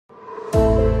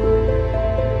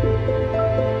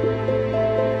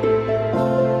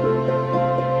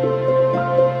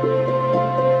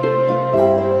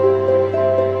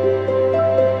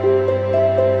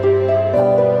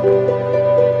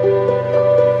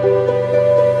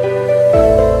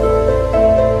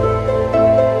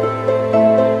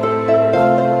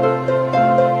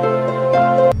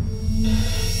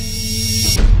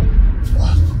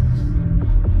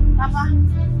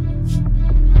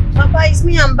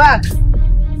back.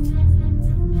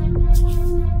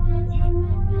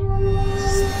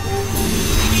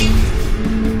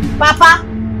 Papa.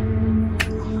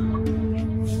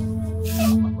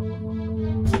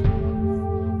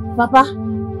 Papa.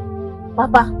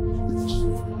 Papa.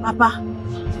 Papa.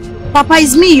 Papa,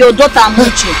 it's me, your daughter,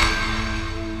 Amuche.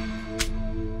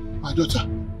 My daughter.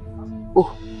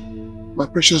 Oh, my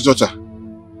precious daughter.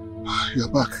 You are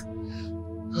back.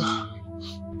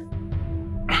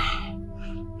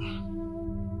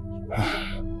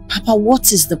 Papa,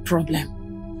 what is the problem?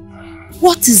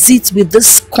 What is it with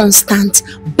this constant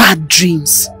bad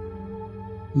dreams?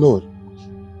 No,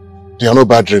 they are not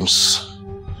bad dreams.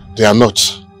 They are not.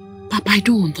 Papa, I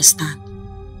don't understand.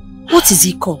 What is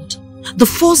it called? The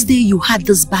first day you had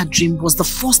this bad dream was the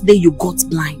first day you got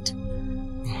blind.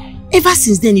 Ever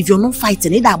since then, if you're not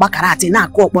fighting, I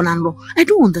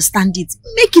don't understand it.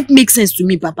 Make it make sense to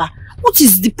me, Papa. What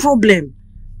is the problem?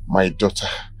 My daughter,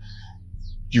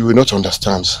 you will not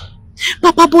understand.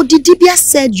 Papa, but the Dibia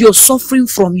said you're suffering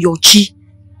from your chi.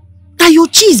 That your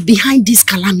chi is behind this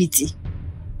calamity.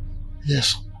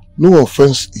 Yes. No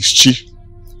offense is chi.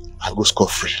 I go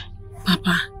scot-free.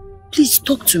 Papa, please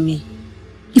talk to me.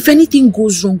 If anything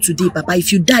goes wrong today, Papa,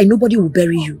 if you die, nobody will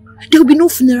bury you. There will be no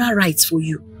funeral rites for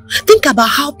you. Think about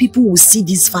how people will see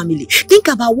this family. Think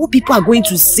about what people are going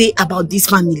to say about this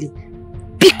family.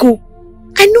 Pico,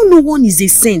 I know no one is a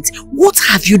saint. What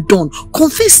have you done?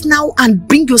 Confess now and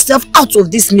bring yourself out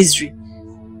of this misery.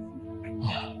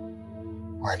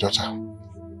 My daughter,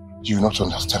 you will not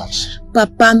understand.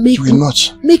 Papa, make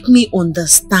me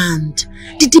understand.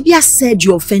 The Dibia said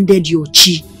you offended your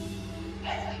chi.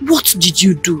 What did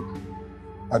you do?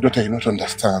 My daughter, you will not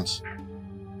understand.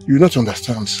 You will not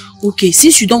understand. Okay,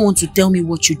 since you don't want to tell me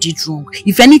what you did wrong,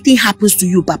 if anything happens to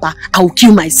you, Papa, I will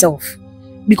kill myself.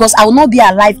 Because I will not be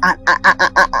alive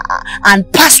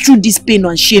and pass through this pain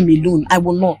and shame alone. I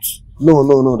will not. No,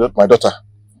 my daughter.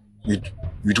 You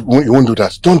won't do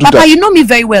that. Don't do that. Papa, you know me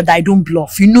very well that I don't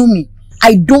bluff. You know me.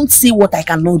 I don't say what I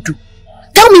cannot do.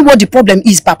 Tell me what the problem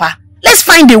is, Papa. Let's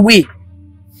find a way.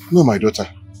 No, my daughter.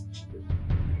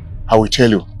 I will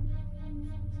tell you.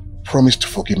 Promise to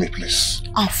forgive me, please.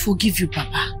 I'll forgive you,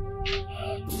 Papa.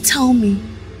 Tell me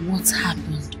what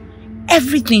happened.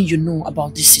 Everything you know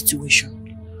about this situation.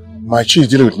 My chi is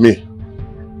dealing with me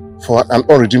for an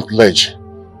unredeemed pledge.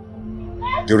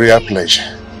 The real pledge.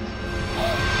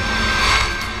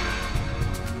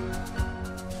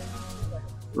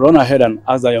 Run ahead and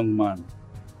ask that young man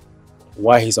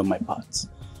why he's on my path.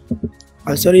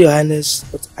 I'm sorry, Your Highness,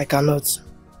 but I cannot.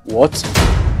 What?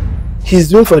 He's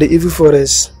doing for the evil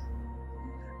forest,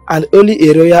 and only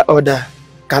a royal order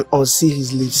can unsee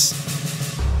his lips.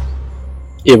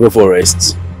 Evil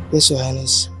forest? Yes, Your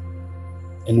Highness.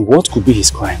 And what could be his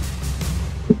crime?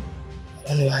 I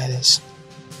don't know, Your Highness.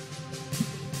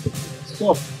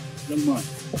 Stop, young man.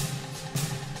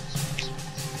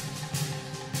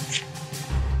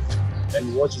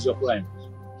 And what is your crime?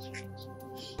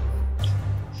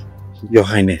 Your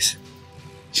Highness.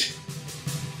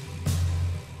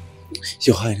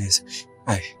 Your Highness,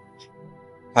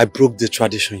 I broke the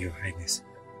tradition, Your Highness.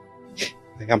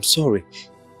 I'm sorry.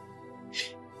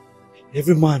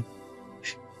 Every man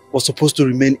was supposed to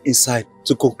remain inside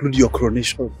to conclude your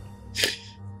coronation.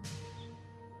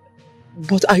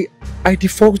 But I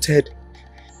defaulted.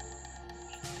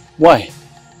 Why?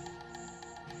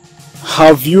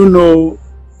 Have you no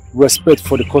respect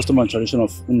for the custom and tradition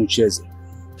of Umucheze?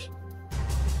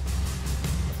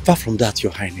 Far from that,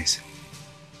 Your Highness.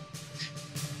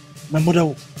 My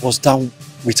mother was down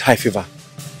with high fever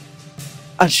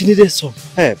and she needed some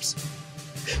herbs.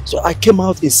 So I came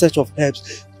out in search of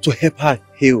herbs to help her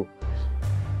heal.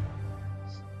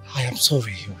 I am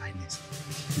sorry, Your Highness.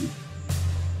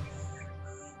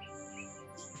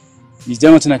 Is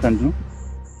there nothing I can do?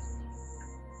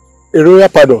 A royal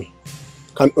pardon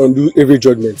can undo every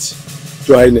judgment,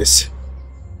 Your Highness.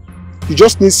 You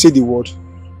just need to say the word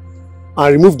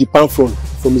and remove the palm frond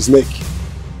from his neck.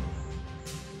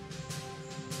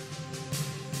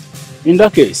 In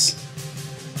that case,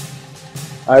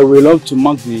 I will love to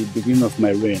mark the beginning of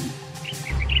my reign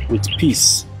with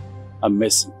peace and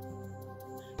mercy.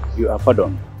 You are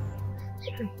pardoned.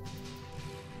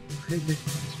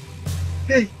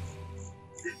 Hey.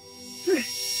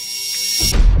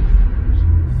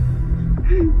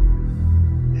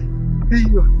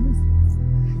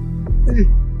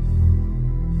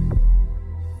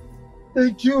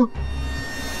 Thank you.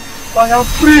 I am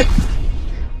free.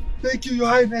 Thank you, Your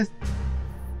Highness.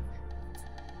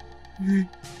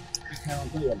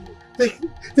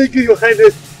 Thank you, Your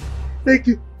Highness. Thank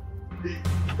you.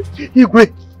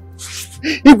 Igwe,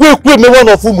 me one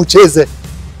of Umucheze.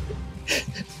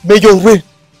 may your reign,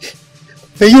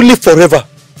 may you live forever.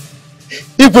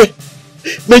 Igwe,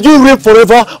 may you reign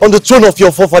forever on the throne of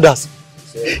your forefathers.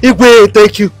 Igwe,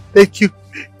 thank you, thank you,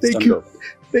 thank you,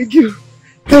 thank you.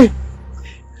 Hey.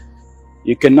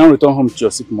 You can now return home to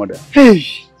your sick mother. Hey,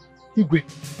 Igwe,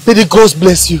 may the gods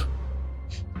bless you.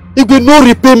 Igwe, no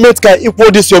repayment can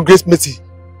equal this your grace mercy.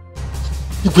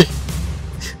 Igwe,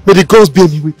 may the gods bear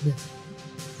me witness.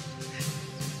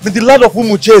 May the land of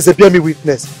Umuche bear me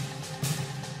witness.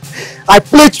 I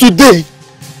pledge today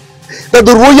that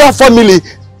the royal family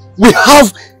will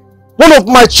have one of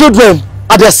my children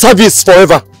at their service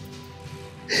forever.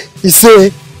 He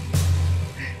said,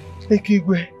 thank you,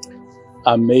 Igwe.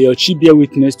 And may your chi bear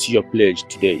witness to your pledge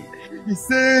today. He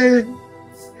said,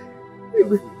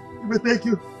 Igwe, thank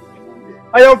you.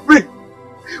 I am free.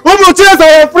 Umuche,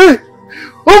 I am free.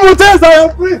 Umuche, I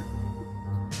am free.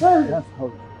 That's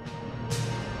how.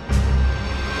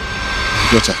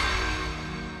 Daughter,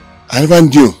 I never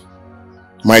knew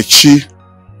my chi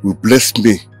will bless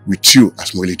me with you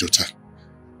as my only daughter.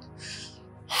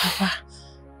 Papa,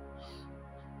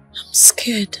 I'm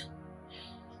scared.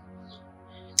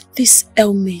 This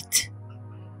helmet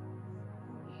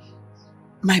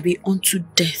might be unto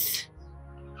death.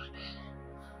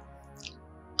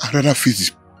 I'd rather face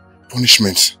the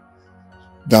punishment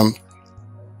than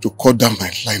to cut down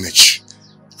my lineage.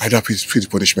 I'd rather face the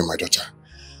punishment, my daughter.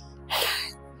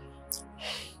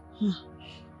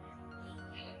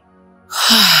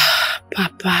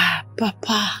 Papa,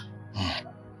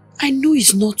 I know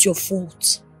it's not your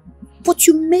fault, but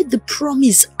you made the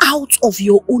promise out of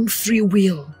your own free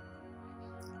will.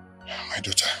 My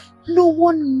daughter. No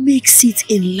one makes it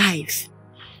in life,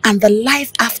 and the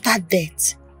life after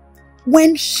death,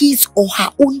 when his or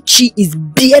her own chi is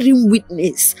bearing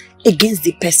witness against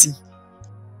the person.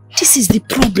 This is the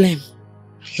problem.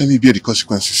 Let me bear the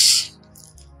consequences.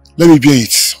 Let me bear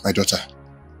it, my daughter.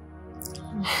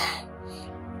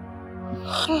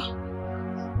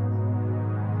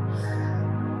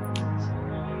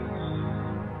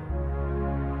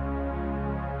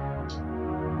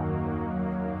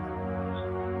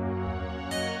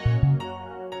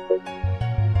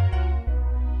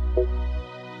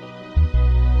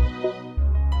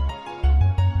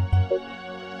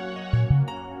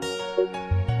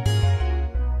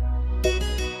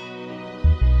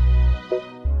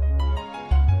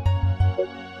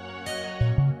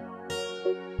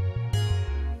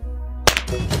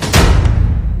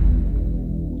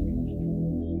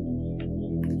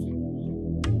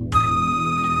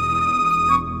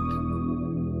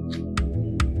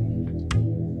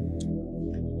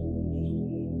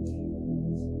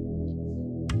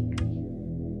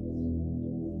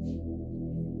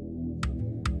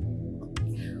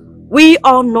 We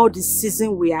all know the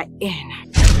season we are in.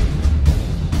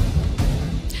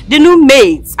 The new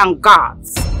maids and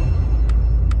guards,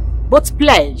 both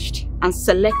pledged and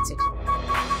selected,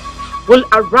 will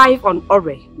arrive on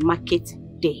Ore Market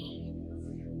Day.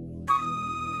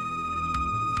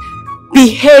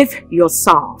 Behave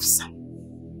yourselves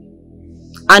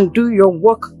and do your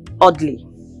work orderly.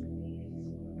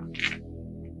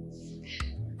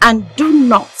 And do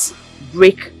not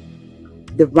break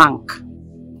the rank.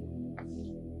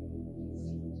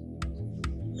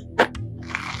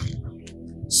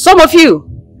 Some of you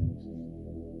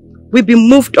will be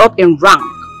moved up in rank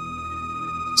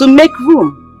to make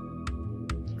room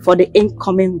for the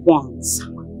incoming ones.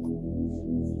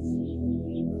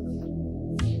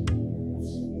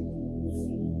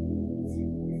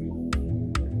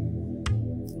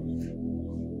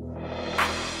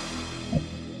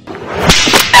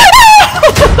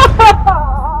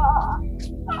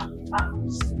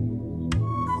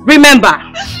 Remember,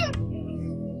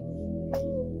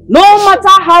 no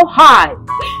matter how high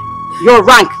your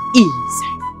rank is,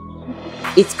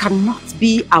 it cannot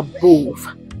be above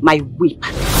my whip.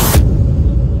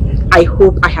 I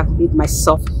hope I have made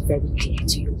myself very clear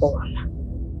to you all.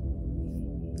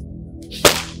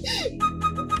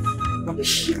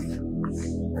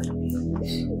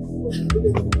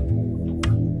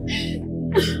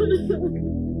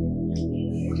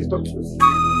 Okay, talk to us.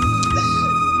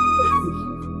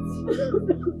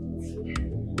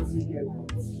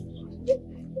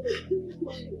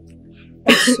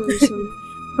 Sorry.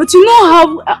 But you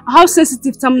know how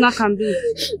sensitive Tamina can be.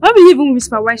 Why will you even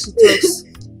whisper while she talks?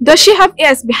 Does she have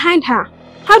ears behind her?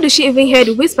 How does she even hear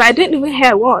the whisper? I don't even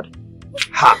hear a word.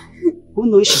 Ha! Who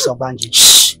knows she's a bandit?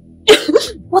 Shh!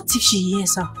 What if she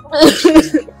hears her?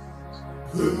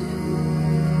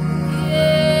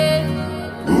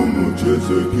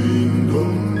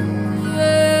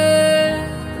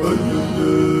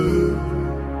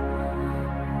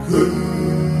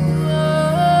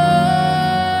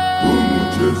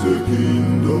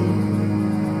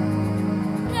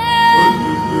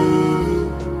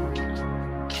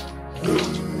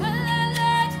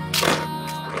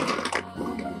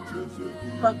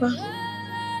 Papa.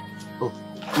 Oh,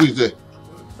 who is there?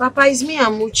 Papa, it's me,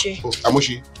 Amuche. Oh,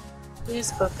 Amuchi?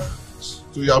 Yes, Papa.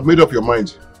 So you have made up your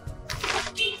mind?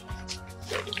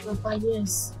 Papa,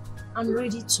 yes. I'm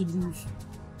ready to leave.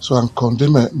 So I'm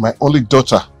condemning my only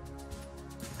daughter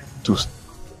to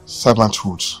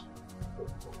servanthood.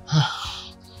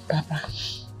 Papa,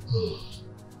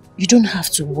 you don't have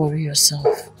to worry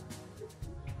yourself.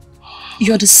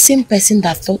 You're the same person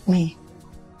that taught me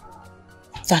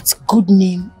that good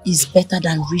name is better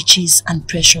than riches and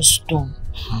precious stone.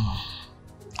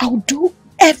 I'll do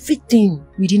everything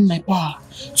within my power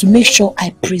to make sure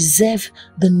I preserve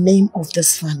the name of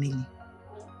this family.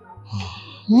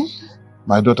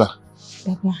 My daughter,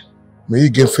 Papa, may you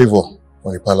gain favor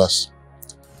on the palace.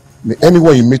 May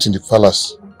anyone you meet in the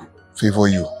palace favor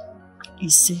you.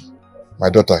 Ise. My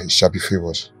daughter, it shall be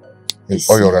favored in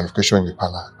all your ramifications in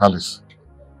the palace.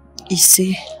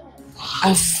 Ise,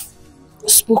 I've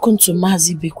spoken to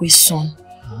Mazi Bekwe's son.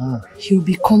 He'll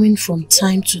be coming from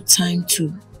time to time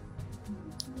to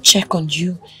check on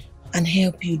you and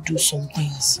help you do some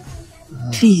things.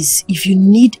 Please, if you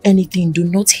need anything, do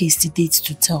not hesitate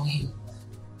to tell him.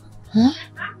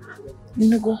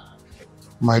 Go.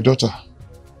 My daughter,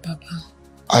 Papa,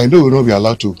 I know we will not be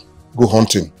allowed to go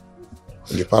hunting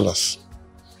in the palace.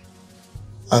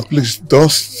 And please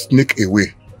don't sneak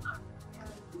away.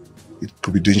 It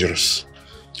could be dangerous.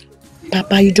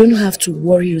 Papa, you don't have to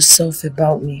worry yourself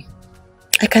about me.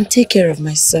 I can take care of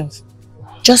myself.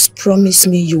 Just promise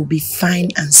me you'll be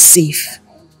fine and safe.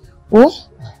 Oh?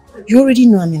 You already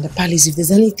know I'm in the palace. If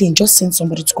there's anything, just send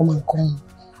somebody to come and come.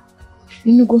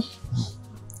 Go.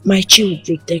 My chi will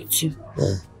protect you.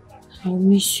 I'll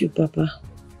miss you, Papa.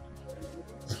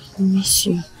 I'll miss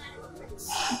you.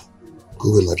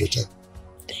 Go away, my daughter.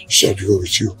 Thank you. I'll go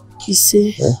with you.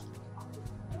 Kise.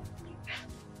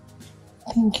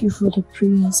 Thank you for the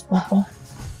prayers, Papa.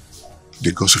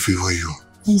 The gods will favor you,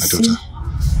 my daughter.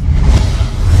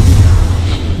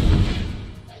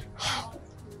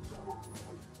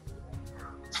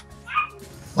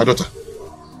 My daughter.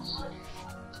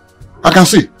 I can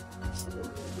see.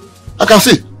 I can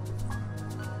see.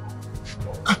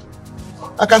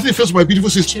 I can see first my beautiful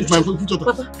sister, my beautiful daughter.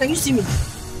 Papa, can you see me?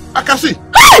 I can see.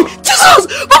 Hey! Jesus!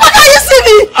 Papa, can you see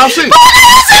me? I've seen. Papa, can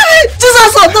you see me?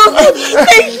 Jesus, oh, no.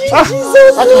 Thank you,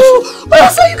 Jesus. Papa,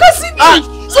 so you can see me.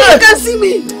 So you can see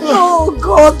me. Oh,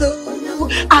 God.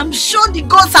 I'm sure the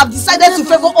gods have decided to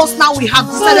favor us now. We have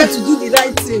decided to do the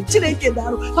right thing.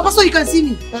 Papa, so you can see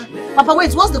me. Papa,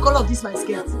 wait, what's the color of this my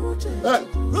skirt?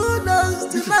 Who knows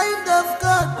the mind of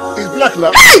God? It's black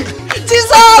now. Hey!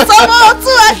 Jesus!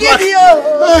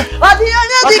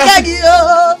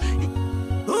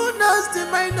 Who knows the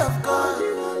mind of God?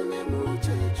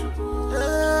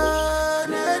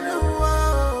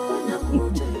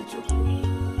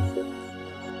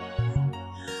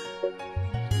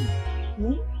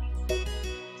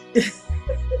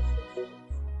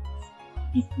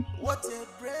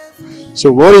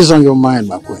 So what is on your mind,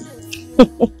 my queen?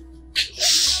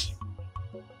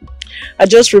 I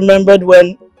just remembered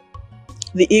when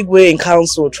the Igwe in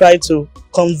council tried to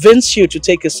convince you to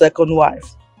take a second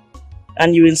wife,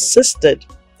 and you insisted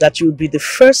that you would be the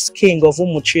first king of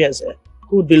Umuchieze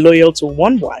who would be loyal to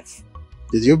one wife.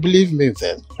 Did you believe me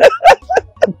then?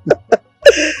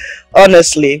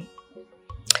 Honestly,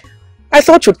 I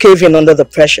thought you'd cave in under the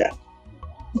pressure,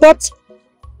 but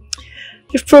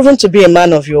you've proven to be a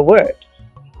man of your word.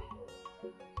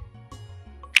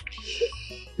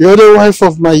 You're the wife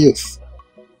of my youth.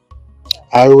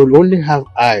 I will only have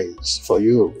eyes for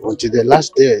you until the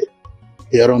last day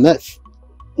here on earth.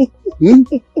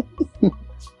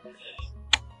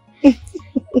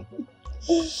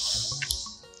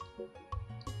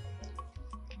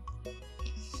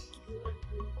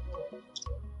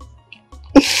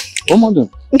 Mother.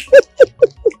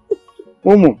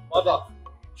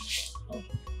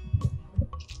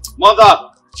 Mother!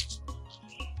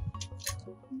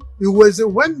 You will say,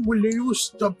 when will you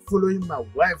stop following my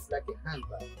wife like a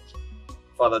handbag?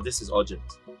 Father, this is urgent.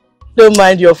 Don't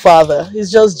mind your father,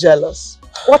 he's just jealous.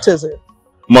 What is it?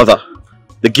 Mother,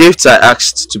 the gifts I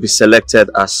asked to be selected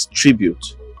as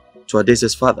tribute to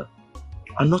Adese's father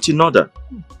are not in order.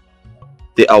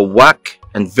 They are whack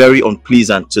and very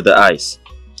unpleasant to the eyes.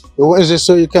 What is it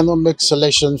so you cannot make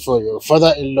selection for your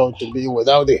father-in-law to be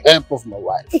without the help of my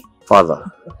wife?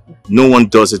 Father, no one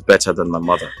does it better than my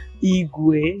mother.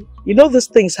 Igwe, you know these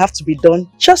things have to be done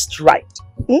just right.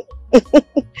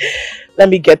 Let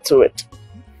me get to it.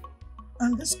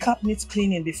 And this cup needs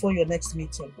cleaning before your next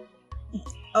meeting.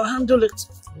 I'll handle it.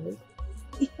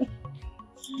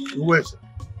 Wait.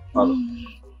 Father,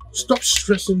 stop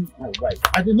stressing my wife.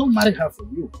 I did not marry her for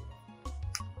you.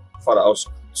 Father, I'll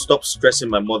stop stressing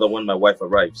my mother when my wife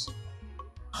arrives.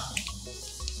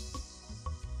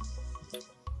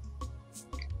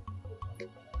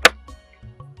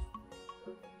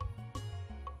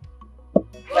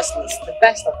 The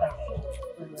best of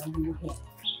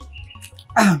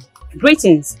them.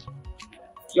 Greetings,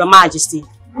 Your Majesty.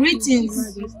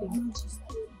 Greetings.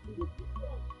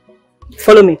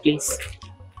 Follow me, please.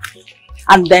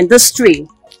 And then this tree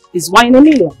is 1 in a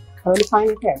million. Only find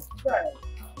it here.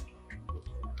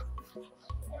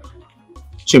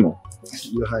 Chimo,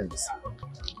 Your Highness.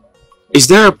 is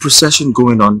there a procession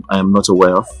going on I am not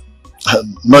aware of?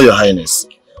 No, Your Highness.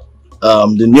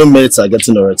 The new mates are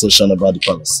getting a rotation about the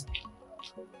palace.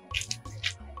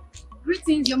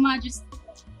 Greetings, Your Majesty.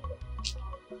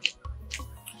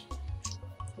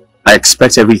 I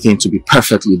expect everything to be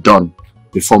perfectly done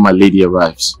before my lady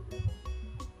arrives.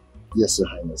 Yes, Your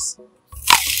Highness.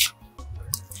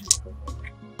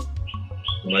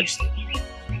 Your Majesty.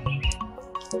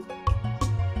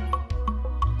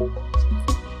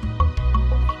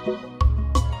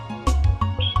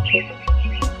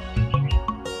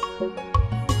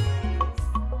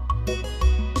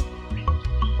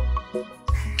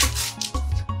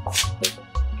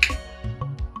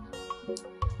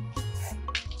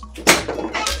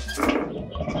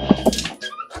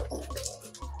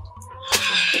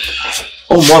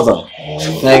 Oh, Mother,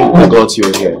 thank God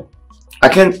you're here. I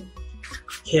can't...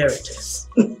 Here it is.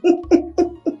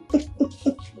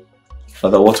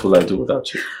 Father, what will I do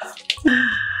without you?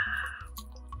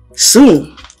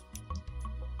 Soon,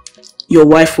 your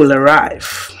wife will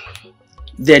arrive.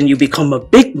 Then you become a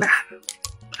big man.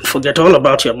 Forget all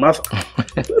about your mother.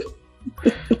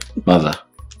 Mother,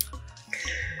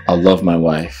 I'll love my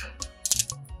wife.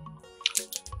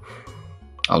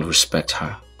 I'll respect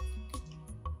her.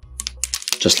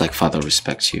 Just like Father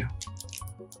respects you.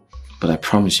 But I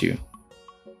promise you,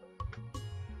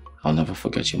 I'll never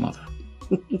forget your mother.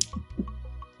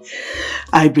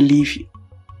 I believe you.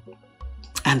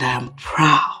 And I am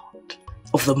proud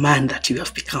of the man that you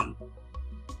have become.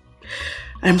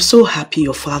 I am so happy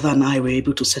your father and I were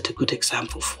able to set a good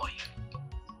example for you.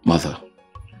 Mother,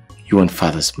 you and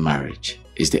Father's marriage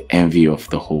is the envy of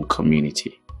the whole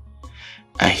community.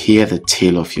 I hear the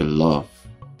tale of your love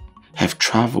have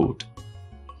traveled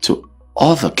to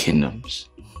other kingdoms.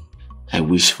 I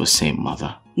wish for same,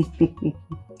 Mother.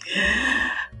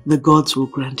 The gods will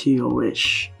grant you your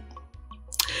wish.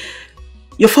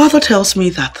 Your father tells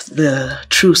me that the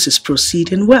truce is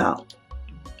proceeding well.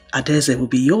 Adeze will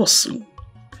be yours soon.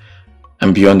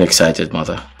 I'm beyond excited,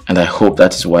 Mother, and I hope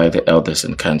that is why the elders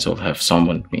in council have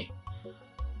summoned me.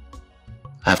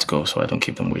 I have to go so I don't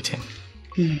keep them waiting.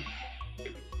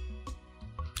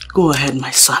 Go ahead,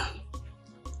 my son.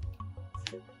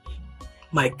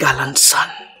 My gallant son.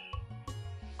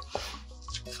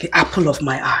 The apple of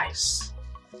my eyes.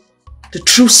 The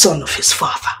true son of his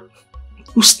father,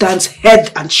 who stands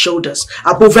head and shoulders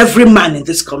above every man in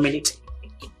this community.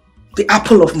 The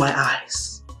apple of my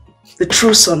eyes. The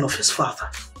true son of his father.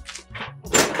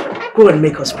 Go and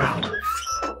make us proud.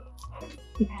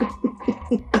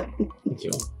 Thank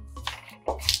you.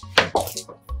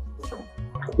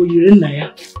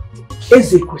 Oyirinaya,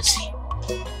 Ezekwesi.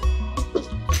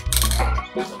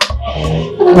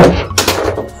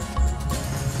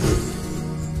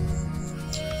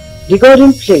 The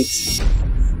golden plate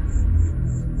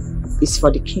is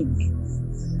for the king.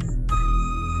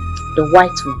 The white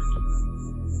one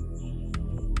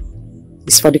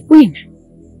is for the queen,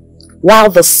 while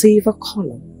the silver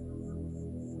color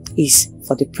is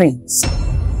for the prince.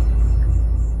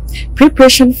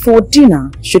 Preparation for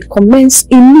dinner should commence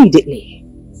immediately.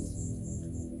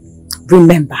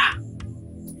 Remember,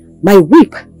 my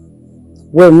whip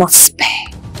will not spare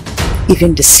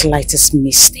even the slightest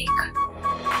mistake.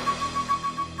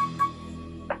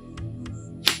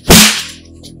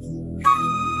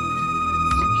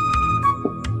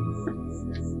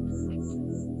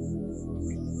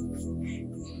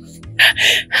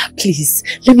 Please,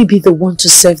 let me be the one to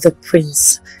serve the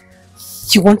prince.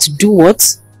 You want to do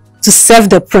what? To serve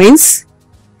the prince?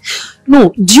 No,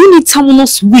 do you need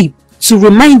Tamuno's whip to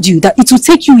remind you that it will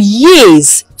take you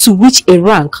years to reach a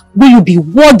rank where you'll be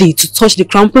worthy to touch the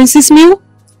crown prince's meal?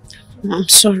 I'm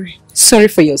sorry. Sorry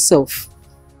for yourself.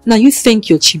 Now you thank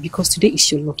your chief because today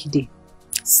is your lucky day.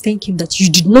 Thank him that you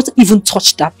did not even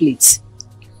touch that plate.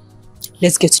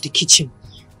 Let's get to the kitchen.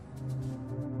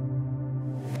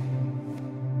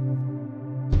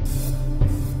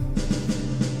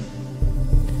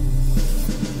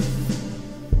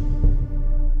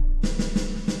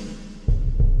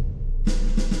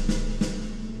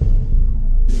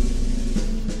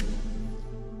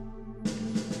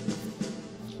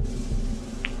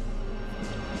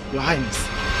 Your Highness.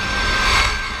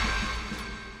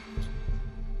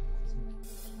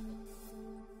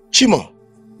 Chima,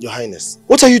 Your Highness.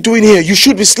 What are you doing here? You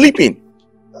should be sleeping.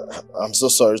 I'm so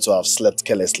sorry to have slept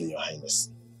carelessly, Your Highness.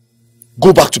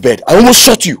 Go back to bed. I almost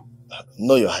shot you.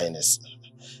 No, Your Highness.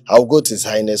 I'll go to His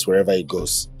Highness wherever he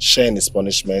goes, sharing his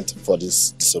punishment for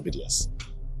this disobedience.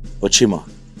 But Chima,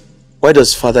 why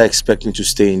does father expect me to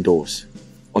stay indoors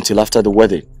until after the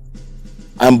wedding?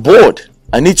 I'm bored.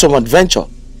 I need some adventure.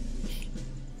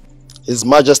 His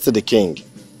Majesty the King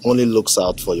only looks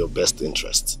out for your best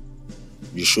interest.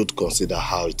 You should consider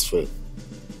how it feels.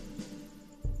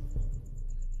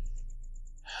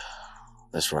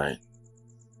 That's right.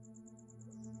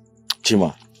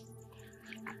 Chima,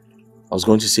 I was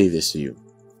going to say this to you.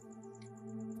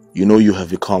 You know you have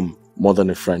become more than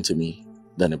a friend to me,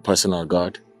 than a personal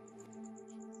guard.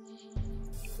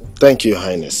 Thank you, Your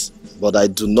Highness, but I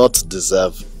do not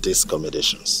deserve these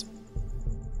commendations.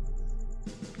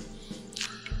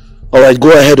 Alright,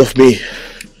 go ahead of me.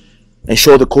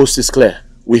 Ensure the coast is clear.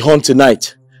 We hunt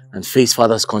tonight and face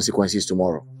father's consequences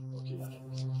tomorrow.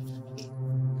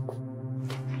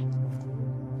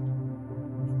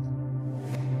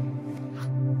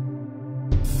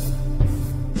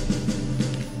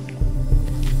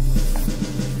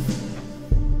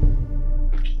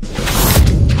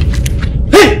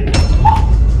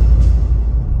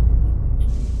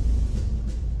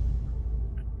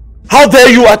 How dare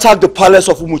you attack the palace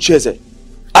of Umucheze?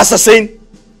 Assassin!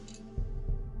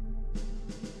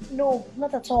 No,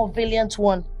 not at all, valiant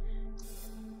one.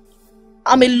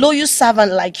 I'm a loyal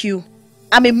servant like you.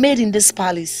 I'm a maid in this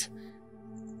palace.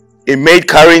 A maid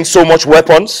carrying so much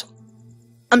weapons?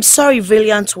 I'm sorry,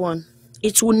 valiant one.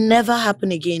 It will never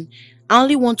happen again. I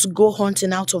only want to go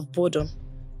hunting out of boredom.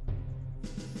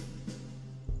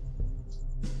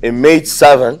 A maid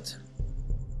servant?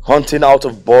 Hunting out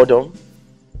of boredom?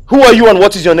 Who are you and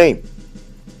what is your name?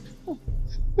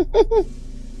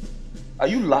 Are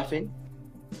you laughing?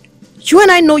 You and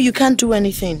I know you can't do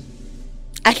anything.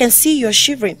 I can see you're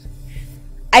shivering.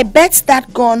 I bet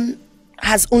that gun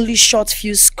has only shot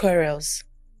few squirrels.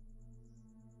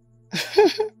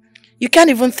 You can't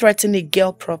even threaten a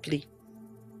girl properly.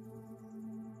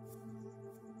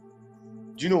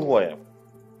 Do you know who I am?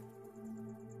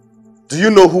 Do you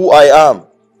know who I am?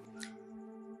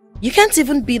 You can't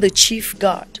even be the chief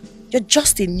guard. You're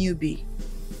just a newbie.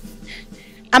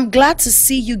 I'm glad to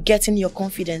see you getting your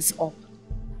confidence up.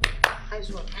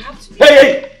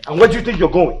 Hey! And where do you think you're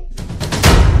going?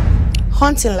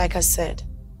 Hunting, like I said.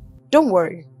 Don't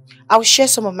worry. I'll share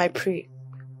some of my prey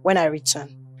when I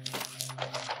return.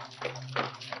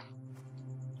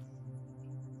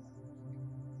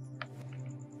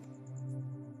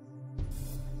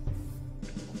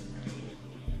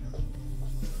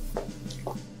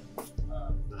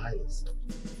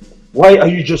 Why are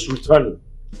you just returning?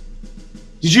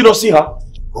 Did you not see her?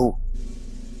 Who?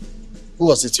 Who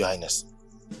was it, Your Highness?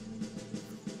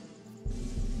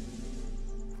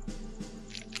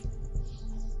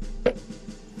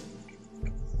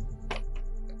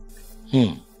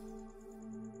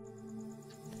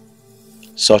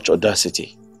 Such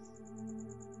audacity.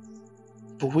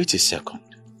 But wait a second.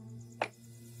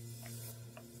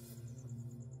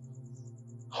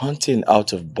 Hunting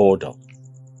out of boredom.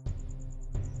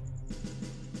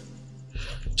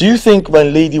 Do you think my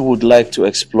lady would like to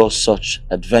explore such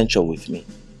adventure with me?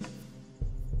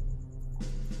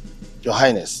 Your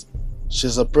Highness,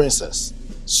 she's a princess,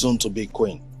 soon to be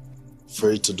queen,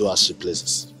 free to do as she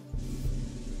pleases.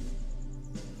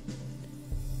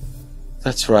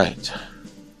 That's right.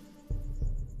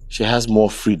 She has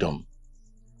more freedom.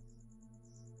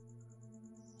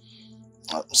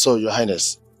 So, Your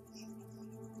Highness,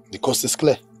 the coast is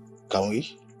clear. Can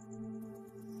we?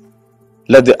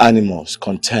 Let the animals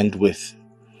contend with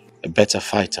a better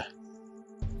fighter.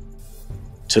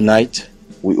 Tonight,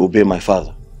 we obey my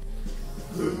father.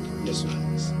 Yes, Your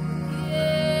Highness.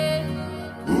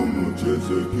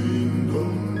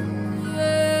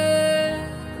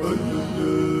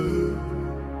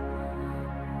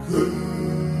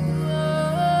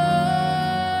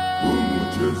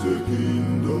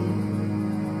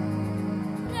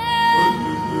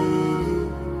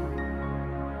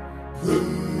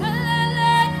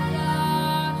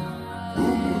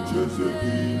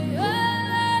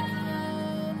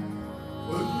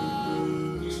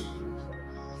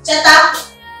 Cheta!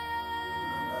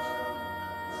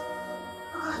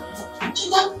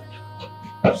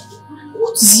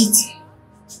 What is it?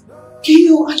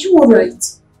 Keyo, are you alright?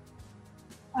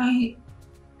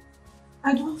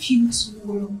 I don't feel so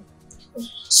well.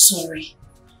 Sorry.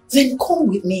 Then come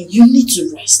with me. You need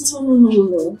to rest.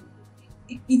 No.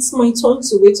 It's my turn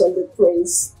to wait on the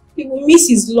prince. He will miss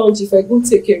his lunch if I go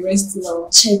take a rest now.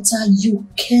 Cheta, you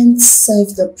can't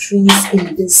serve the prince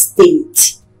in this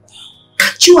state.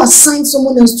 Can't you assign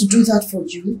someone else to do that for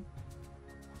you?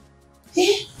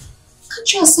 Eh?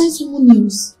 Can't you assign someone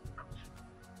else?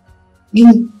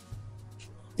 Gimme.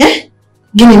 Eh?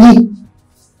 Gimme me.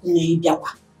 You know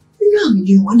I'm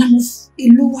new and I'm of a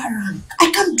lower rank.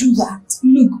 I can't do that.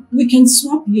 Look, we can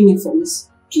swap uniforms.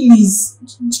 Please,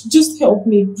 just help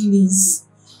me, please.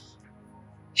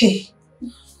 Hey,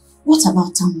 what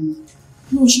about Tamu?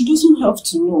 No, she doesn't have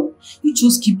to know. You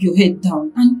just keep your head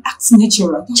down and act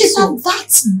natural. Cheta,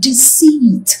 that's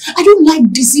deceit. I don't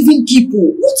like deceiving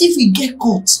people. What if we get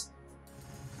caught?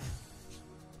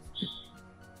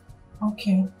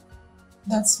 Okay,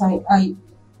 that's fine.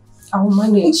 I'll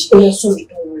manage. Oh, sorry,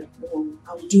 don't worry.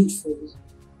 I'll do it for you.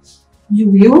 You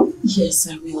will? Yes,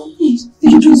 I will.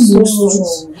 Thank you so much.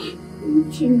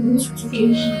 Okay,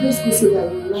 let's go so that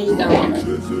we lie down.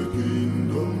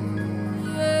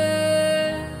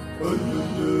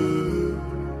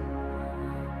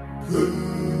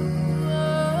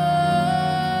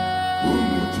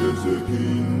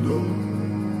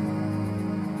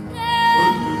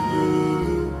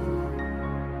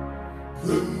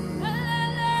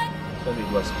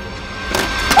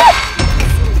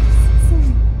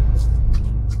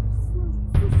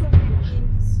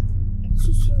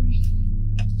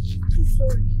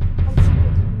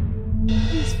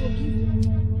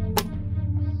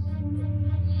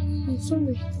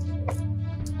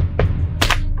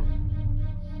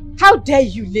 How dare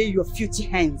you lay your filthy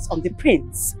hands on the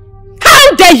prince?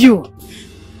 How dare you!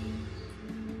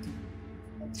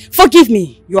 Forgive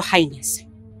me, your highness.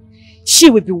 She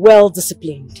will be well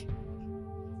disciplined.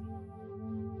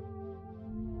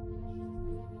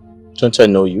 Don't I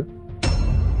know you?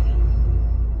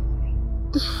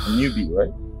 A newbie,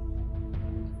 right?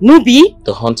 Newbie?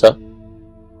 The hunter?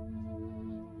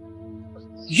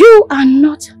 You are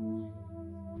not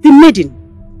the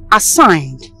maiden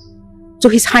assigned to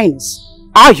His Highness,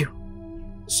 are you?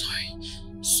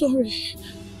 Sorry.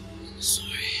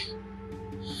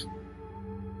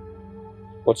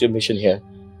 What's your mission here?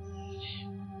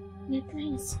 My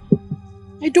prince,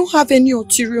 I don't have any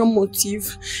ulterior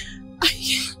motive.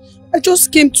 I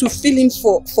just came to fill in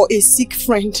for a sick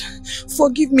friend.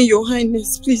 Forgive me, your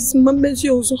highness, please. I'm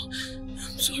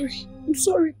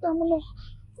sorry, Tamala.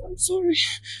 I'm sorry.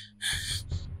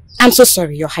 I'm so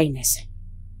sorry, your highness.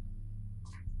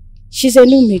 She's a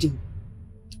new maiden.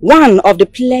 One of the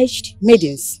pledged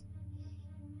maidens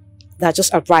that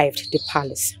just arrived at the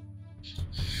palace.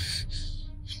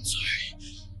 I'm sorry.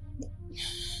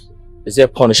 Is there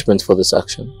punishment for this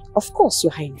action? Of course,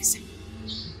 your highness.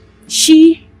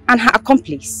 She and her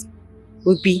accomplice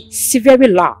will be severely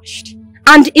lashed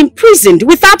and imprisoned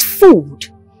without food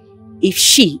if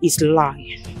she is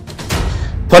lying.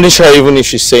 Punish her even if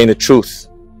she's saying the truth.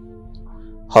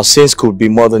 Her sins could be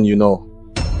more than you know.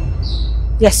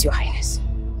 Yes, your highness.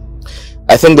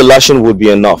 I think the lashing would be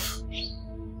enough.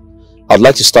 I'd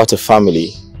like to start a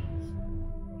family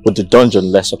with the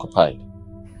dungeon less occupied.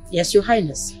 Yes, your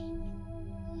highness.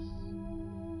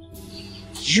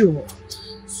 You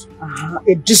are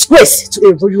a disgrace to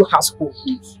a royal household.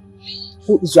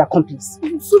 Who is your accomplice?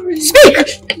 I'm sorry. Speak!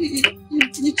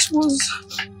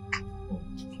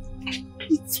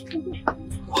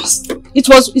 It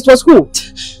was who?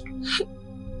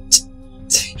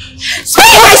 Speak,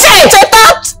 I say!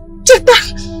 Cheta!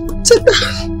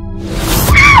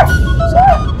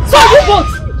 So you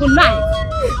both connive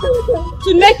to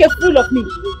make a fool of me.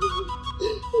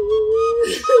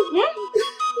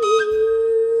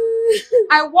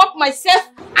 I work myself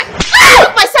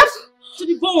to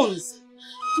the bones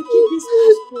to keep this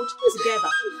household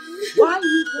together. Why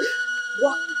you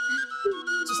work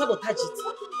to sabotage it?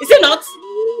 Is it not?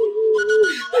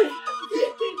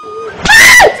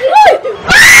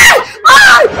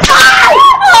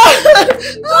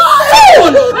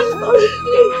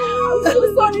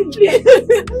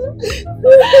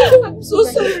 I'm so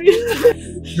sorry.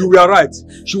 You were right.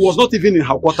 She was not even in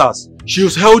her quarters. She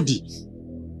was healthy.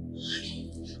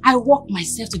 I work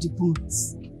myself to the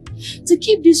bones to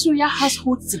keep this royal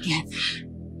household together.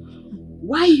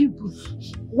 Why you both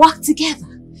work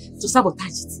together to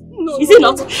sabotage it? No, is it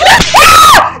not? This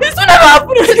will never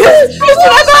happen again. This will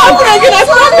never happen again, I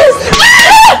promise.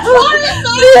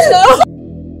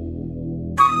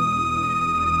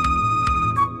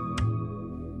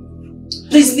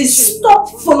 Please stop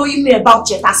following me about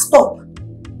Cheta. Stop.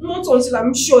 Not until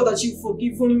I'm sure that you've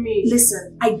forgiven me.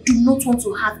 Listen, I do not want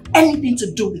to have anything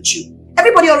to do with you.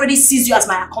 Everybody already sees you as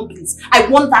my accomplice. I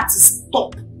want that to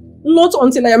stop. Not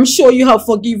until I am sure you have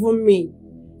forgiven me.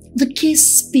 The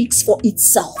case speaks for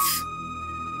itself.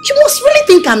 You must really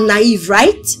think I'm naive,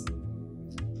 right?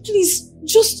 Please,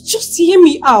 just hear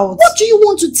me out. What do you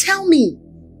want to tell me?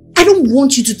 I don't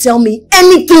want you to tell me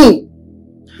anything.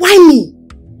 Why me?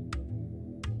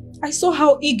 I saw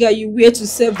how eager you were to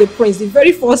serve the prince the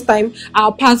very first time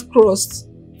our paths crossed.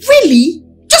 Really?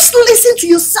 Just listen to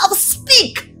yourself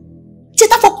speak.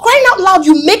 Teta, for crying out loud,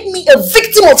 you make me a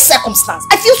victim of circumstance.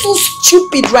 I feel so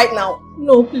stupid right now.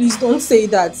 No, please don't say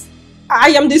that.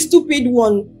 I am the stupid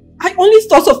one. I only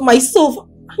thought of myself.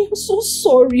 I am so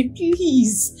sorry.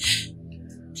 Please.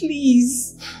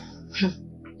 Please.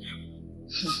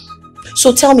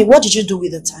 So tell me, what did you do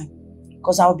with the time?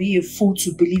 Because I'll be a fool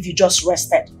to believe you just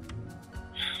rested.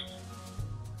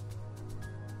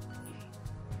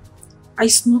 I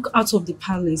snuck out of the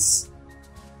palace.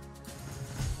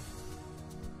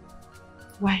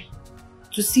 Why?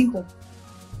 To see her.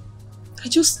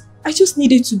 I just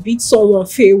needed to bid someone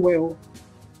farewell.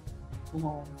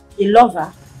 Oh, a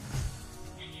lover?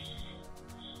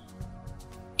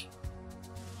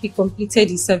 He completed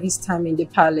his service time in the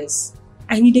palace.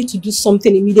 I needed to do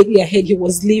something immediately ahead he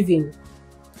was leaving.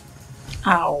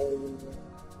 Ow.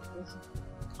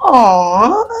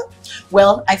 Aww.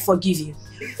 Well, I forgive you.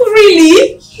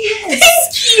 Really?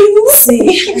 Yes. Thank you.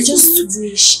 See, I just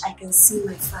wish I can see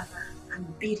my father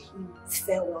and bid him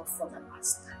farewell for the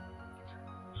last time.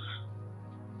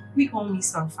 We all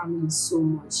miss our family so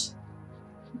much.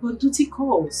 But duty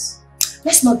calls.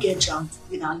 Let's not get drowned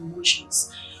with our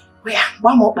emotions. Where?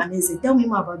 One more Banese, tell me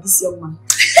more about this young man.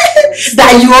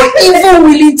 That you are even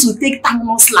willing to take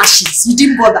terminal slashes. You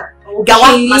didn't bother.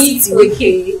 Okay.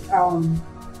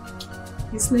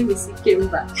 His name is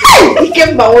Ikemba.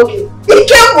 Ikemba, okay.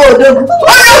 Ikemba,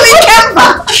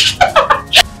 Ikemba.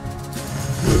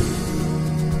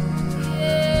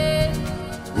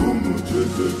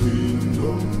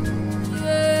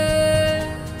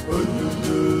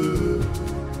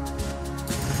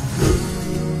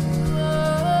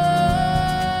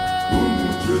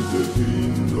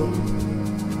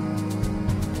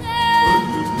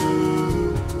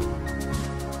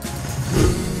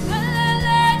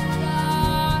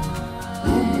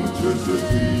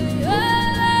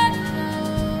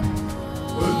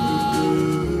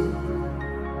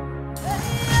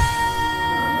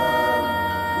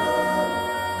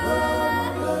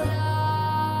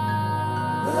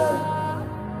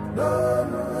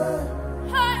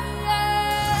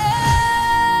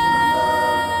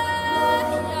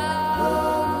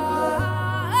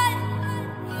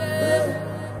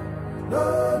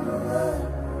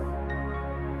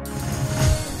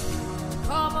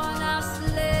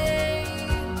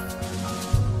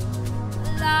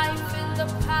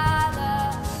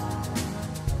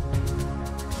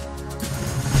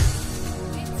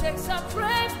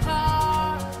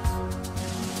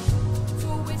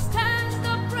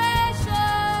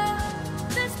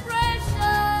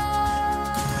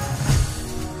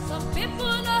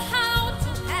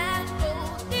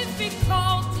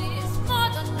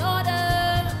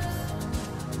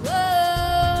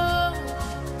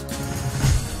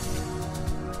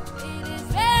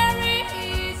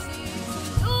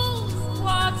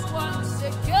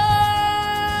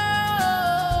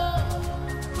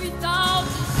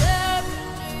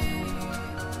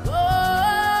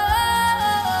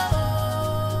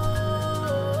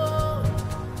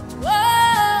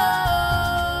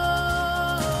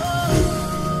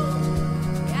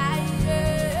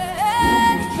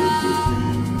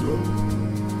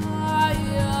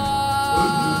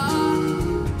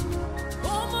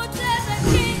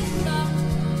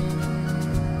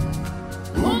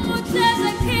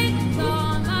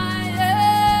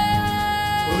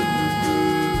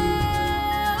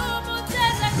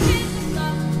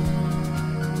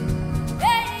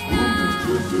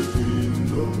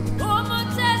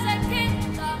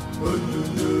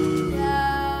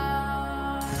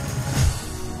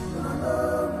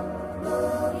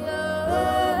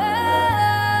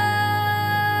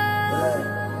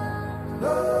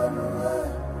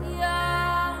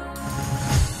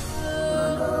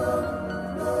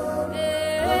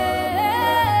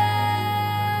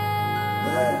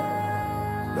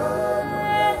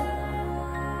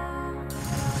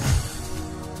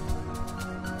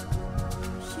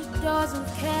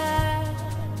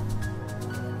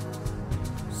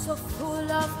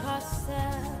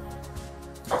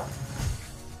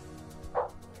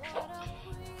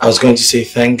 I was going to say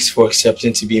thanks for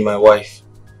accepting to be my wife.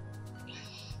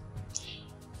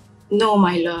 No,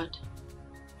 my lord.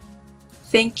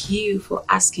 Thank you for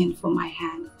asking for my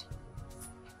hand.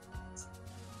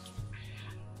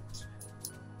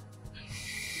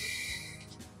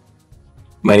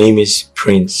 My name is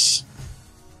Prince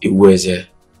Iweze,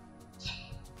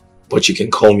 but you can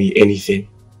call me anything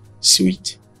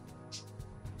sweet.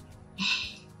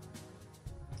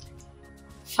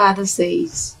 Father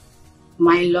says,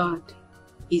 my Lord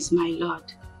is my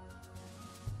Lord.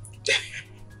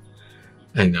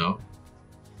 I know.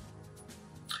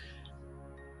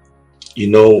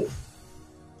 You know,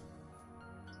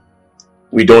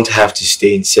 we don't have to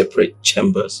stay in separate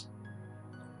chambers.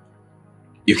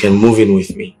 You can move in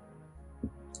with me.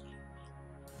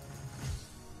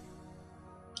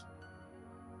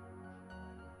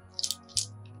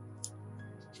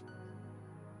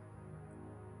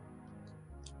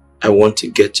 I want to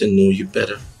get to know you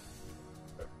better.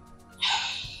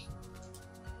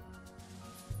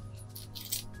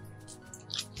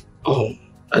 Oh,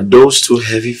 are those too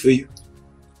heavy for you?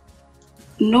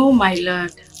 No, my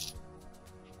Lord.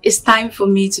 It's time for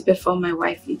me to perform my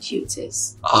wifely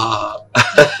duties. Ah.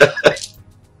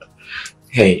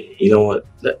 Hey, you know what?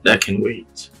 That can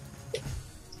wait.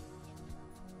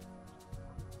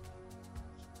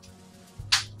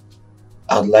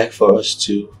 I'd like for us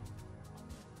to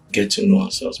get to know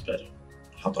ourselves better.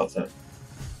 How about that?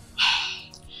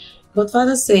 But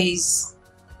Father says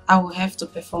I will have to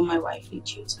perform my wifely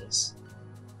duties.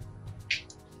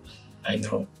 I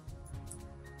know.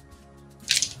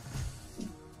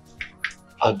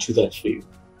 I'll do that for you.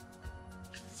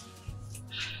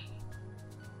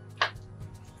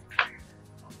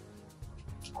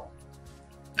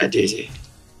 Adeze.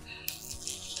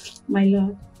 My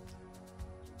Lord.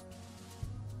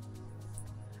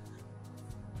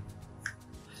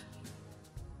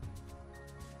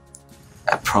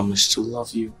 I promise to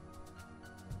love you.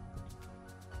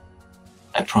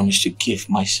 I promise to give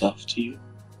myself to you.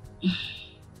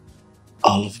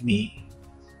 All of me.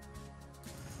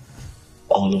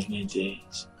 All of my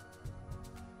days.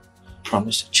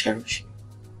 Promise to cherish you.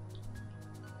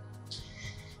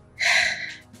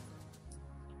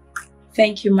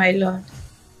 Thank you, my Lord.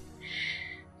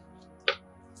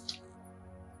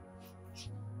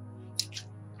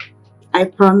 I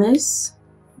promise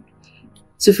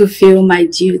to fulfill my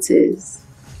duties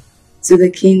to the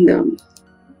kingdom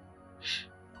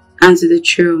and to the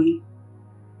throne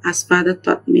as Father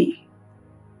taught me.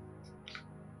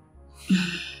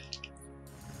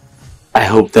 I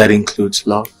hope that includes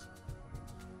love.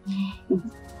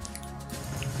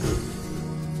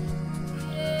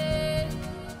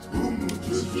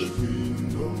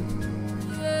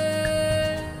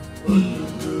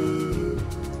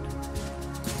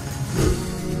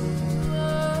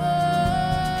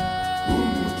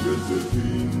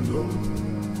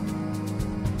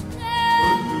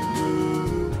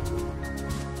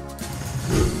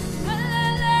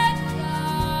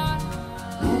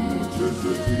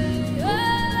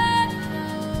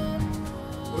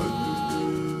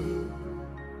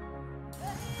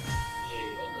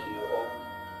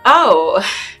 Oh,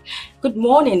 good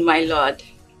morning, my Lord.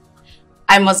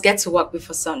 I must get to work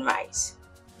before sunrise.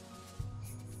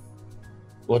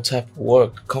 What type of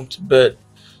work? Come to bed.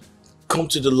 Come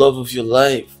to the love of your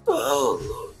life. Oh,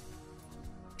 Lord.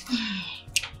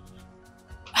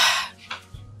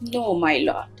 No, my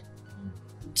Lord.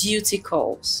 Duty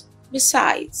calls.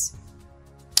 Besides,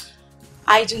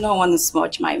 I do not want to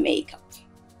smudge my makeup.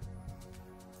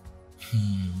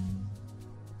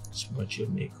 Smudge your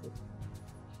makeup.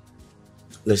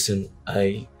 Listen,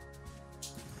 I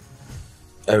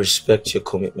respect your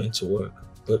commitment to work,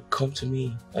 but come to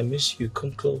me. I miss you.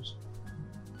 Come close.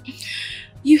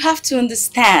 You have to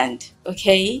understand,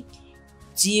 okay?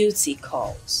 Duty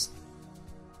calls.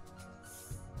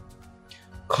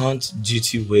 Can't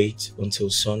duty wait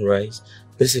until sunrise?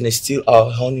 Listen, it's still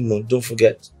our honeymoon. Don't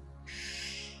forget.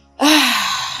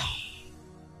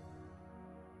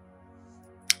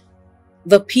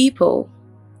 The people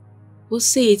will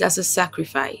see it as a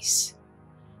sacrifice.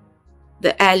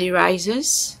 The early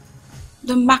risers,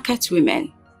 the market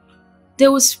women, they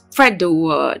will spread the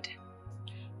word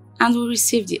and will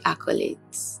receive the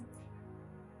accolades.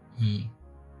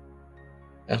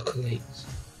 Accolades?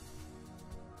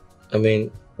 I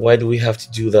mean, why do we have to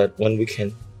do that when we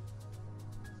can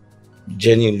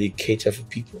genuinely cater for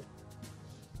people?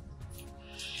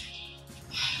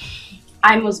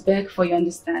 I must beg for your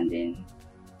understanding,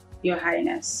 Your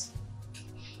Highness.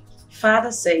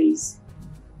 Father says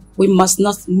we must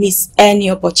not miss any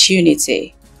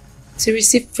opportunity to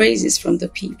receive praises from the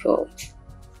people.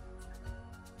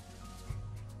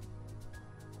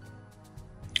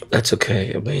 That's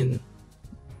okay. I mean,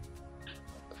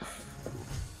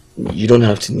 you don't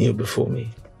have to kneel before me,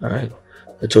 alright?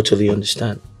 I totally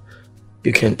understand.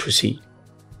 You can proceed.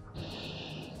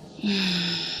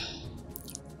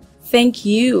 Thank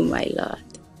you, my lord.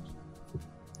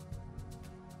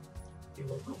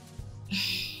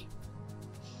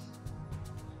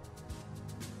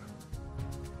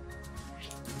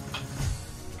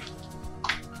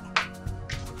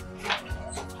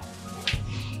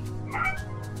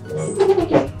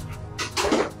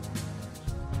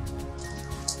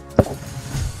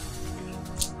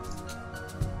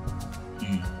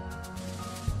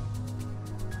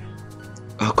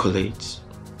 Accolades.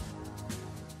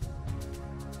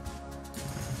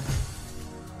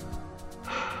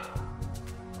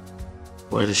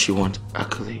 Why does she want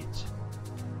accolades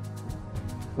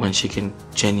when she can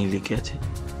genuinely get it?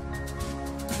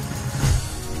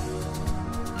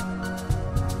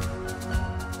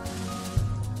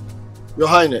 Your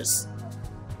Highness,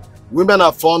 women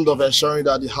are fond of ensuring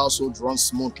that the household runs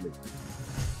smoothly.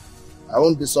 I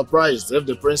won't be surprised if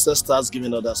the princess starts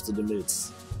giving orders to the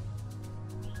maids.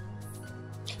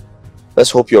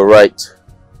 Let's hope you're right.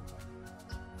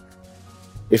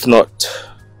 If not,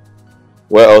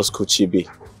 where else could she be?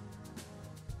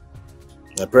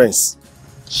 My prince,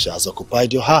 she has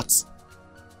occupied your heart.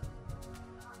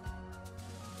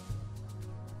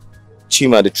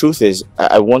 Chima, the truth is,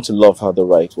 I want to love her the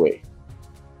right way.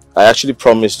 I actually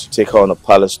promised to take her on a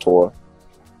palace tour,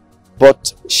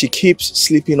 but she keeps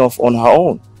sleeping off on her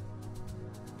own.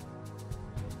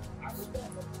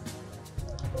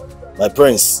 My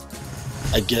prince,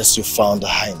 I guess you found the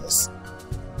Highness.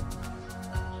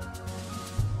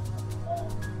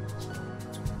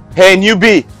 Hey,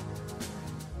 newbie!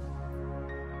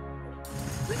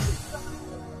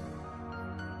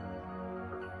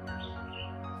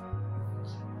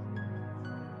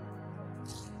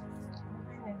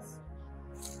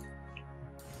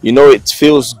 You know, it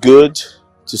feels good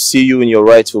to see you in your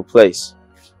rightful place.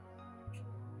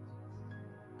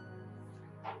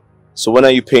 So when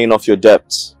are you paying off your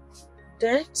debts?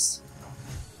 Debts?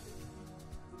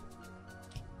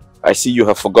 I see you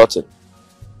have forgotten.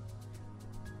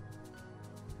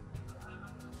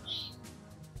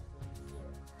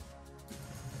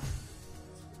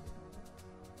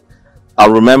 I'll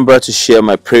remember to share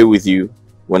my prey with you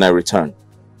when I return.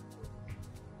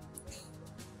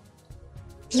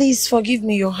 Please forgive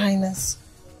me, Your Highness.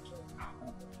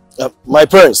 My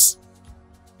prince,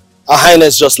 Her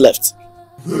Highness just left.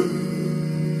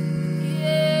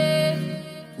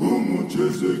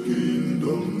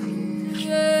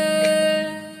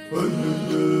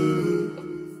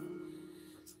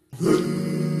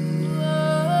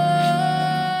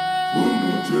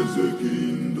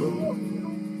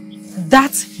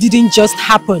 That didn't just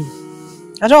happen.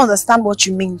 I don't understand what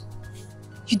you mean.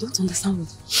 You don't understand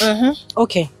what?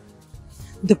 Okay.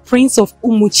 The Prince of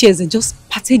Umucheze just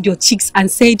patted your cheeks and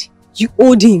said you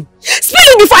owed him. Spill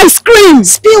it before I scream!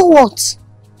 Spill what?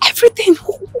 Everything.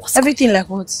 Everything like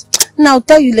what? Now I'll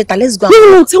tell you later. Let's go.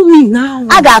 No, tell me now.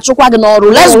 Let's go and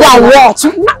walk.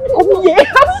 Oh yeah.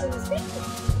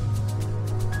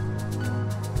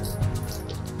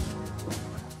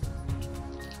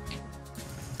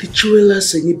 The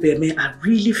jewelers in Ibeme are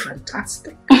really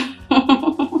fantastic.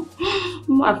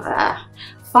 Mother,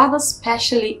 father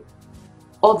specially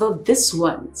ordered these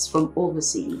ones from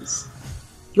overseas.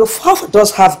 Your father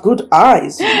does have good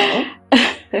eyes, you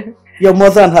know. Your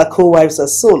mother and her co-wives are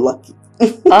so lucky.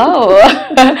 Oh,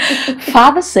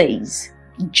 father says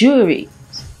jewelry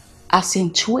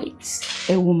accentuates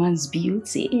a woman's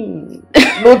beauty.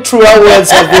 No truer words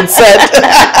have been said.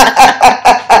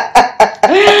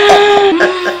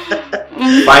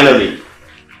 Finally.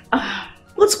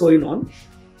 What's going on?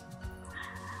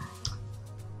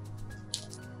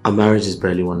 Our marriage is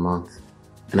barely 1 month,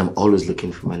 and I'm always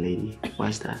looking for my lady. Why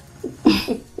is that?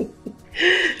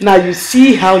 Now you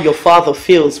see how your father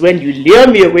feels when you lure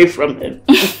me away from him.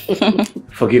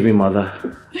 Forgive me,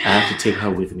 mother. I have to take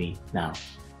her with me now.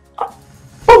 But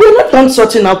we're not done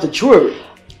sorting out the jewelry.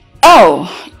 Oh,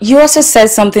 you also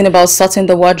said something about sorting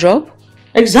the wardrobe?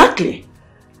 Exactly.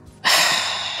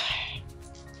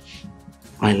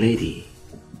 My lady,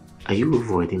 are you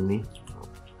avoiding me?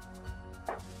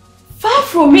 Far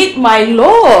from it, my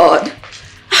lord.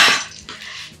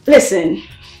 Listen,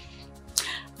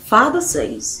 father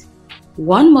says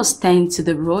one must tend to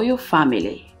the royal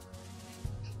family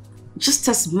just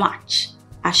as much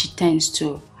as she tends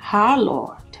to her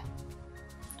lord.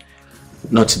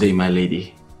 Not today, my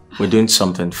lady. We're doing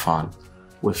something fun.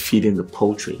 We're feeding the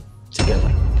poultry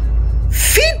together.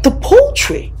 Feed the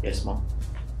poultry? Yes, mom.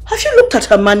 Have you looked at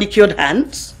her manicured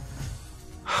hands?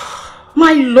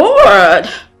 My lord,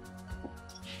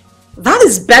 that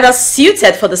is better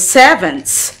suited for the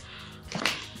servants.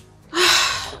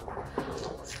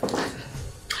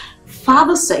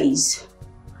 Father says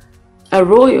A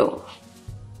royal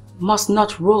must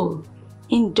not roll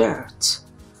in dirt.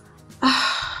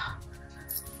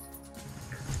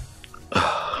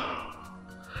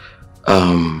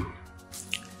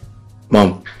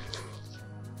 Mom,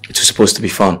 it was supposed to be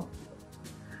fun.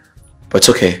 But it's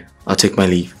okay. I'll take my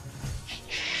leave.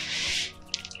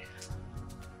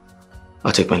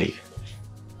 I'll take my leave.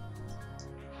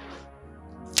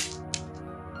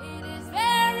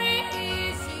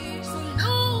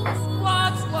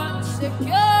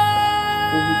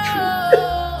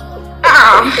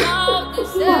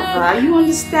 Mother, you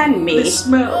understand me? The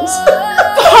smells.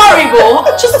 Horrible!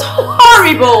 Just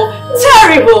horrible!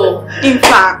 Terrible! In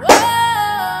fact.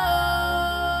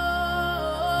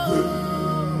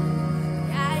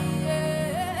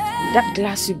 That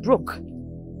glass you broke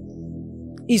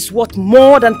is worth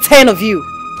more than 10 of you.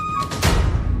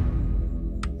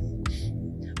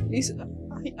 Please,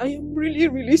 I am really,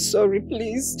 really sorry,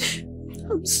 please.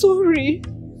 I'm sorry.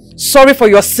 Sorry for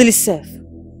your silly self.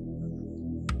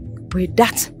 Will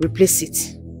that replace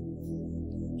it?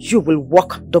 You will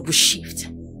work double shift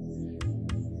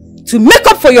to make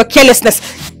up for your carelessness.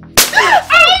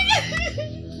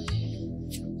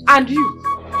 And you,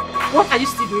 what are you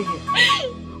still doing here?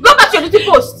 Go back to your duty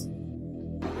post.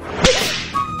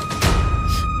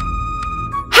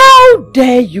 How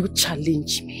dare you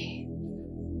challenge me?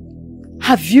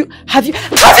 Have you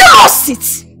lost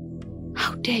it?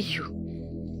 How dare you?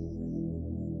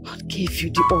 What gave you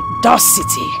the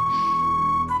audacity?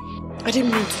 I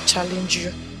didn't mean to challenge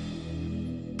you.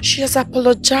 She has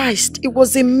apologized. It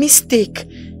was a mistake.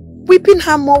 Whipping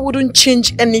her more wouldn't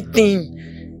change anything.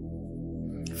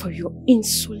 For your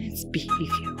insolent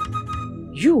behavior,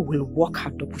 you will work her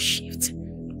double shift.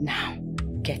 Now,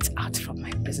 get out from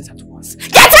my presence at once.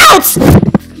 Get out!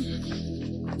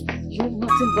 You're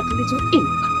nothing but little imp.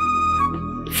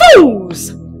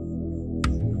 Fools!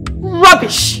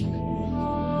 Rubbish!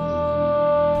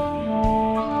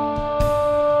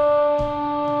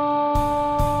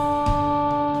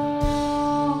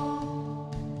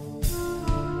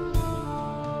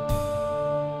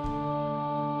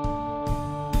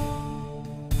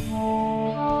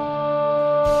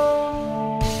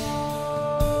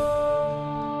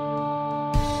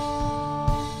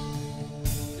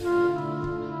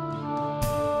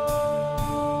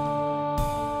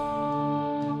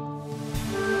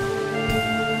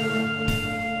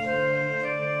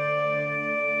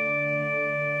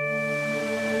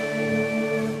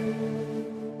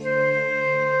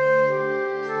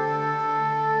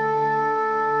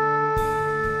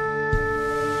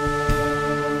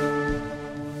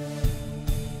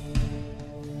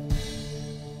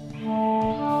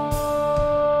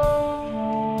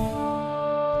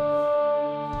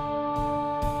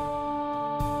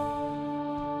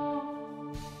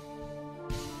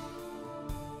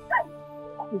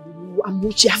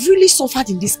 I've really suffered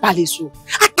in this palace.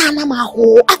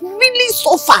 I've really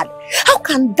suffered. How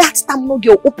can that Tamno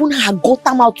girl open her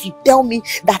gutter mouth to tell me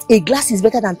that a glass is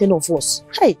better than 10 of us?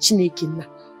 Hey, Chineke,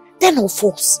 10 of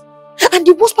us. And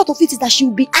the worst part of it is that she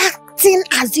will be acting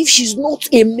as if she's not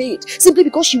a maid, simply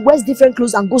because she wears different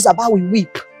clothes and goes about with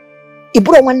whip.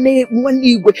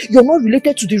 You're not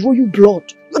related to the royal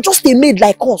blood. You're just a maid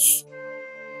like us.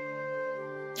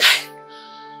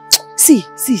 See.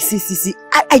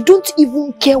 I don't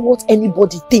even care what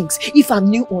anybody thinks if I'm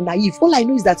new or naive. All I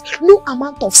know is that no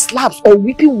amount of slaps or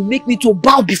whipping will make me to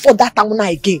bow before that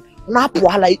Tamuna again.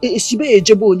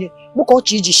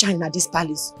 Shine at this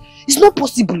palace. It's not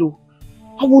possible.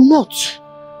 I will not.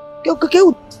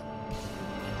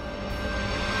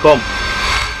 Come.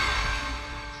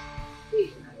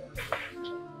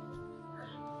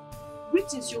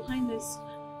 Greetings, Your Highness.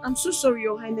 I'm so sorry,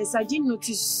 Your Highness. I didn't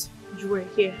notice you were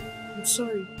here. I'm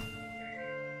sorry.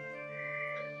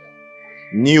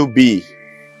 Newbie.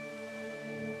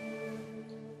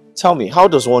 Tell me, how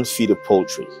does one feed a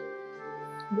poultry?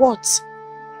 What?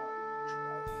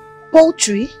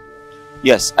 Poultry?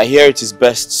 Yes, I hear it is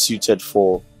best suited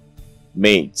for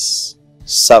maids,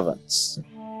 servants.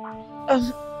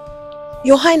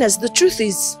 Your Highness, the truth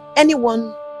is,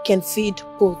 anyone can feed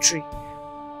poultry.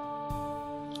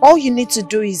 All you need to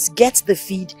do is get the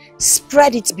feed,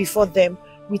 spread it before them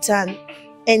with an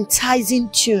enticing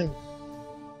tune.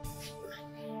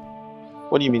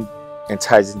 What do you mean,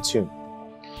 enticing tune?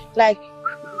 Like...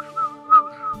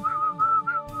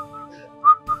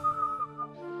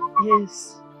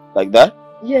 Yes. Like that?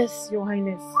 Yes, Your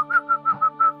Highness.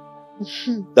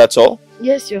 That's all?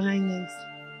 Yes, Your Highness.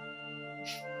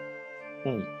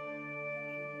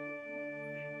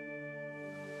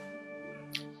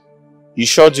 You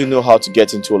sure do know how to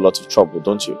get into a lot of trouble,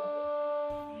 don't you?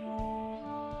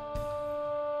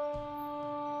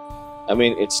 I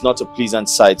mean, it's not a pleasant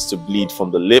sight to bleed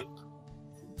from the lip.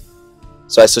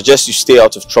 So I suggest you stay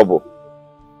out of trouble.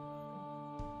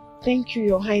 Thank you,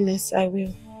 Your Highness, I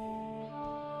will.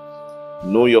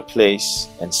 Know your place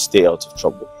and stay out of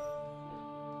trouble.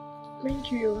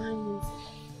 Thank you, Your Highness.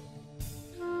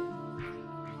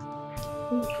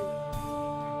 Thank you.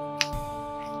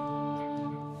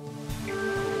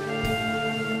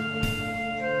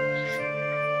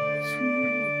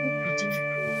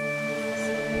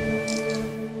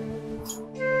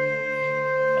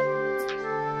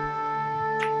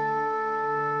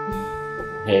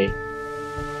 Hey,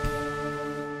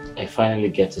 I finally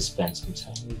get to spend some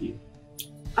time with you.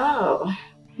 Oh,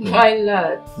 my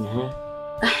lord. Mm-hmm.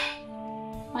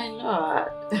 My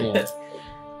lord. Yeah.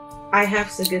 I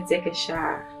have to go take a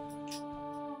shower.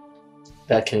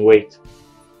 That can wait.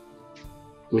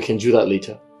 We can do that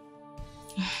later.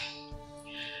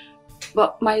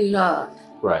 But my lord,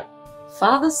 Right.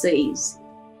 Father says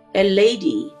a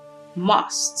lady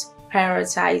must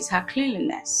prioritize her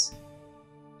cleanliness.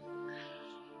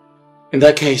 In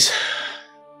that case,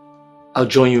 I'll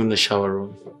join you in the shower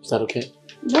room. Is that okay?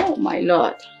 No, my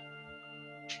lord.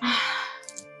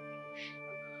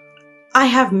 I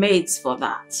have maids for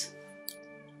that.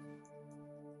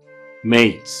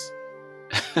 Maids.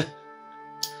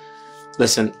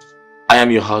 Listen, I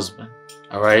am your husband,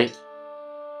 alright?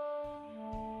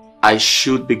 I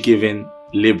should be given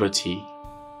liberty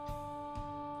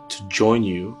to join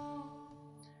you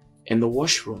in the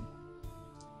washroom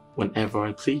whenever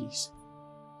I please,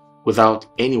 without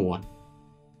anyone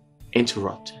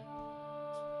interrupting.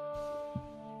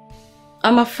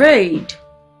 I'm afraid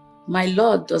my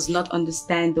lord does not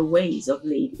understand the ways of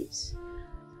ladies.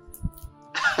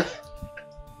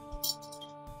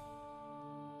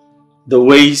 The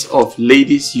ways of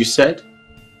ladies, you said?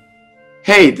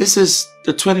 Hey, this is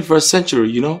the 21st century,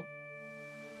 you know?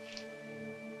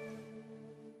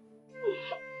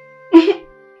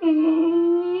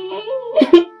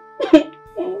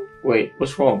 Wait,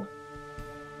 what's wrong?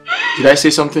 Did I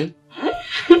say something?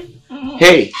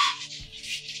 Hey!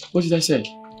 What did I say?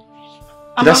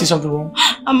 Did I say something wrong?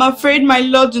 I'm afraid my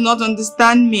lord do not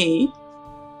understand me.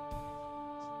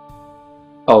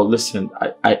 Oh, listen,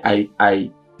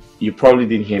 you probably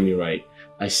didn't hear me right.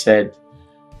 I said,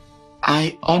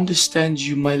 I understand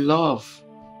you, my love.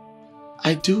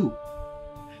 I do.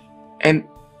 And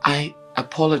I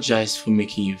apologize for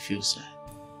making you feel sad.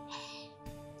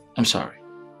 I'm sorry.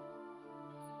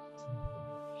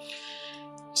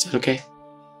 Is that okay?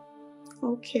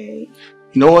 Okay.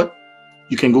 You know what?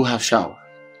 You can go have shower,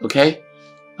 okay?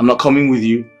 I'm not coming with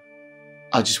you.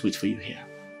 I'll just wait for you here.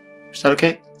 Is that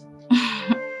okay?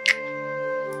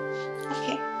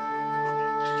 Okay.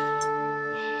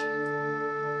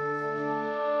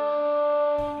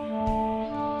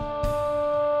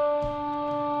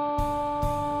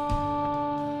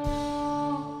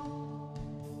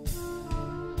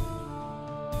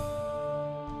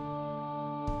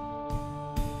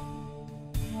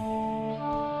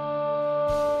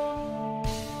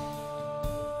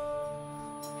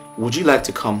 Would you like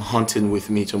to come hunting with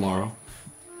me tomorrow?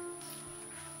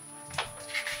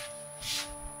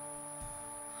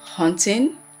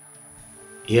 Hunting?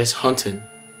 Yes, hunting.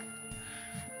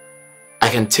 I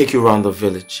can take you around the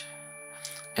village.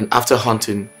 And after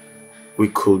hunting, we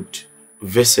could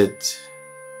visit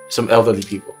some elderly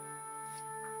people.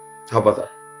 How about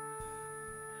that?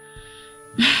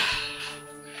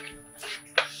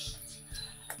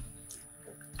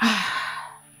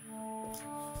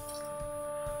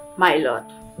 My lord,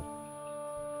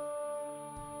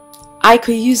 I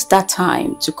could use that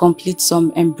time to complete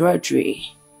some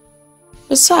embroidery.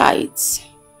 Besides,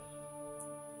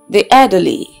 the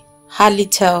elderly hardly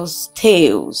tells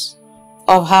tales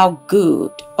of how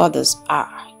good others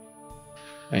are.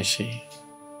 I see.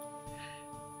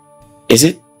 Is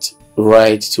it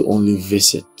right to only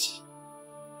visit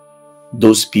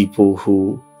those people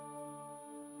who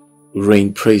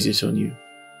rain praises on you?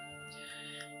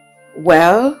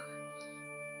 Well,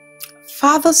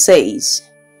 Father says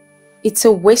it's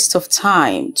a waste of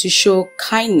time to show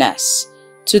kindness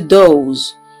to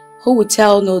those who will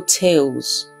tell no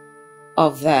tales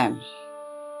of them.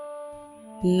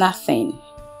 Nothing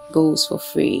goes for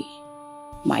free,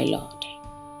 my lord.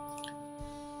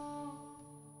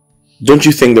 Don't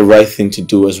you think the right thing to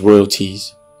do as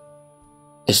royalties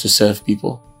is to serve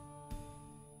people?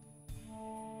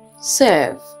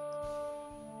 Serve?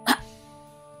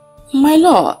 My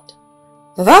lord,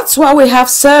 that's why we have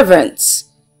servants.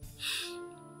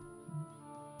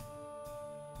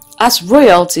 As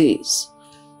royalties,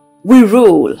 we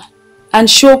rule and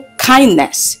show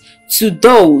kindness to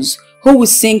those who will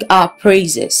sing our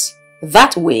praises.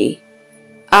 That way,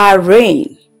 our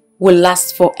reign will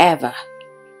last forever.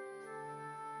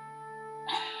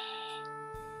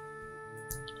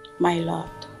 My Lord.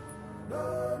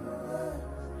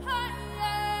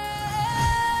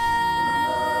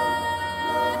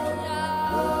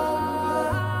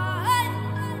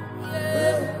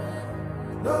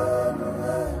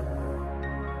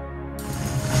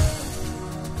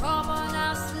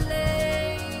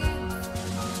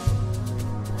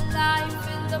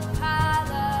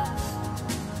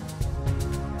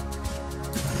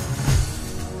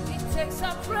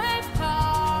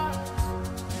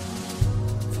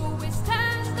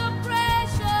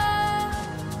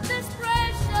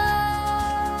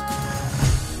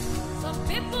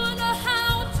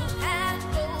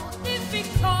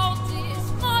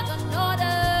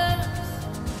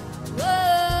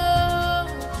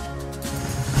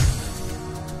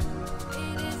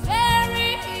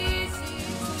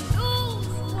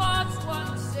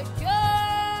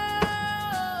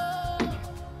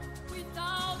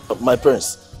 My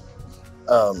prince,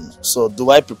 so do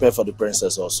I prepare for the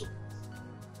princess also?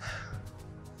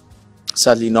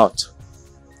 Sadly not.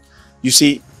 You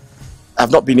see,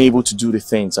 I've not been able to do the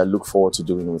things I look forward to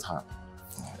doing with her.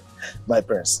 My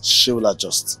prince, she will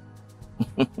adjust.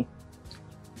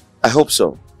 I hope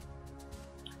so.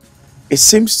 It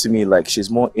seems to me like she's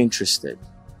more interested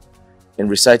in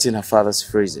reciting her father's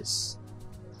phrases.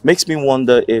 Makes me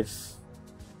wonder if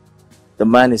the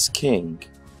man is king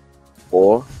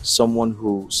or someone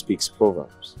who speaks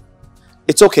proverbs.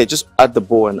 It's okay, just add the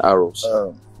bow and arrows.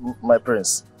 My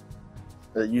prince,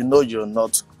 you know you're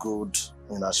not good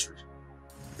in archery.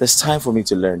 There's time for me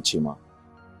to learn, Chima.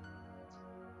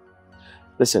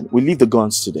 Listen, we leave the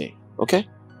guns today, okay?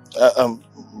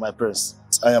 My prince,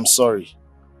 I am sorry.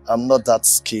 I'm not that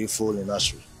skillful in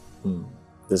archery.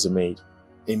 There's a maid.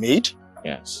 A maid?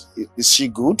 Yes. Is she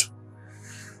good?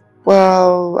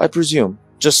 Well, I presume.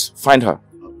 Just find her.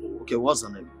 Okay, what's her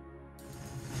name?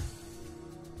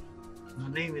 Her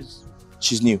name is...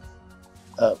 She's new.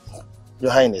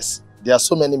 Your Highness, there are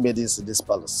so many maidens in this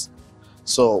palace.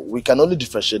 So we can only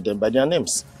differentiate them by their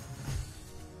names.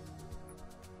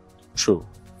 True.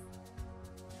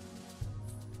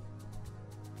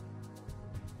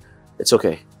 It's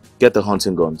okay. Get the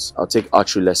hunting guns. I'll take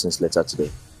archery lessons later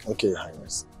today. Okay, Your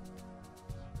Highness.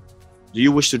 Do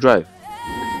you wish to drive?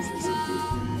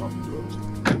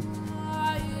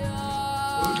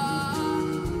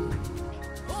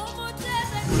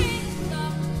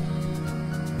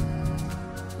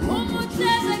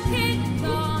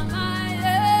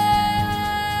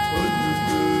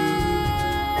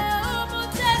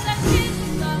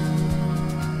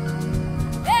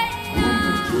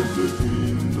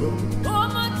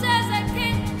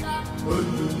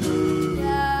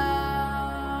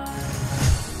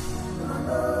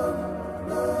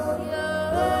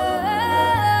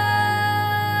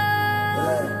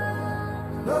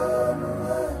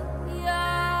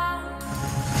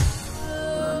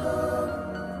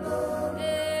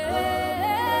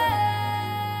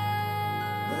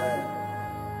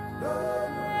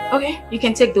 Okay, you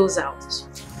can take those out.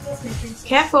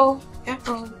 Careful,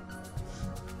 careful.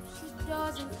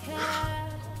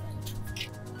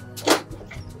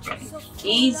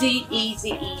 Easy,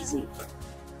 easy, easy.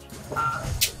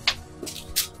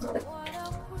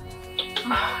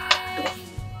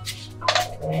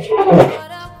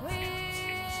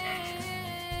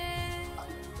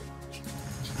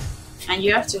 And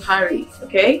you have to hurry,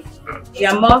 okay? There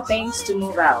are more things to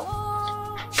move out.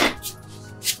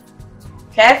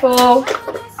 Careful.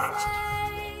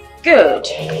 Good.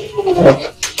 Yes.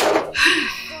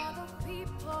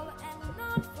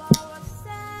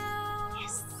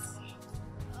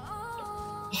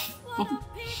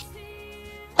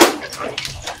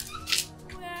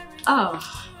 Oh.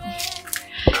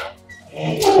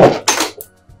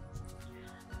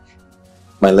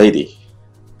 My lady,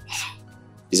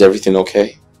 is everything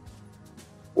okay?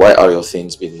 Why are your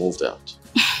things being moved out?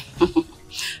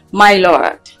 My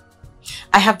lord,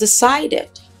 I have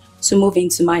decided to move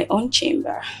into my own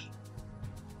chamber.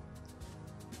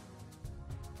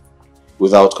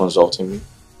 Without consulting me?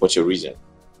 What's your reason?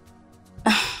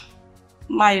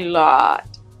 My lord,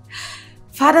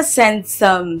 Father sent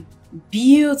some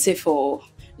beautiful,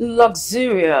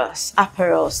 luxurious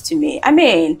apparels to me. I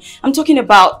mean, I'm talking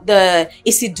about the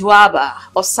Isiduaba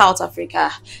of South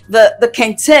Africa, the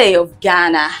Kente of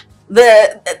Ghana,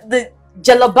 the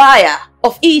Jalabaya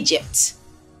of Egypt.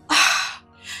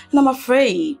 And I'm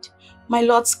afraid my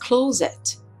lord's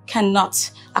closet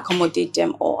cannot accommodate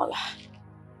them all.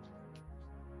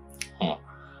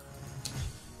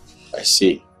 I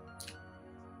see.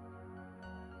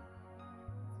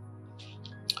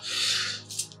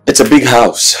 It's a big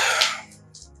house.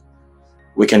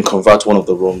 We can convert one of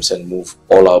the rooms and move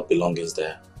all our belongings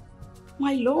there.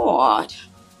 My lord,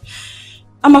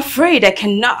 I'm afraid I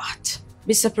cannot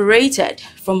be separated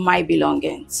from my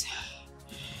belongings.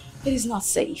 It is not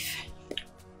safe.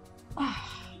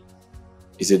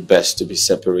 Is it best to be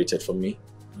separated from me?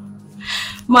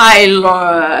 My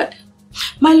lord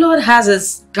has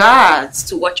his guards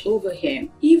to watch over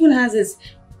him. He even has his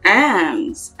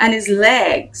arms and his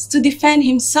legs to defend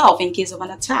himself in case of an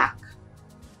attack.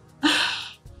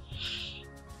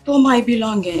 But my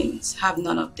belongings have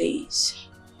none of these.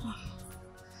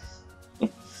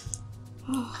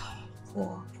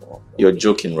 You're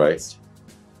joking, right?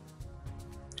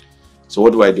 So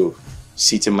what do?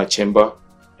 Sit in my chamber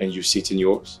and you sit in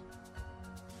yours?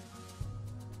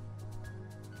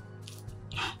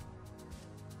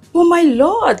 But my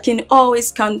lord can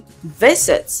always come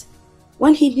visit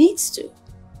when he needs to.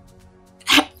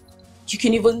 You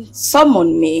can even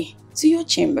summon me to your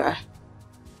chamber.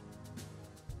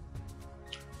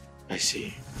 I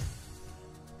see.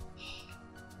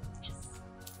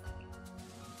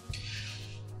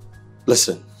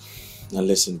 Listen, and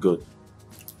listen good.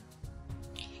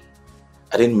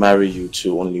 I didn't marry you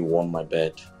to only warm my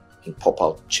bed and pop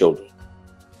out children.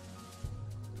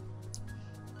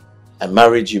 I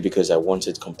married you because I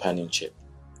wanted companionship.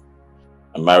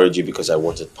 I married you because I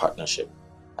wanted partnership.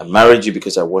 I married you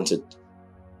because I wanted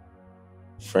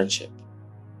friendship.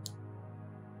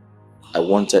 I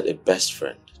wanted a best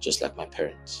friend, just like my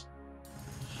parents.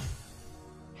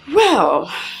 Well,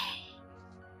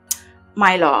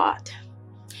 my lord,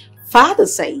 father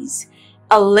says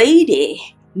a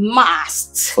lady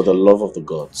must. For the love of the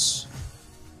gods,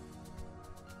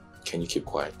 can you keep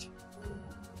quiet?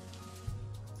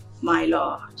 My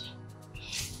lord.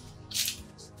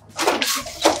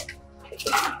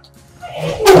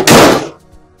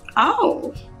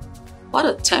 Oh, what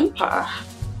a temper.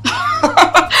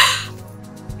 By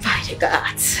the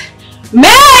gods.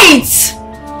 Mate!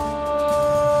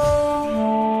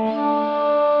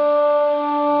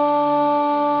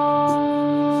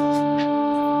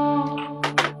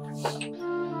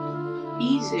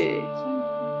 Easy.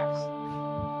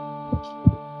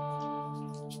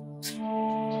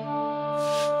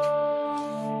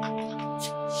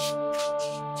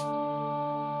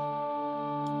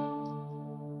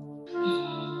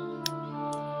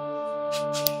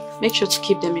 Make sure to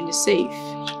keep them in the safe.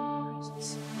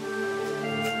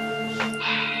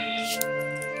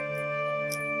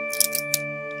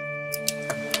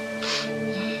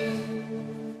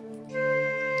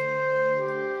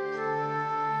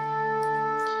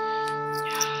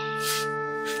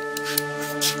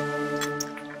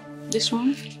 This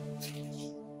one?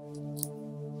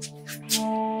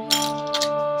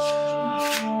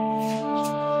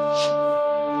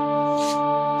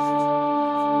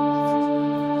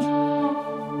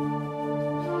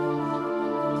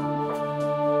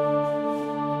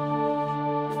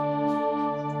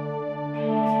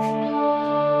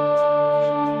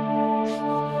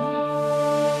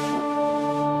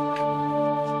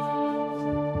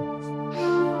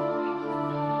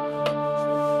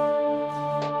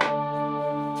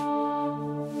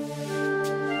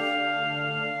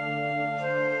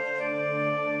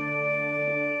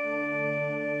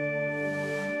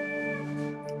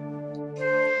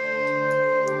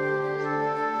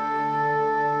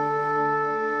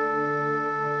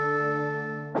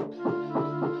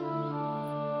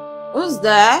 Who's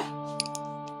there?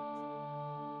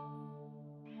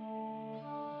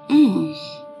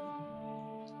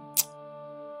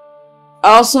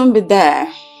 I'll soon be there.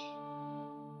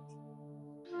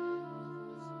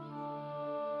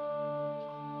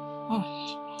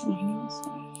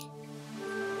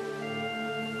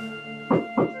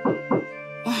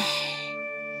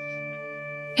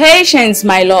 Patience,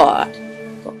 my lord.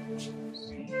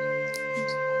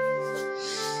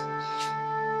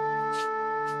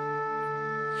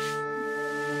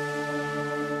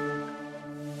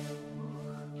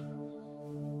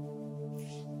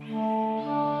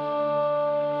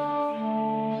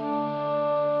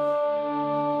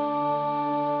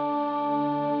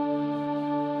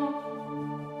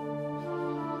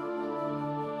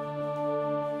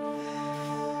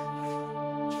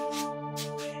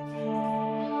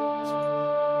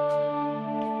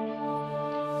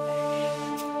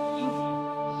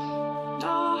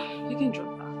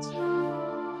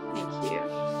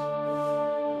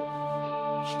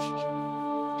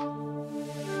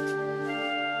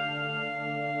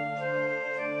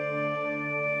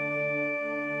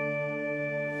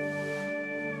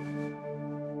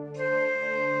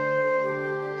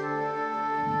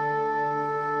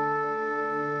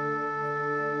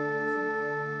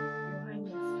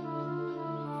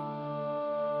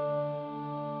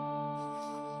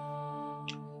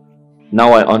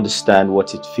 Now I understand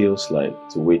what it feels like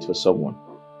to wait for someone.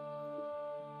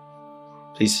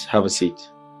 Please have a seat.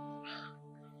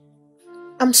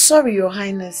 I'm sorry, Your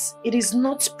Highness. It is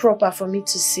not proper for me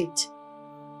to sit.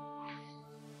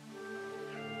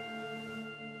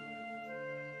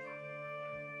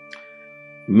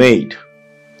 Maid,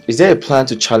 is there a plan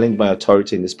to challenge my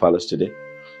authority in this palace today?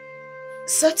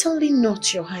 Certainly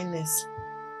not, Your Highness.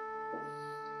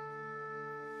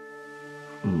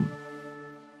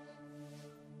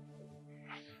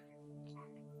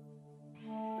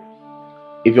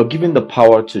 If you're given the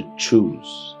power to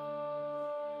choose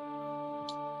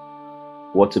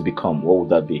what to become, what would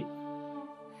that be?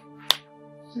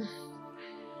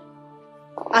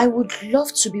 I would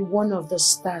love to be one of the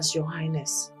stars, Your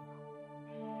Highness.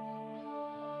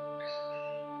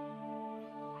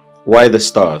 Why the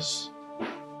stars?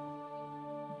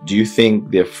 Do you think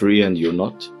they're free and you're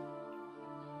not?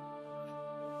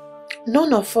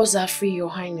 None of us are free, Your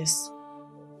Highness.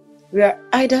 We are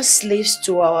either slaves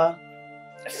to our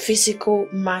physical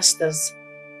masters,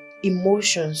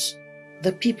 emotions,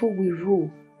 the people we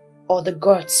rule, or the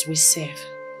gods we serve.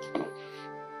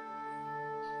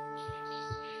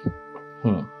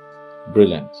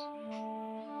 Brilliant.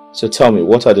 So tell me,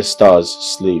 what are the stars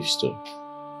slaves to?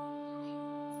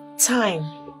 Time.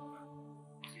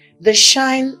 They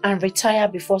shine and retire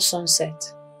before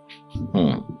sunset.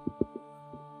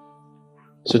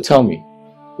 So tell me,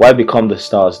 why become the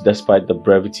stars despite the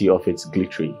brevity of its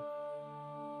glittery?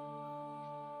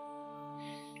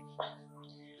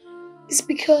 It's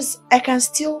because I can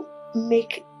still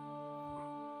make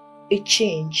a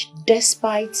change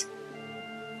despite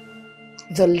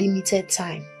the limited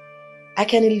time. I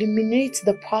can eliminate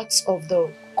the parts of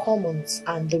the commons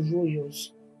and the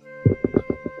royals.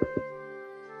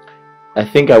 I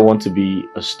think I want to be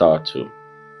a star too.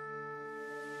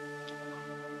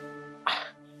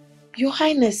 Your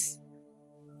Highness,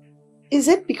 is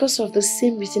it because of the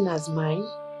same reason as mine?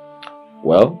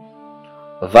 Well,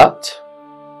 that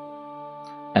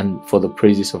and for the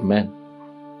praises of men.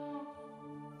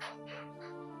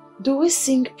 Do we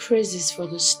sing praises for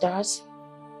the stars?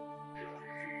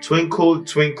 Twinkle,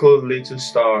 twinkle, little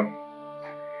star,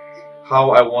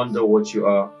 how I wonder what you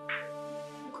are.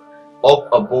 Up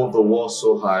above the wall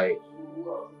so high,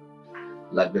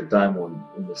 like the diamond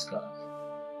in the sky.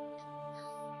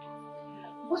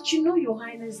 But you know, Your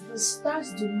Highness, the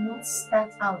stars do not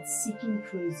start out seeking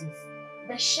praises.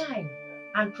 They shine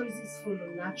and praises follow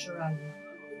naturally.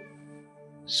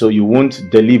 So you won't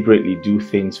deliberately do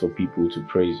things for people to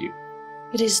praise you?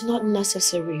 It is not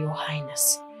necessary, Your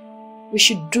Highness. We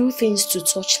should do things to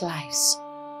touch lives,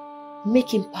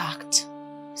 make impact,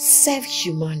 serve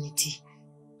humanity.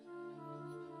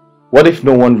 What if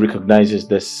no one recognizes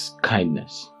this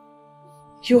kindness?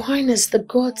 Your Highness, the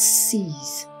gods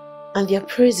sees, and their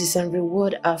praises and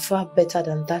reward are far better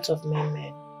than that of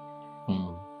men.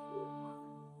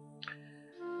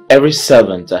 Every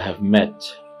servant I have met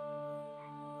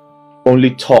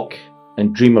only talk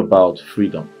and dream about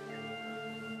freedom.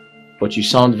 But you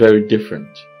sound very different.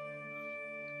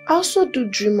 I also do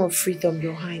dream of freedom,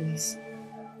 Your Highness.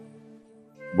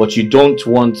 But you don't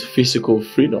want physical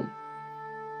freedom.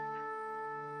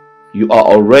 You are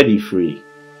already free.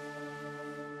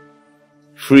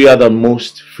 Freer than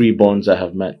most freeborns I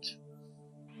have met.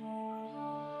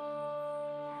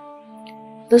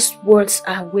 Those words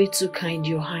are way too kind,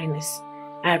 Your Highness.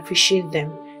 I appreciate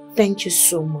them. Thank you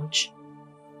so much.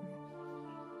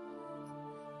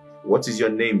 What is your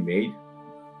name, maid?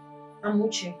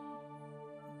 Amuche.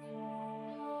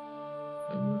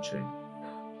 Amuche.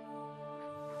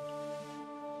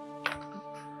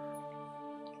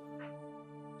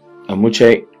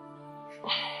 Amuche.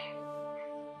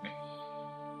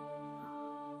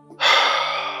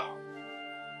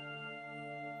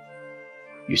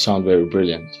 You sound very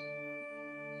brilliant.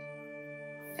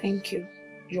 Thank you,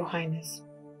 Your Highness.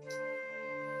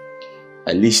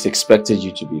 I least expected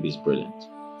you to be this brilliant.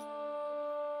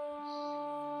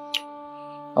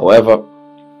 However,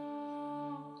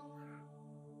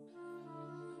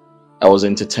 I was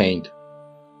entertained.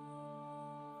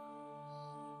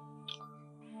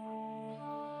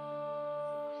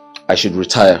 I should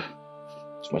retire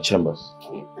to my chambers.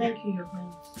 Thank you, Your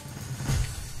Highness.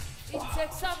 It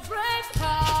takes a brave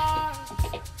heart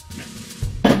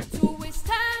to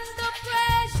withstand the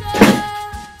pressure,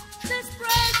 this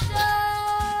pressure.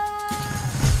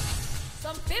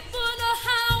 Some people know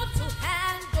how to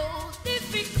handle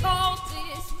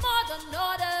difficulties more than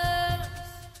others.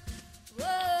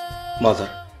 Whoa. Mother,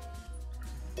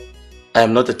 I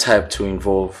am not the type to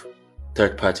involve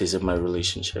third parties in my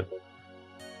relationship,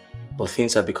 but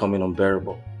things are becoming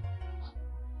unbearable.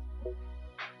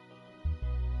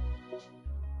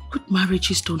 Good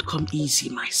marriages don't come easy,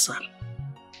 my son.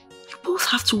 You both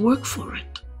have to work for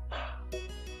it.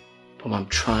 Mom, I'm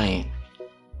trying.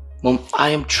 Mom, I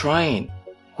am trying.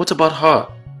 What about her?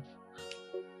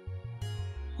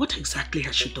 What exactly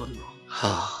has she done wrong?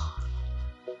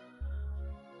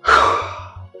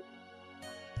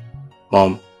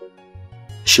 Mom,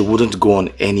 she wouldn't go on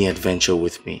any adventure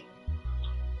with me.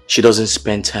 She doesn't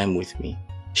spend time with me.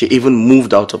 She even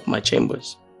moved out of my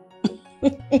chambers.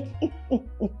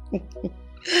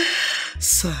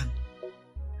 Son,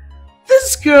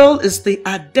 this girl is the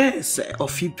Adese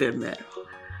of Billionaire.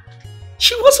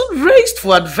 She wasn't raised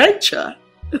for adventure.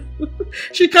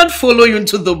 She can't follow you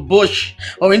into the bush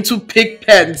or into pig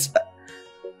pens.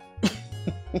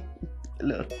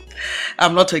 Look,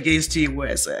 I'm not against you,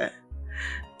 Weze.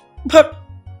 But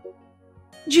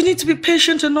you need to be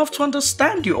patient enough to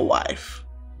understand your wife.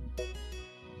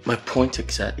 My point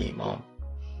exactly, Mom.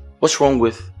 What's wrong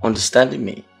with understanding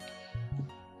me?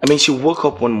 I mean, she woke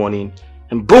up one morning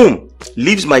and boom,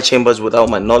 leaves my chambers without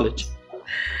my knowledge.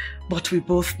 But we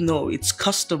both know it's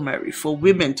customary for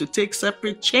women to take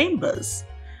separate chambers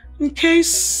in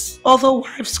case other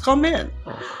wives come in.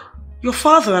 Your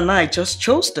father and I just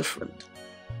chose different.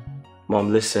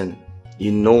 Mom, listen,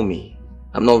 you know me.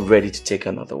 I'm not ready to take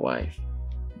another wife.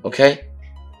 Okay?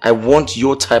 I want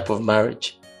your type of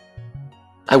marriage.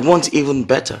 I want even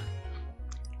better.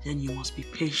 Then you must be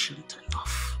patient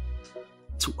enough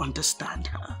to understand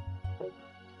her.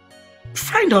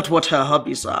 Find out what her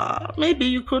hobbies are. Maybe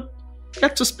you could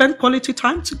get to spend quality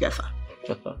time together.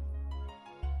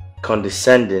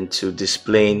 Condescending to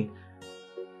displaying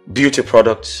beauty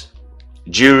products,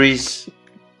 jewelries,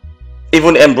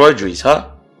 even embroideries, huh?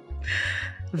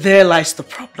 There lies the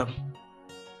problem.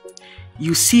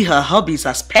 You see her hobbies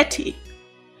as petty.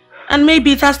 And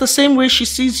maybe that's the same way she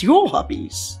sees your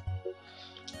hobbies.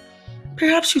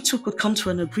 Perhaps you two could come to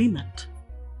an agreement.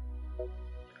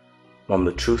 Mom,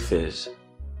 the truth is,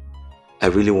 I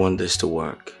really want this to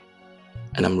work.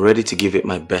 And I'm ready to give it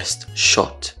my best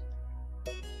shot.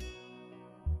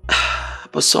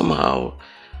 But somehow,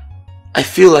 I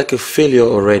feel like a failure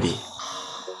already.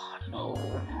 No.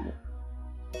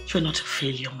 You're not a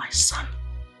failure, my son.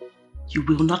 You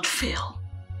will not fail.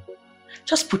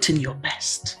 Just put in your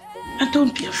best. And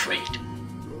don't be afraid.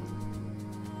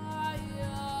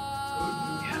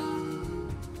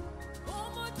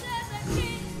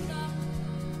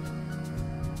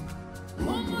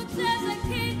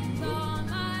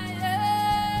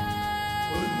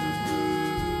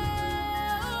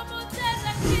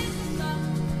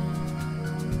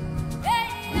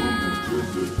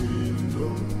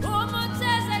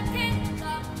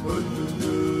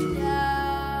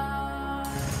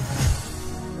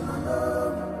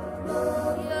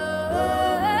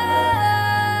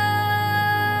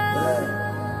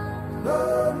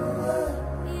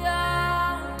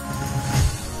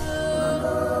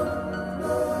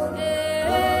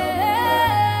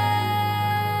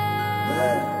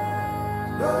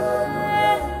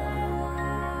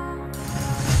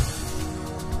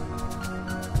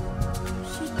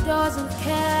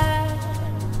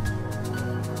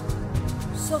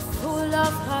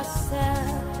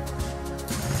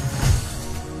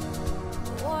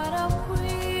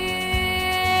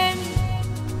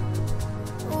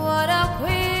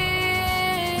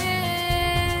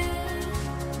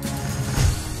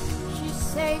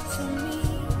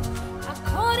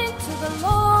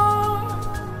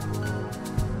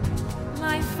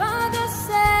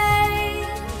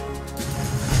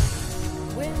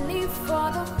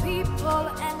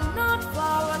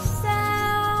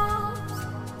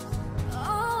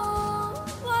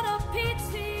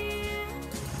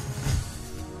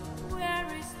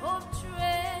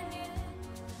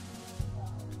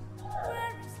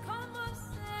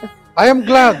 I am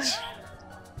glad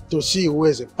to see who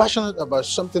is passionate about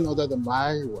something other than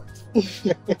my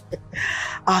wife.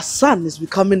 Our son is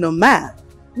becoming a man.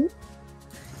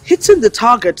 Hitting the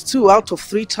target 2 out of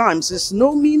 3 times is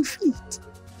no mean feat.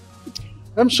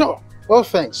 I'm sure. Well,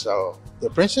 thanks. The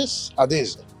princess,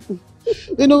 Adese.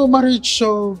 You know, marriage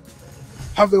should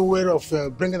have a way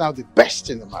of bringing out the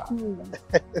best in the man.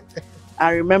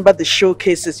 I remember the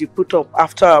showcases you put up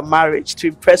after our marriage to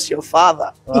impress your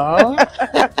father.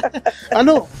 I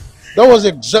know. That was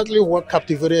exactly what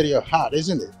captivated your heart,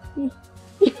 isn't it?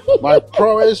 My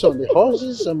prowess on the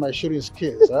horses and my shooting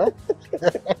skills, huh?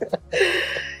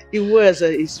 He was.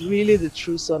 He's really the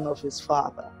true son of his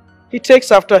father. He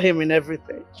takes after him in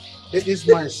everything. It is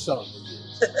my son.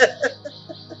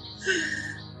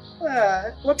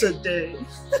 What a day.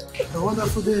 A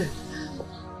wonderful day.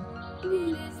 It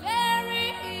is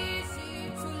very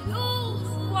easy to lose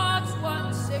what's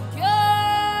once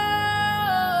secure.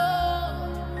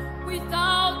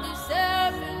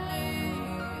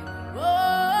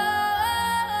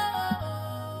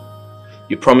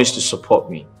 You promised to support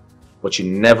me, but you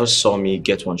never saw me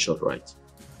get one shot right.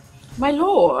 My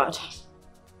lord,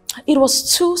 it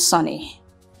was too sunny.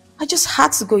 I just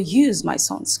had to go use my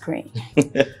sunscreen.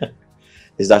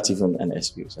 Is that even an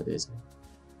excuse, Adeze?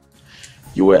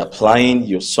 You were applying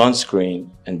your sunscreen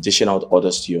and dishing out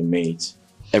orders to your mate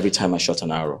every time I shot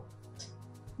an arrow.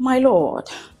 My lord,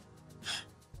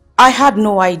 I had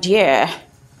no idea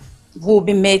we'll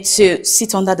be made to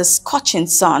sit under the scorching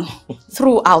sun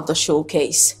throughout the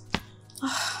showcase.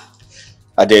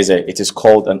 Adeze, it is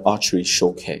called an archery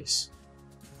showcase.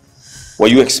 Were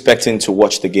you expecting to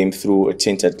watch the game through a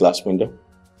tinted glass window?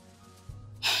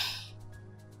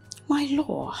 My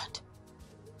lord,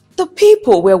 the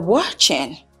people were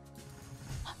watching.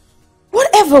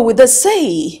 Whatever would they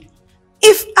say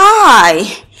if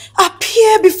I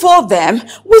appear before them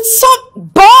with some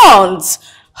bonds?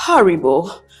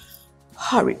 Horrible,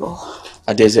 horrible.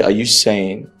 Adeze, are you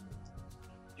saying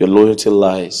your loyalty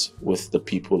lies with the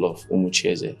people of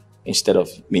Umucheze instead of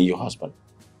me, your husband?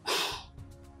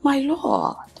 My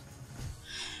lord,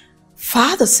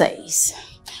 father says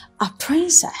a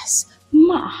princess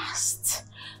must.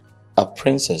 A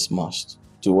princess must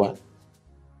do what?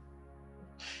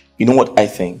 You know what I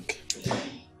think?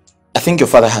 I think your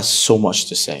father has so much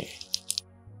to say.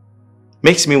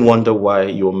 Makes me wonder why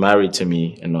you're married to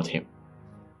me and not him.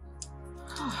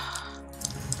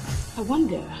 I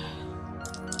wonder.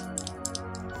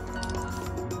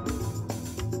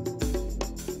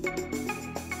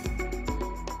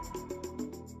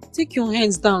 Take your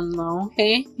hands down now,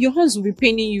 eh? Your hands will be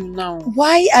paining you now.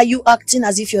 Why are you acting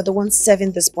as if you're the one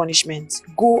serving this punishment?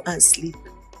 Go and sleep.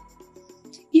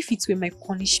 If it were my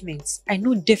punishment, I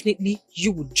know definitely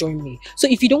you would join me. So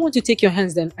if you don't want to take your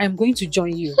hands, then I'm going to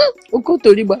join you. Oko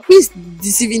Toriba, who is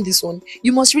deceiving this one?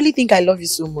 You must really think I love you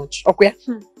so much. Okay?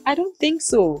 I don't think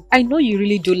so. I know you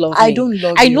really do love me. I don't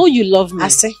love you. I know you love me. I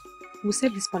say, we'll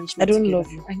serve this punishment. I don't together.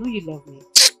 love you. I know you love me.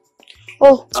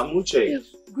 Oh, Amuche.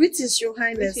 Greetings, Your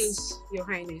Highness. Greetings, Your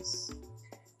Highness.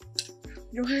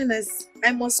 Your Highness,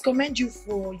 I must commend you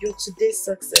for your today's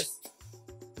success.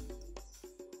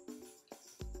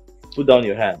 Put down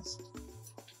your hands.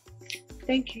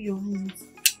 Thank you, Your Highness.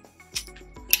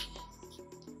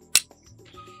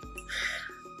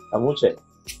 Amuche,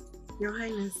 Your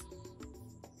Highness.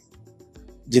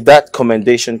 did that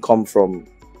commendation come from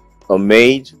a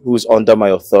maid who's under my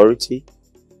authority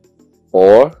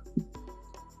or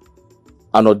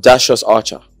an audacious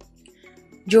archer?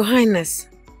 Your Highness,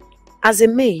 as a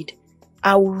maid,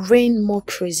 I will rain more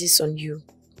praises on you.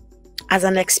 As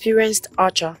an experienced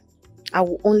archer, I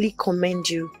will only commend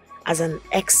you as an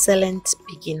excellent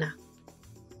beginner.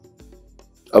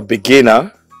 A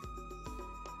beginner?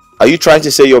 Are you trying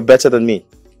to say you're better than me?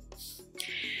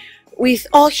 With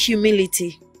all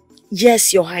humility,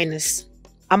 yes, Your Highness,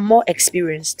 I'm more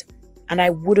experienced and I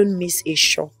wouldn't miss a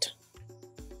shot.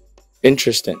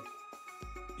 Interesting.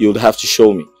 You'll have to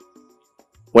show me.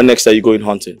 When next are you going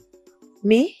hunting?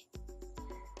 Me?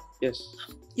 Yes.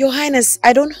 Your Highness,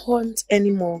 I don't hunt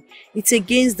anymore. It's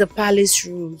against the palace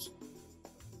rules.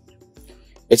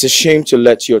 It's a shame to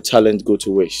let your talent go to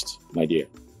waste, my dear.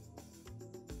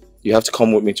 You have to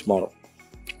come with me tomorrow.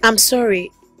 I'm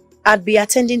sorry. I'd be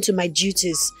attending to my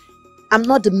duties. I'm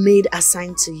not the maid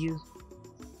assigned to you.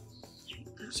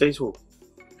 Say so.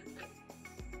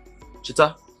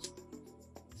 Chita,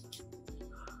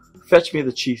 fetch me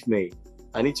the chief maid.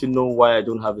 I need to know why I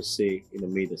don't have a say in the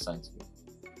maid assigned to me.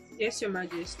 Yes, Your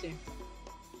Majesty.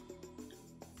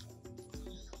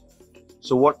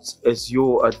 So what is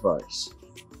your advice?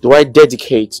 Do I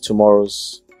dedicate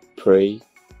tomorrow's prayer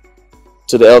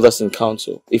to the elders in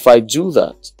council? If I do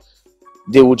that,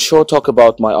 they would sure talk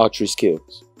about my archery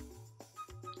skills.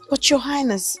 But Your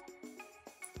Highness,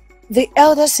 the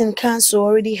elders in council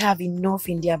already have enough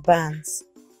in their bands.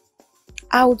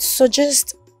 I would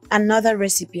suggest another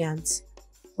recipient,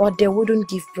 but they wouldn't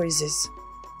give praises.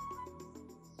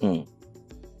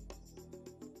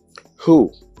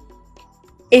 Who?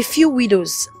 A few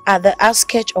widows at the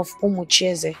outskirts of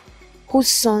Umucheze, whose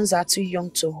sons are too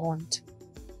young to hunt.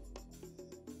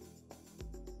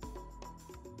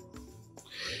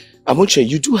 Amuche,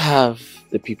 you do have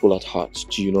the people at heart.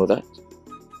 Do you know that?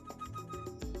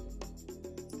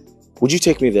 Would you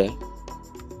take me there?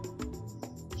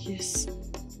 Yes.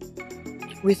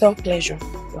 With all pleasure,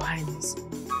 Your Highness.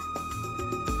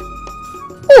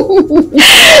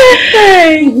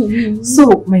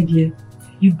 So, my dear,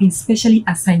 you've been specially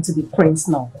assigned to the prince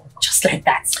now. Just like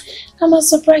that. I'm as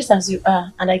surprised as you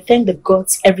are, and I thank the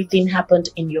gods everything happened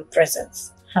in your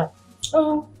presence.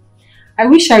 Oh, I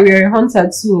wish I were a hunter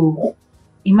too.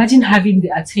 Imagine having the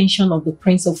attention of the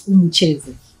prince of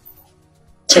Umucheze.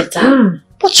 Cheta,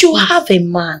 but you have a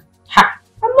man.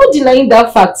 I'm not denying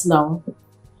that fact now.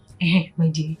 My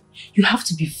dear, you have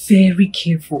to be very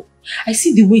careful. I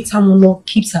see the way Tamuno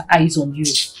keeps her eyes on you.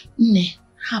 Ne,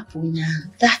 Hapunya,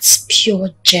 that's pure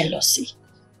jealousy.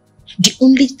 The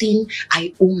only thing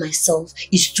I owe myself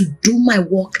is to do my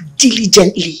work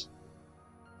diligently.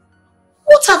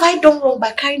 What have I done wrong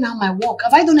by carrying out my work?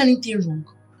 Have I done anything wrong?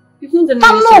 You've not done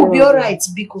anything anything wrong. Will Be alright,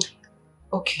 Biko.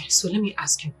 Okay, so let me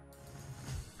ask you.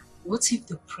 What if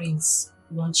the prince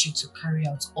wants you to carry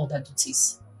out other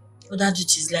duties? Other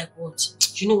duties like what? Do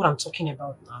you know what I'm talking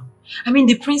about now? I mean,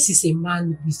 the prince is a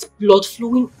man with blood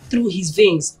flowing through his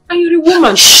veins. And you're a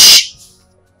woman. Shh!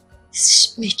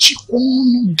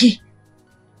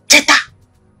 Teta,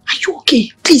 are you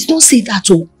okay? Please don't say that.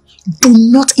 Oh. Do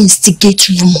not instigate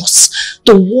rumors.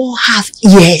 The war have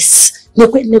ears.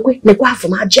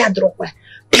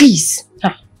 Please.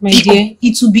 My dear,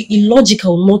 it would be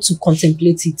illogical not to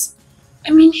contemplate it.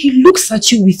 I mean, he looks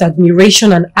at you with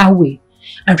admiration and awe.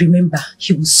 And remember,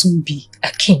 he will soon be a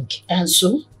king. And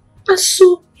so? And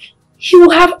so, he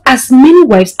will have as many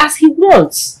wives as he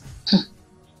wants.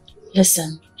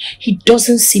 Listen, he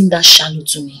doesn't seem that shallow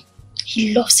to me.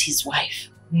 He loves his wife.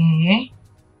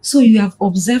 So you have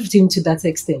observed him to that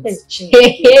extent?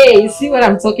 Hey, see what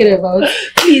I'm talking about?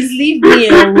 Please leave me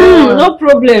alone. No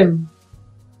problem.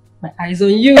 My eyes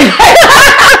on you. Okay,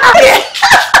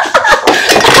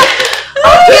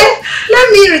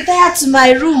 let me retire to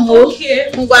my room.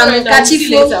 Okay. Alright, catch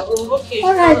you later. Okay.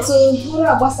 Alright,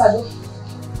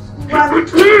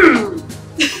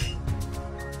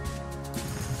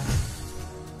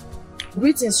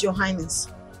 Greetings, Your Highness.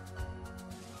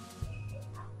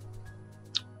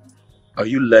 Are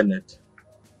you learned?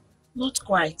 Not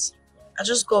quite. I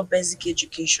just got basic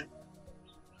education.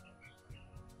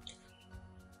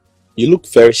 You look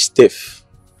very stiff.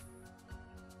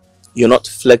 You're not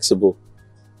flexible.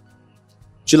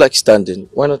 Do you like standing?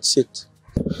 Why not sit?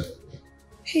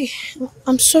 Hey,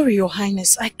 I'm sorry, Your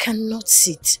Highness. I cannot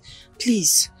sit.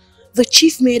 Please. The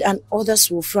chief maid and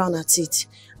others will frown at it,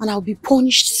 and I'll be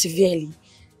punished severely.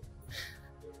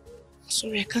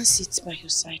 Sorry, I can't sit by your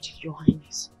side, Your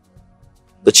Highness.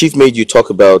 The chief maid you talk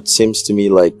about seems to me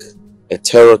like a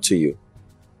terror to you.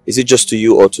 Is it just to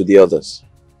you or to the others?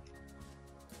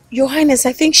 Your Highness,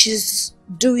 I think she's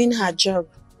doing her job.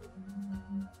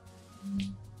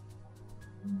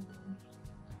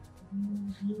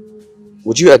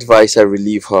 Would you advise I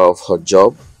relieve her of her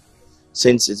job,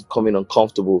 since it's becoming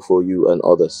uncomfortable for you and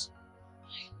others?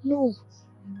 No,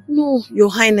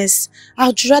 Your Highness.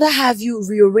 I'd rather have you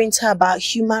reorient her about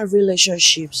human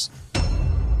relationships.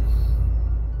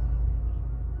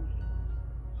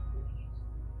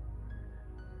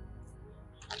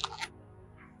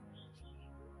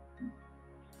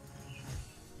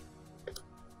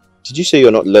 Did you say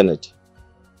you're not learned?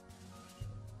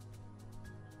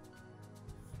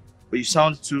 But you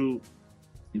sound too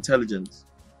intelligent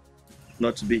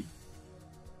not to be.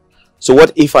 So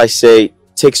what if I say,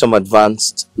 take some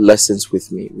advanced lessons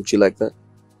with me? Would you like that?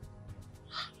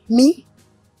 Me?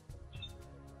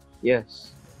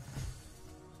 Yes.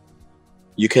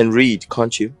 You can read,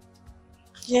 can't you?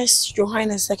 Yes, Your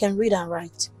Highness, I can read and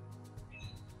write.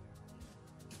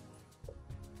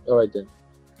 Alright then.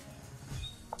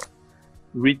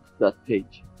 Read that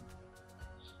page.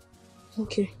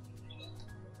 Okay.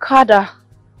 Kada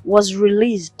was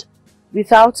released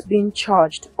without being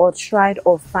charged or tried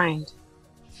or fined.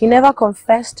 He never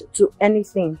confessed to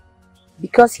anything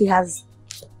because he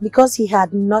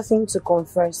had nothing to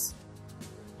confess.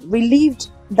 Relieved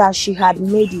that she had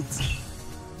made it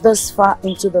thus far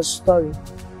into the story.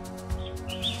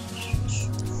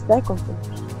 Should I confess?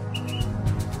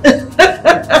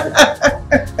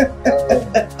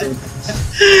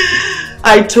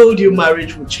 I told you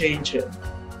marriage would change him.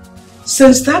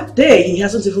 Since that day, he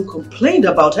hasn't even complained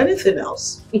about anything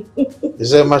else.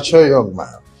 He's a mature young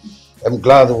man. I'm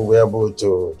glad we were able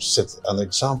to set an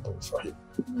example for him.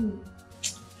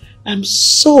 I'm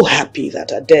so happy that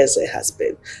Adeze has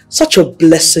been such a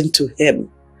blessing to him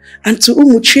and to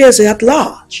Umuchieze at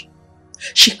large.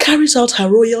 She carries out her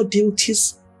royal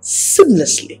duties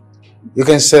seamlessly. You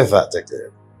can say that again.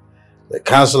 The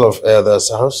Council of Elders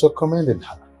are also commending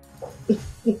her.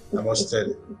 I must tell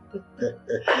you.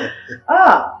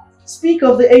 Speak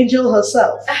of the angel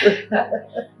herself.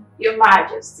 Your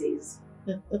Majesties.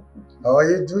 How are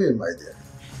you doing, my dear?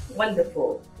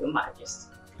 Wonderful, Your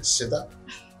Majesty. Please sit down.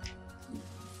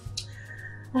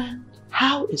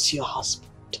 How is your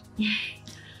husband?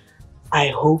 I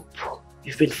hope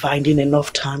you've been finding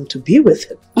enough time to be with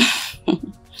him.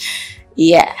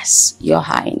 Yes, Your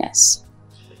Highness.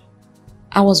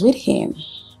 I was with him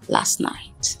last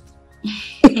night.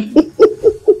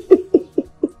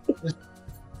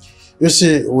 You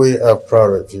see, we are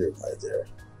proud of you, my dear.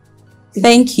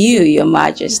 Thank you, Your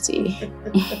Majesty.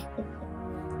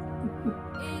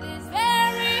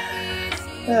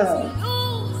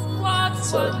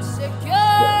 Sorry.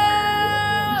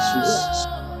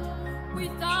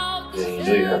 Yeah, you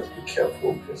know you have to be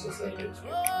careful because it's like it.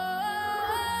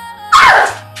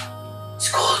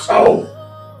 Oh!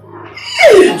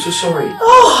 I'm so sorry.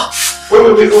 Oh!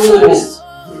 Wait.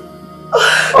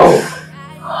 Oh!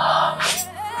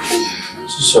 I'm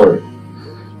so sorry.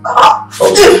 Oh,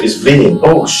 it's bleeding.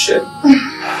 Oh, shit.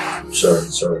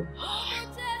 Sorry.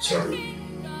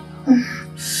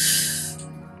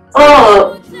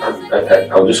 Oh!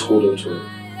 I'll just hold on to it.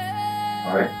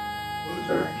 Alright?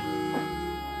 Alright.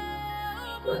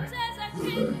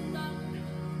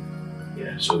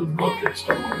 Yeah, so the blood can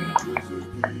stop coming out. You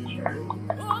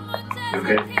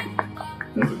okay?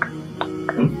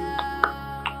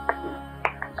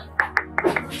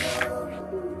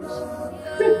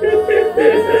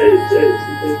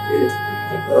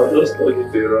 I'm just talking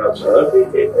to you, Raja.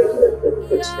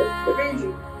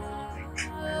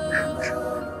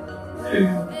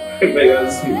 Megan,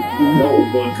 no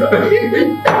vodka.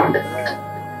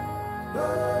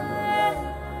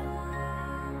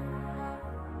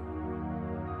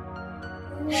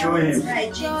 Show him.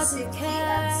 Security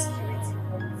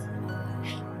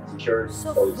police.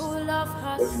 What do you know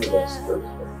about security?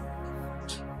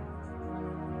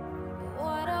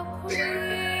 What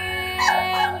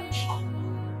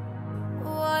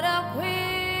a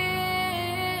queen.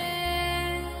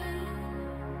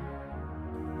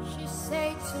 She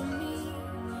said to me,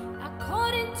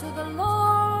 according to the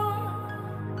Lord,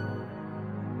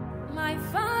 my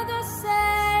father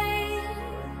said,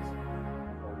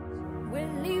 we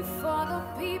live for the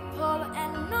people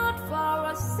and not for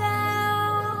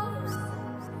ourselves.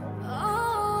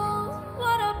 Oh,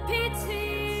 what a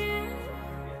pity.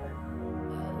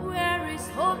 Where is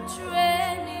hope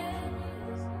training?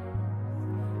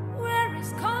 Where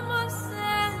is common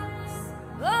sense?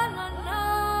 Oh, no.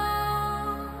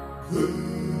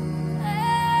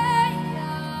 Hey,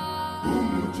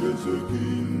 yeah. Is a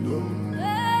kingdom.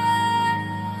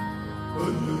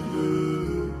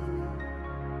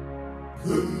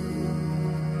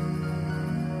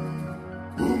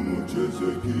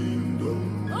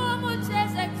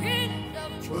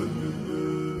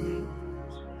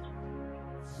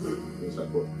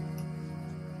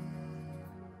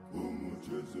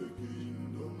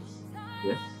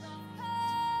 Yeah?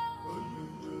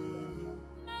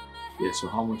 Yeah, so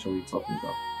how much are we talking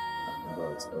about?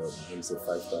 About, let me say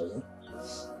 $5,000.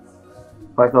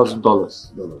 $5,000?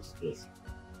 Dollars, yes.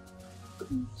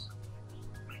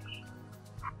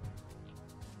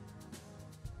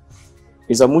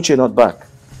 Is Amuche not back?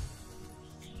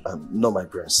 No, my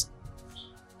prince.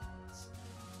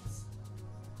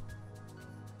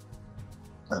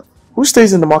 Who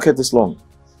stays in the market this long?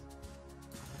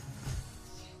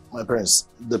 My prince,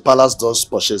 the palace does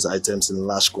purchase items in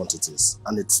large quantities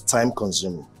and it's time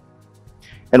consuming.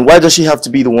 And why does she have to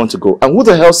be the one to go? And who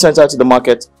the hell sent her to the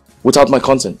market without my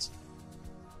consent?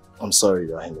 I'm sorry,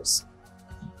 Your Highness.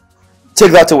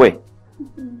 Take that away.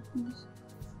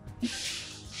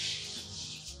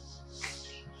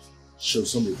 She'll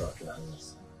soon be back, Your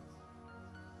Highness.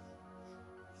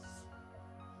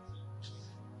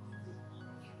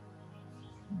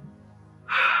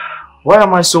 Why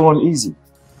am I so uneasy?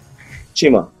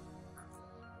 Chima,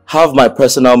 have my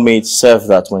personal maid serve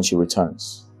that when she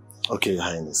returns. Okay, Your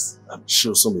Highness.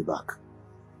 She'll soon be back.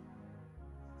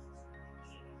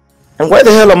 And why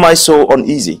the hell am I so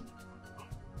uneasy?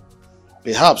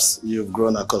 Perhaps you've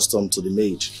grown accustomed to the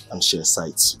maid and she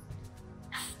excites you.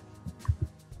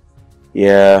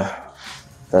 Yeah,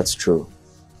 that's true.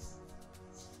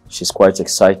 She's quite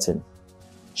exciting.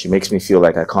 She makes me feel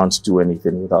like I can't do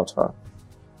anything without her.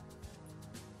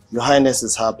 Your Highness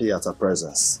is happy at her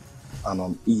presence and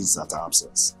uneasy at her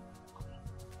absence.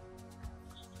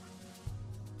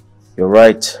 You're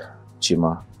right,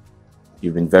 Chima.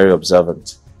 You've been very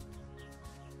observant.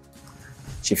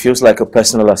 She feels like a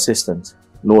personal assistant.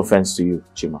 No offense to you,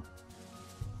 Chima.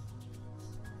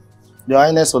 Your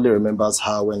Highness only remembers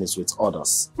her when it's with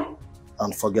others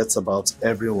and forgets about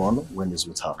everyone when it's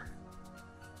with her.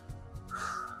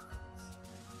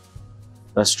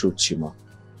 That's true, Chima.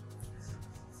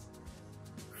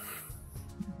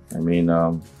 I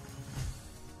mean,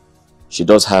 she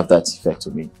does have that effect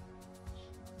on me.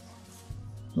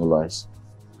 No lies.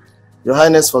 Your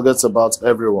Highness forgets about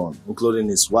everyone, including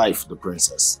his wife, the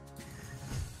princess.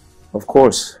 Of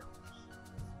course.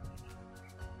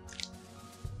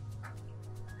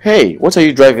 Hey, what are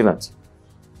you driving at?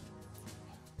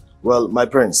 Well, my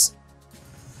prince,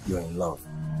 you're in love.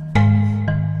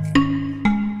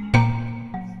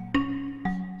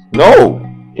 No!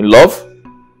 In love?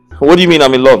 What do you mean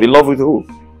I'm in love? In love with who?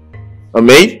 A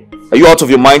maid? Are you out of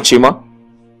your mind, Chima?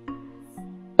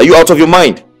 Are you out of your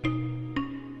mind?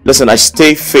 Listen, I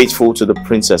stay faithful to the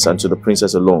princess and to the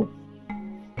princess alone.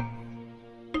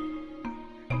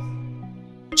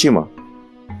 Chima.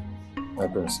 My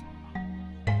prince.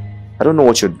 I don't know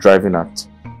what you're driving at.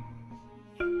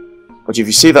 But if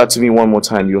you say that to me one more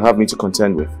time, you'll have me to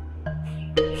contend with.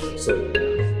 Sorry.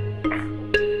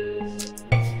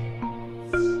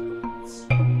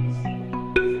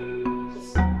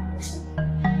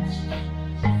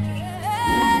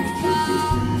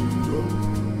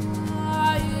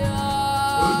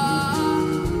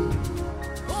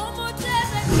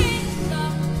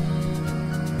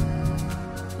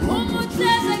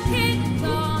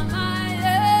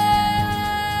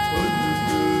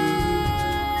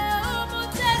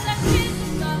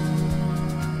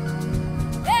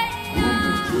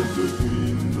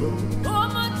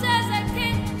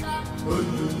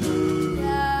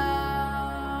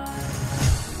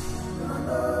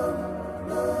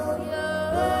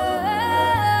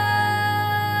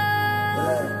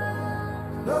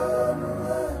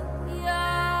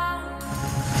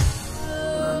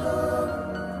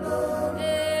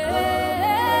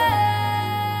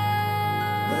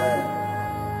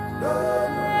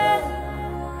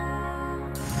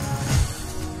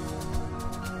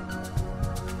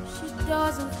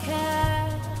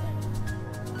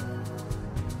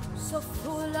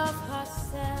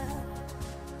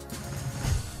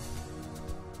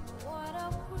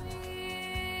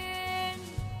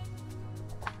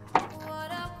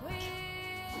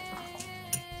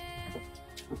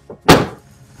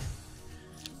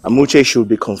 Amuche should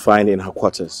be confined in her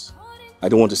quarters. I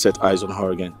don't want to set eyes on her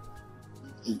again.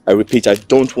 I repeat, I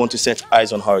don't want to set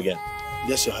eyes on her again.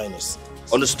 Yes, Your Highness.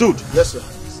 Understood? Yes, Your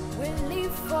Highness. We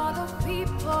live for the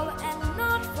people and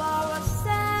not for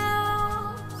ourselves.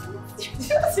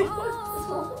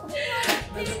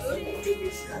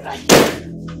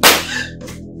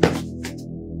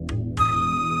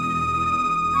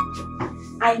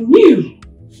 I knew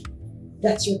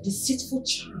that your deceitful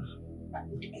charm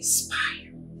would expire.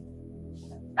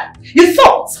 You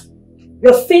thought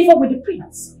your favor with the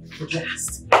prince would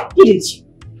last, didn't you?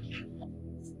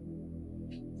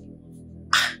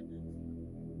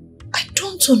 I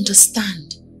don't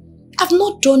understand. I've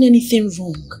not done anything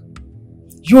wrong.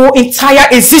 Your entire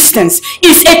existence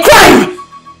is a crime!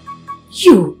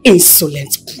 You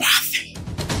insolent brat.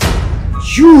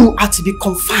 You are to be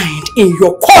confined in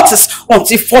your quarters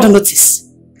until further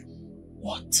notice.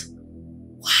 What?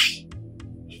 Why?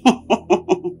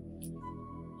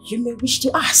 You may wish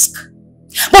to ask.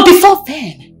 But before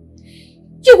then,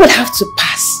 you will have to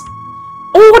pass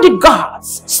all the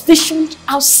guards stationed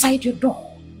outside your door.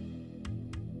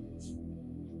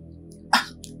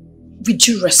 With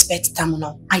due respect,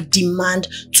 Tamuna, I demand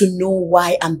to know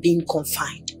why I'm being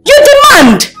confined. You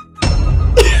demand!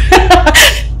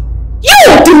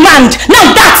 You demand!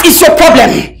 Now that is your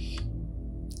problem!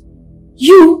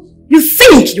 You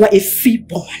think you are a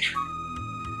freeborn.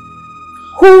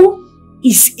 Who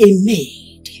is a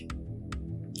maid?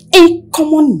 A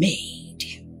common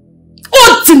maid.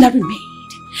 Ordinary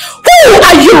maid. Who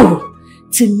are you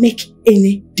to make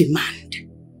any demand?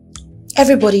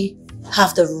 Everybody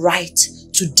have the right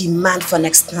to demand for an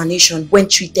explanation when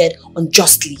treated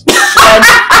unjustly.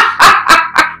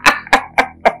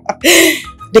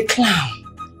 The clown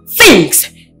thinks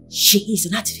she is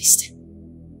an activist.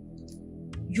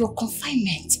 Your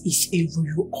confinement is a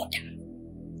royal order.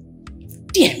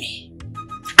 Dear me,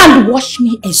 and watch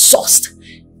me exhaust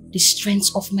the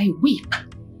strength of my whip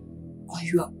on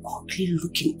your ugly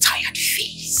looking tired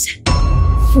face.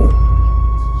 Fool.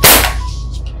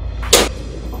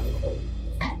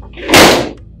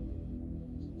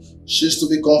 She's to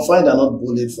be confined and not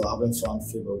bullied for having found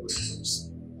favor with the prince.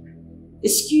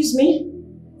 Excuse me?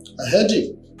 I heard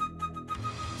you.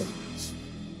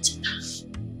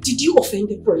 Did you offend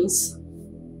the prince?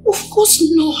 Of course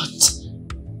not.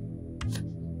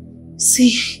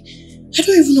 See, I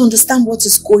don't even understand what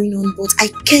is going on, but I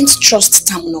can't trust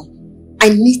Tamuna. I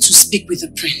need to speak with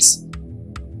the prince.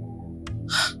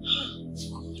 God,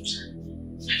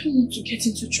 I don't want to get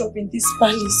into trouble in this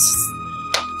palace.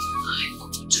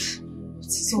 What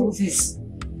is all this?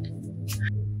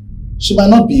 She might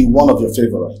not be one of your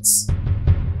favorites.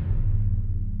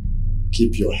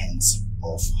 Keep your hands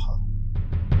off her.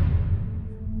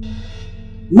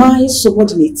 My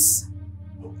subordinates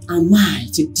are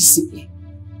mine to discipline.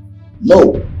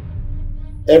 No.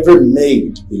 Every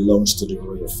maid belongs to the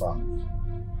royal family.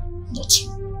 Not you.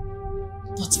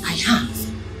 But I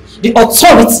have the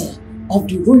authority of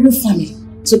the royal family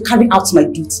to carry out my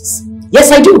duties.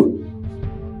 Yes, I do.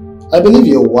 I believe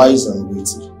you're wise and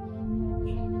weighty,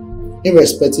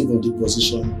 irrespective of the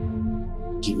position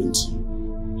given to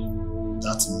you.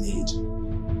 That maid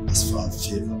has found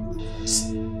favor with the prince.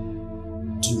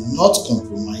 Do not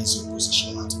compromise your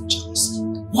position out of jealousy.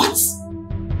 What?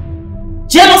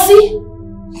 Jealousy?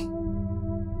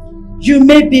 You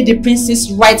may be the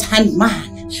prince's right-hand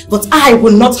man, but I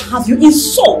will not have you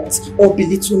insult or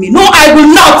belittle me. No, I will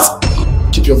not!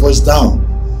 Keep your voice down,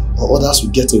 or others will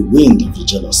get a wind of your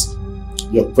jealousy.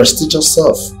 Your prestigious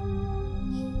self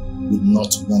would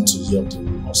not want to hear the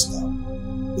rumors now.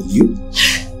 Will you?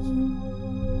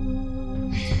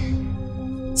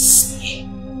 Stay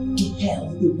the hell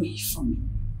away from me.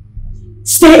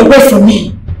 Stay away from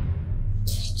me.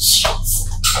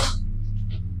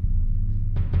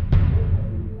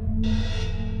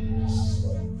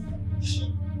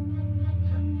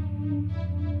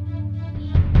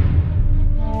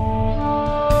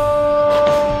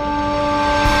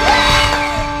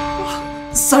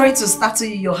 Sorry to startle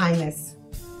you, Your Highness.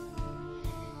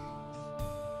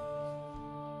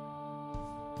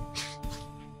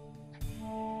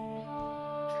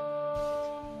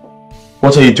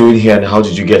 What are you doing here and how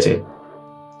did you get it?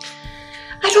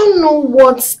 I don't know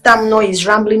what Stamno is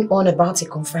rambling on about a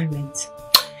confinement.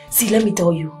 See, let me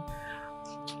tell you.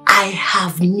 I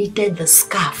have knitted the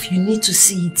scarf. You need to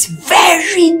see it.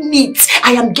 Very neat.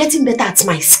 I am getting better at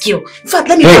my skill. In fact,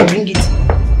 let me go and bring it.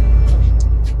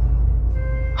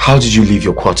 How did you leave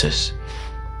your quarters?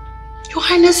 Your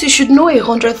Highness, you should know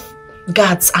 100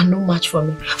 guards are no match for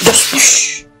me. Just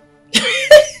push.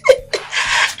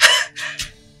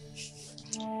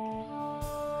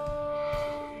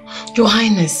 Your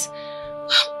Highness,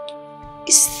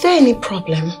 is there any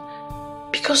problem?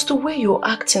 Because the way you're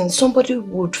acting, somebody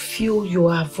would feel you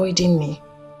are avoiding me.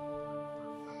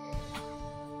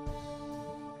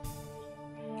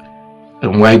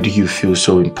 And why do you feel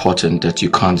so important that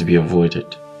you can't be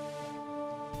avoided?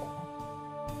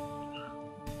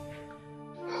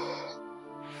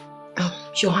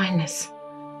 Your Highness,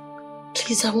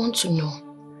 please, I want to know.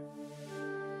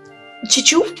 Did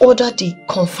you order the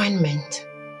confinement?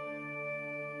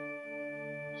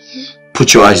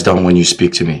 Put your eyes down when you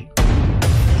speak to me.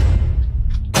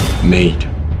 Maid.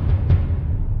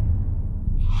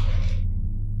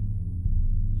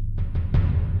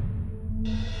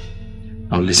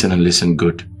 Now listen and listen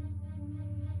good.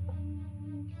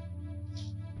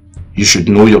 You should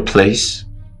know your place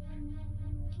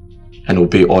and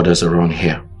obey orders around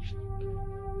here.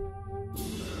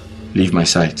 Leave my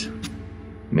sight,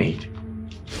 maid.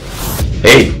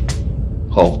 Hey!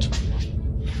 Halt.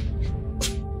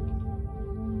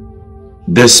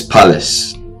 This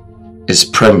palace is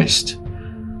premised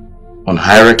on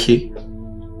hierarchy,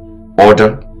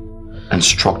 order, and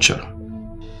structure.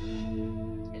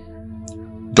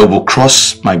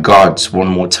 Double-cross my guards one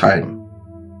more time,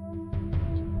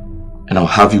 and I'll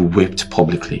have you whipped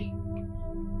publicly.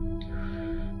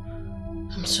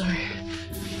 I'm sorry.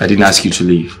 I didn't ask you to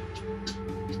leave.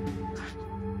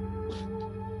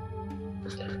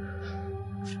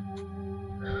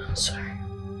 I'm sorry.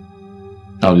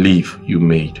 Now leave, you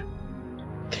maid.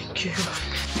 Thank you.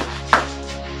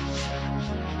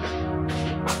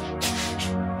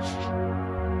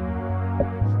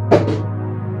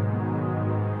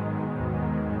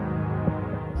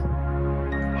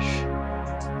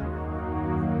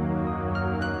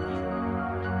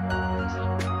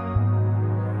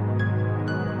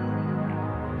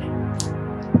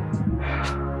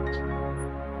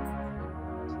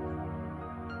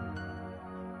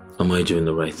 Am I doing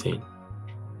the right thing?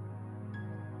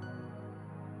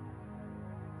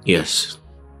 Yes,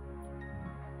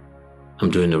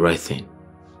 I'm doing the right thing.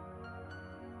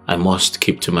 I must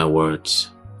keep to my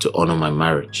words to honor my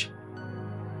marriage.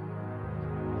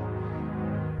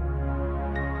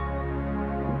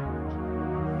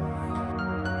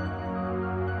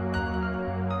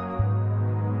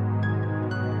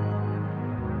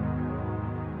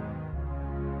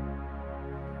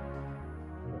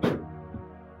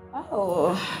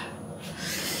 Oh,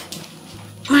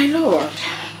 my lord.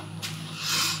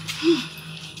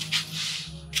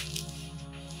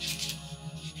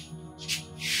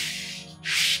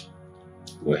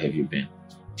 Where have you been?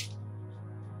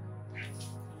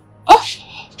 Oh.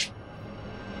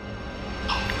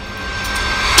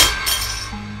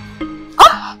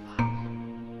 Oh.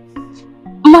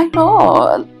 My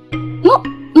lord.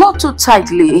 Not too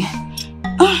tightly.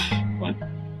 What?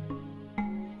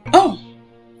 Oh.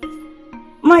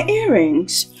 My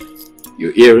earrings.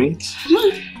 Your earrings?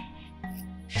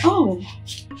 Oh,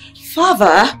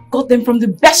 father got them from the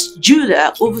best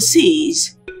jeweler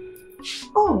overseas.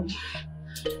 Oh,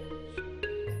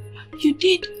 you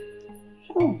did?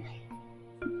 Oh.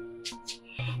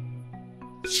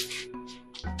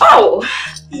 Oh,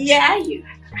 yeah, you.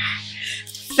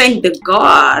 Thank the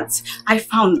gods I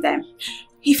found them.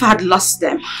 If I had lost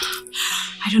them,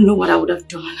 I don't know what I would have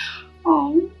done.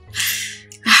 Oh.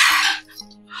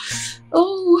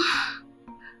 Oh.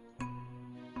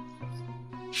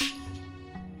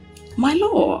 My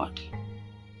lord,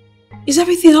 is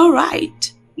everything all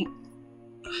right?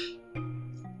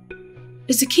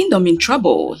 Is the kingdom in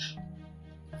trouble?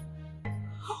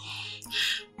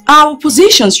 Our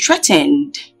position's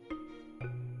threatened.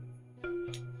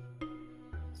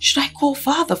 Should I call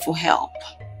father for help?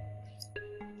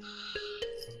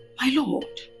 My lord.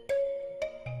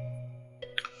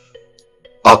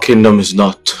 Our kingdom is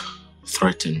not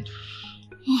threatened.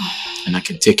 And I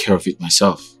can take care of it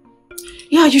myself.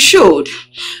 Yeah, you should.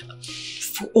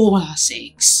 For all our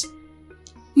sakes.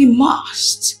 We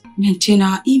must maintain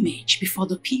our image before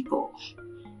the people.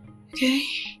 Okay?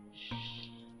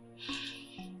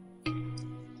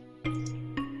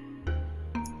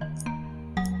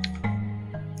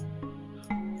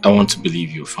 I want to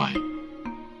believe you're fine.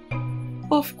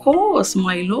 Of course,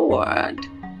 my lord.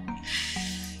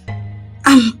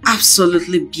 I'm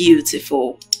absolutely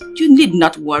beautiful. You need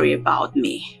not worry about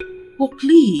me. But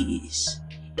please,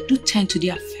 do tend to the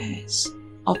affairs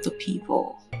of the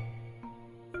people.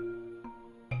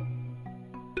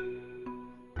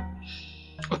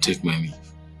 I'll take my leave.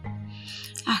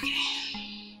 Okay.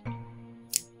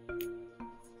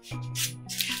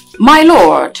 My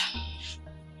lord,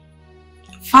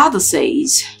 father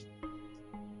says,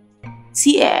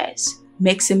 tears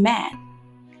makes a man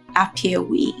appear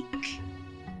weak.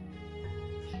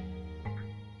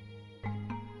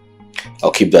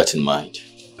 I'll keep that in mind.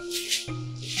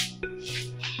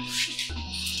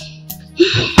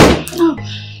 Oh.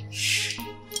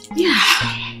 Yeah.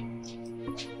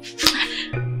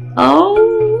 Oh.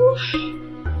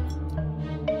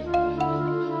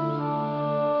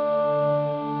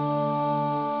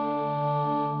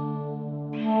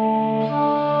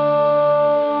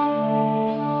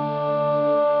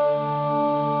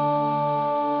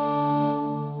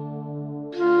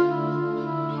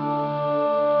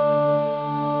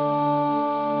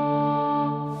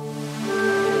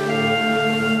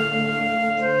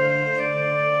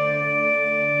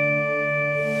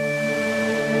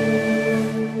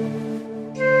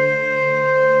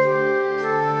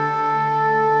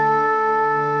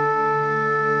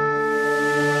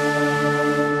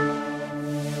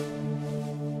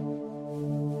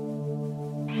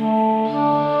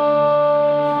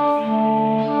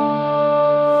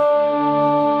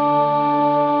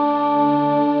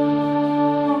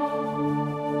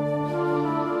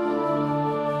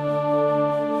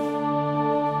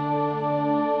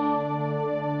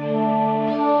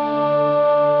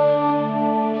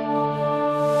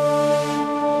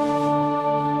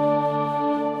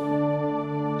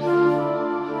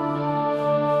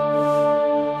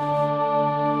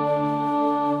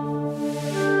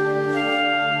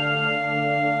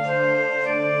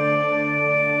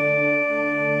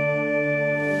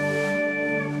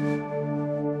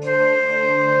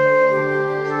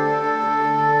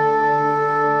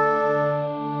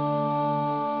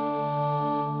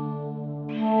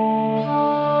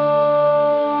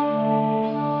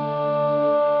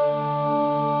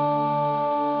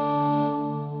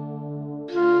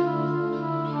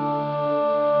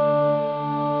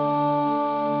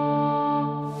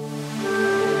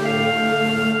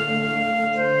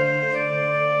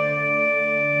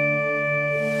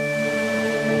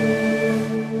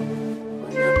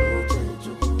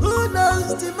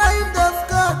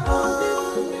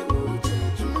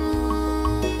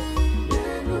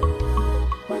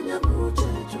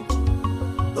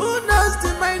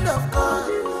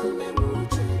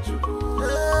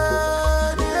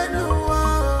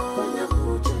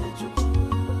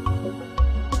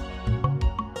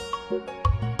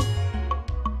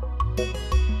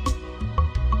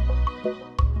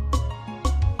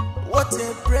 What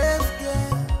a brave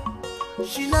girl,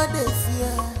 she not a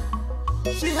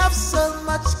fear. She have so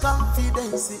much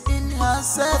confidence in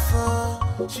herself.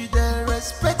 Oh. She dey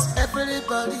respect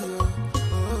everybody.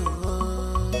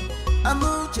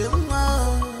 Amuchemwa,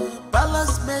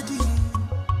 balance medi.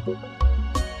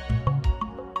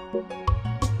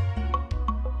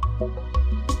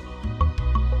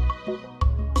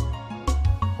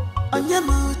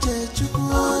 Anyamuche chukwu.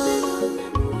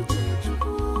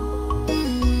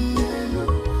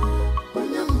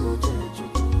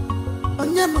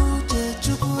 Onyemuche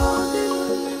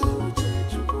chukwu.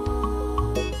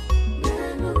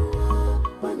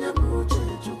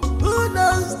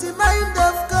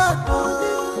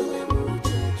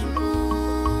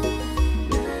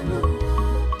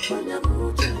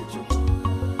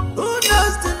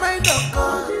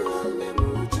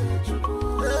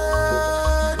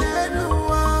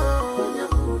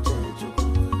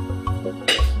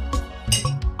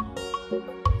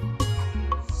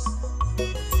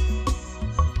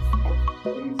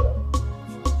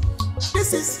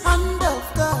 This is hand of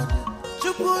God.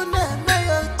 Chukune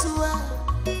meyo tuwa.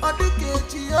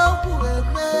 Odikeji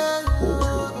obueme.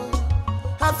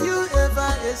 Have you ever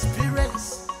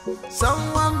experienced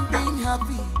someone being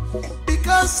happy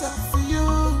because of you?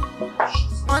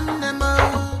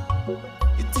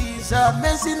 It is an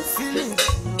amazing feeling.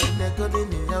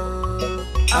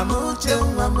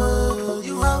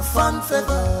 You have fun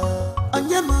favor.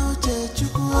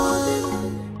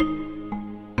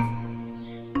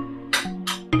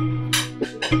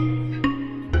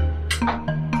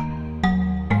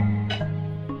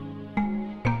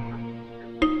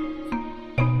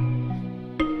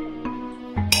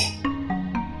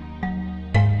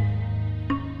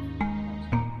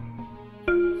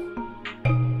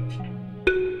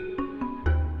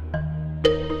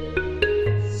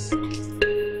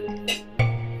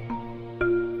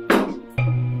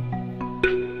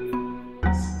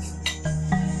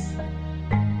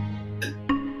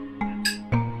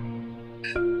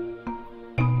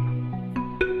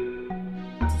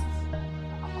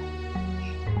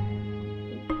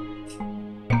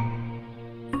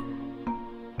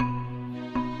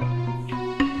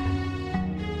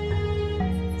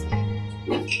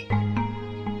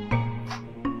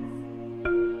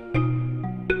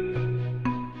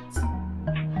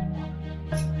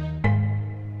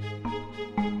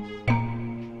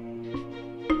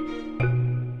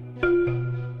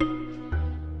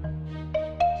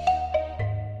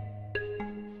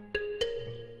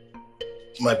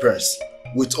 My parents,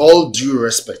 with all due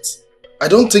respect, I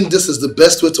don't think this is the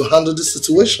best way to handle this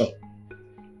situation.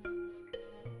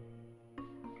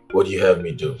 What do you have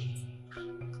me do?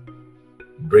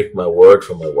 Break my word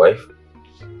for my wife?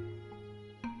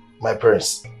 My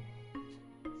parents,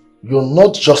 you're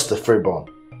not just a freeborn,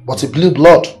 but a blue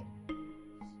blood.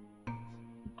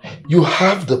 You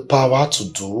have the power to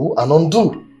do and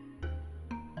undo.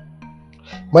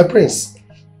 My prince,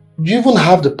 you even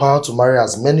have the power to marry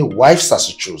as many wives as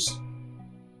you choose.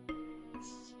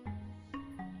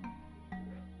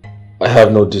 I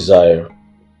have no desire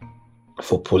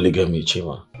for polygamy,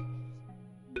 Chima.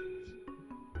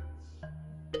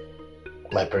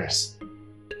 My prince,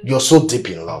 you're so deep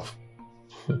in love.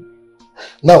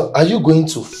 Now, are you going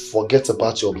to forget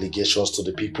about your obligations to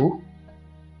the people?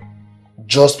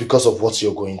 Just because of what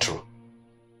you're going through?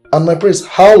 And my prince,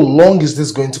 how long is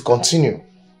this going to continue?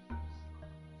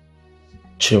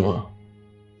 Chima,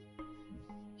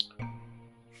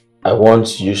 I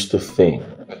once used to think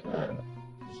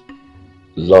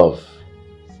love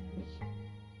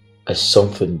as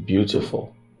something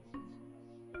beautiful.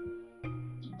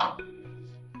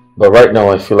 But right now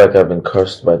I feel like I've been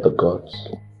cursed by the gods.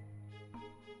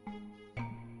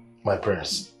 My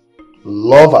prince,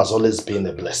 love has always been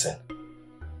a blessing.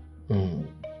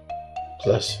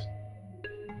 Blessing.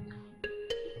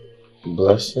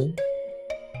 Blessing?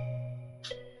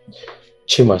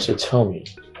 Chima, so tell me,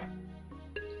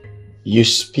 you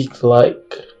speak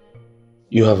like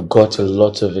you have got a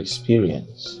lot of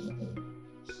experience.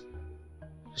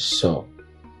 So,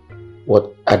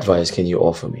 what advice can you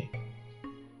offer me?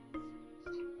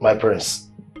 My prince,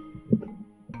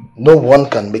 no one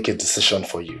can make a decision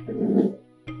for you.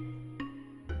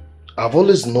 I've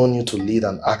always known you to lead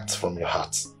and act from your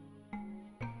heart.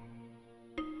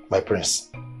 My prince,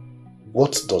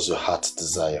 what does your heart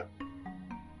desire?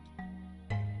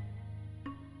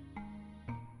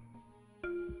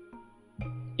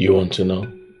 You want to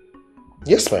know?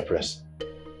 Yes, my prince.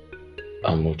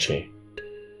 Amuche.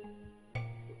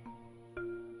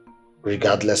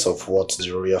 Regardless of what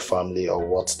the royal family or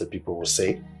what the people will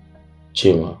say?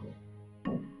 Chima,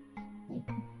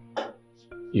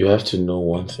 you have to know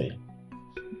one thing.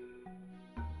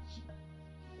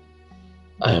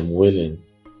 I am willing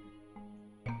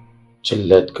to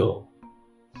let go,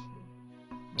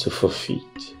 to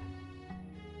forfeit,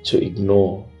 to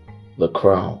ignore the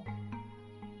crown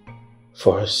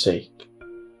for her sake.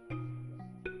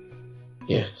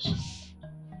 Yes.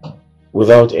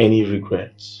 Without any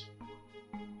regrets.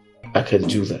 I can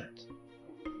do that.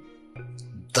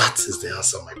 That is the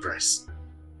answer, my prince.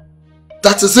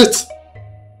 That is it!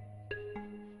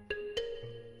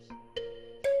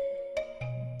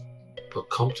 But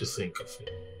come to think of it,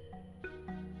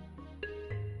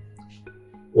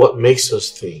 what makes us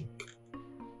think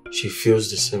she feels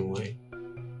the same way?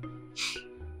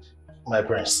 My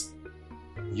prince,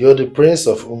 you're the prince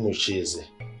of Umuchieze.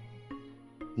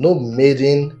 No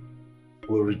maiden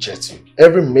will reject you.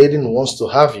 Every maiden wants to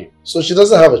have you, so she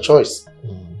doesn't have a choice.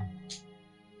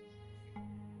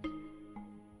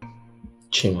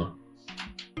 Chima,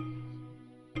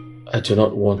 I do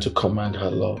not want to command her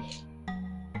love.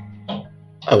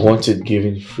 I want it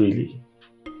given freely.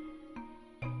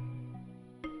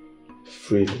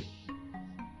 Freely.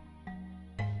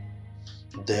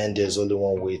 Then there's only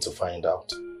one way to find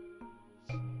out.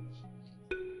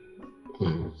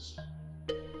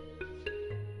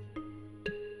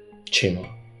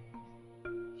 Chima.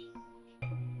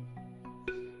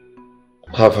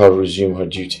 Have her resume her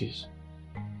duties.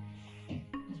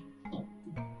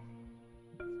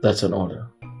 That's an order.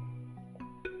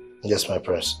 Yes, my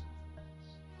prince.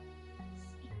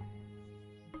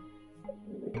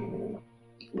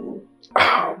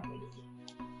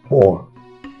 More.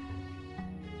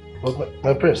 But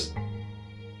my prince.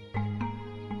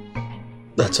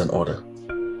 That's an order.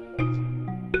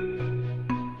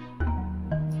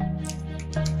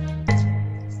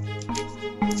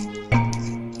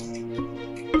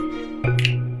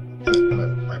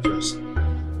 My prince.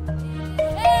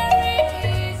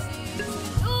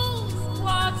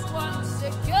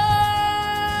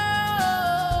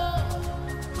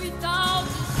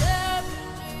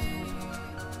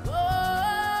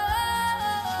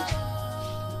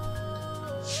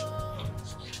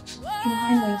 Your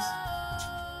Highness.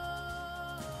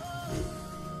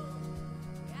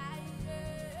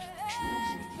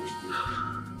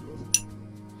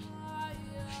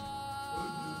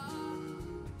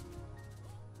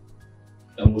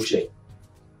 Amushe.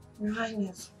 Your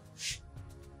Highness.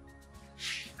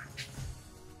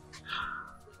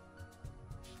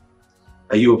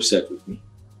 Are you upset with me?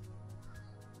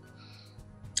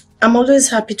 I'm always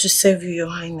happy to serve you, Your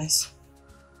Highness.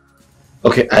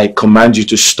 Okay, I command you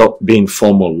to stop being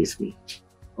formal with me.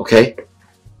 Okay?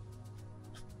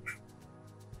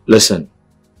 Listen.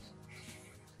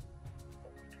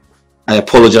 I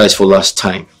apologize for last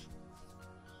time.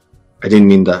 I didn't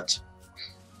mean that.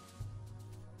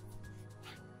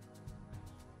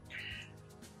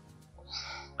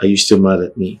 Are you still mad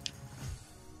at me?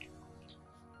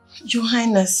 Your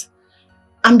Highness,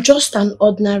 I'm just an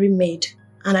ordinary maid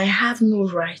and I have no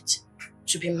right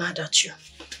to be mad at you.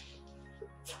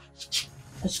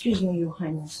 Excuse me, Your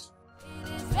Highness.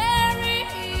 Very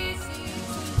easy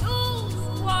to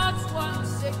lose what one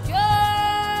secure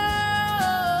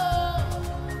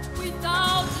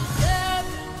without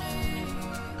discerning.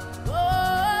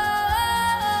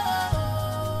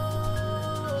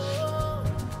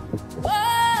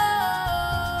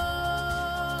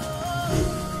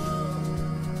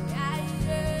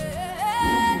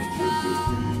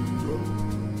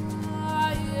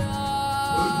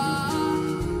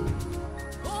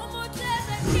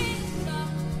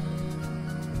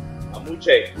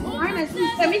 Amuche. Your Highness,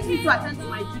 please permit me to attend to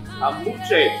my duty.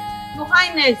 Amuche. Your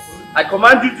Highness. I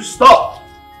command you to stop.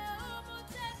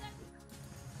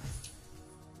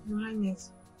 Your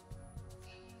Highness.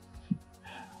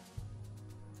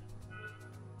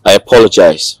 I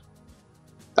apologize.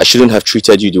 I shouldn't have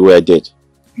treated you the way I did.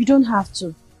 You don't have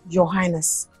to, Your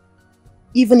Highness.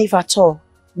 Even if at all,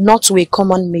 not to a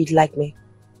common maid like me.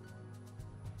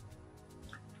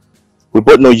 We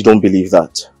both know you don't believe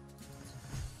that.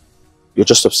 You're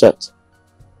just upset.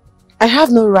 I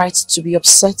have no right to be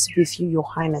upset with you, Your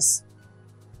Highness.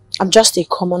 I'm just a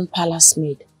common palace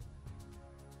maid.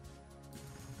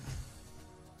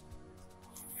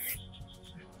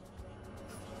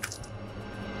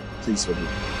 Please forgive me.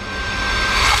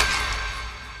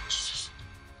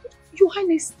 Your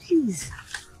Highness, please.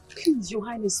 Please, Your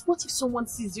Highness, what if someone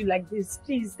sees you like this?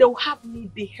 Please, they'll have me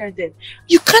beheaded.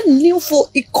 You can't kneel for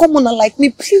a commoner like me.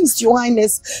 Please, Your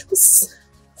Highness. This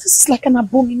is like an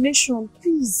abomination.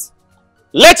 Please.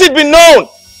 Let it be known!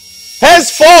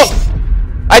 Henceforth,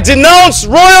 I denounce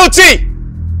royalty!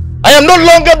 I am no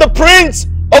longer the prince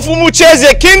of Umuche's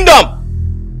kingdom!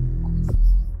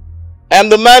 I am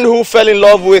the man who fell in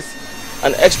love with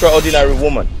an extraordinary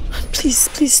woman. Please,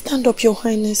 please stand up, Your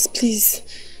Highness. Please.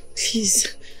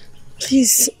 Please.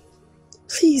 Please.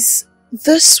 Please.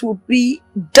 This will be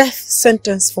death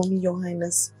sentence for me, Your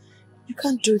Highness. You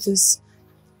can't do this.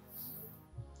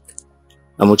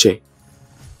 Amuche,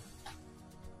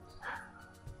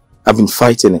 I've been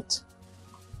fighting it.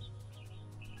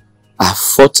 I have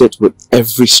fought it with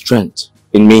every strength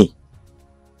in me.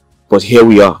 But here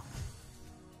we are.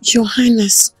 Your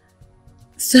Highness,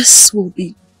 this will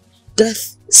be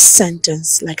death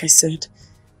sentence, like I said.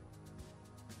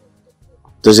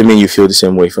 Does it mean you feel the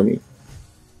same way for me?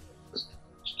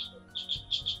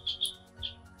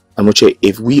 Amuche,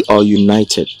 if we are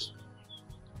united,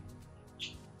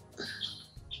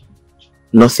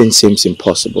 nothing seems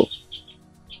impossible.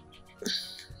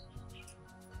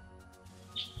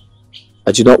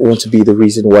 I do not want to be the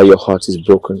reason why your heart is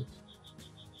broken.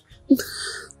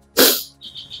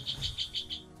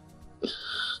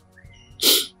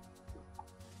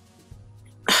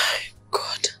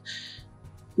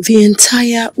 the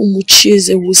entire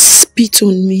Umucheze will spit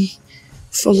on me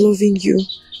for loving you.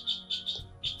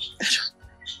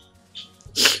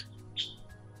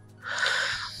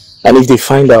 And if they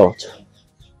find out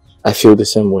I feel the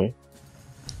same way,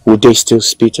 would they still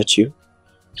spit at you?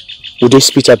 Would they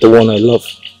spit at the one I love?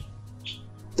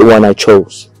 The one I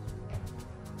chose?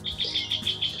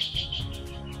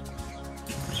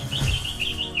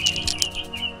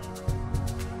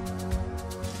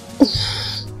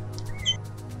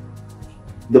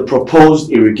 The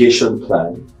proposed irrigation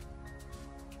plan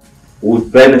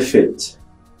would benefit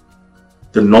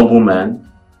the noble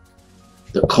man,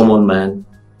 the common man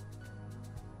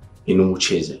in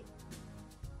Umucheze.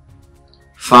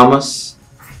 Farmers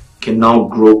can now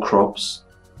grow crops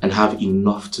and have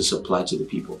enough to supply to the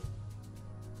people.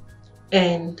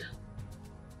 And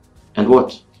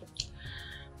what?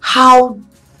 How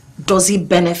does it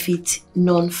benefit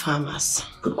non-farmers?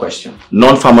 Good question.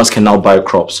 Non-farmers can now buy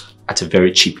crops at a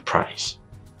very cheap price.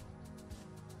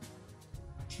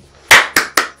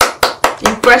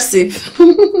 Impressive.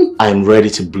 I am ready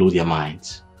to blow their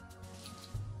minds.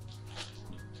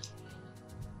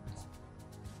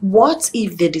 What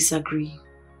if they disagree?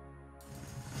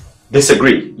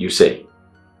 Disagree, you say?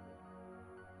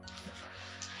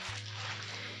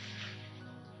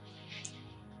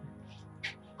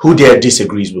 Who dare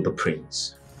disagrees with the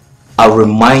prince? I'll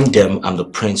remind them I'm the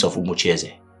prince of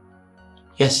Umucheze.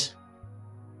 Yes.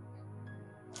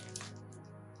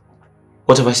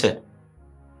 What have I said?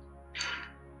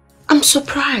 I'm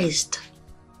surprised.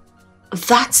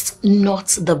 That's not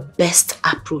the best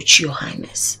approach, Your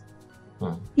Highness.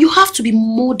 You have to be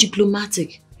more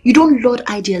diplomatic. You don't lord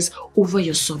ideas over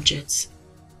your subjects.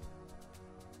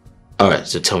 Alright,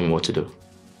 so tell me what to do.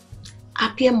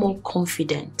 Appear more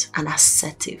confident and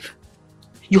assertive.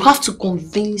 You have to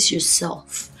convince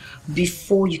yourself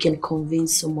before you can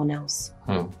convince someone else.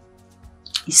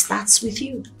 It starts with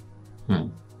you.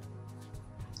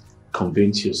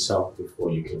 Convince yourself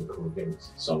before you can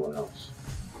convince someone else.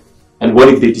 And what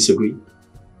if they disagree?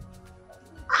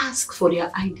 Ask for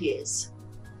their ideas.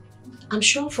 I'm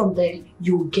sure from there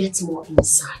you'll get more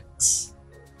insights.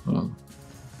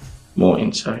 More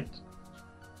insight.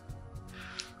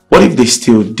 What if they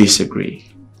still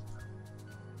disagree?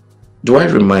 Do I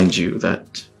remind you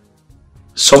that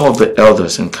some of the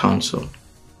elders in council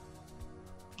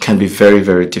can be very,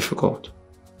 very difficult?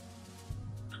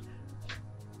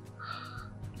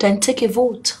 Then take a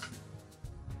vote.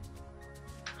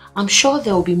 I'm sure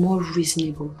there will be more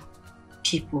reasonable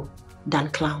people than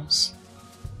clowns.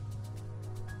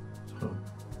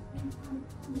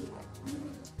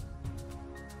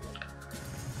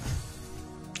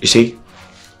 You see,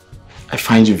 I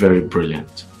find you very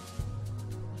brilliant.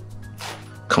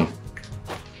 Come.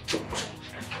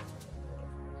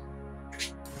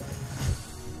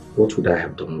 What would I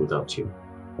have done without you?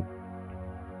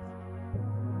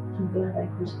 I'm glad I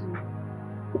could help.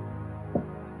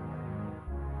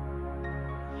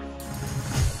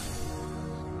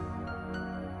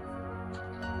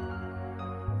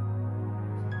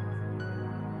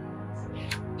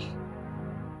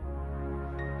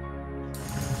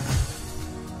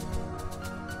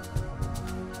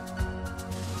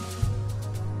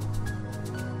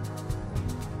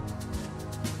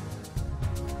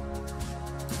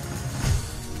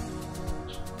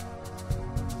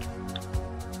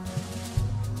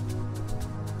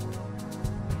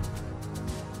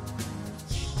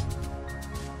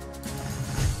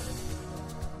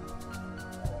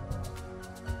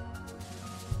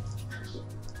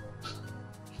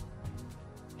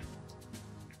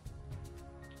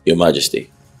 Your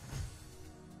Majesty.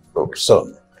 Oh,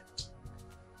 son.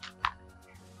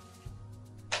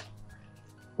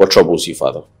 What troubles you,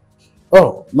 Father?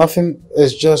 Oh, nothing.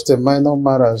 It's just a minor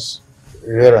matters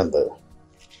here and there.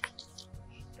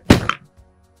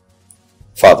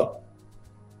 Father,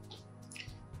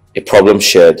 a problem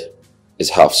shared is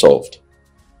half solved.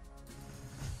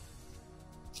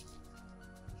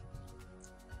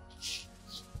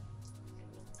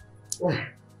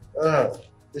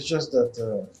 It's just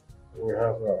that we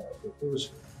have a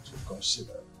proposal to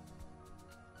consider.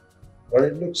 But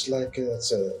it looks like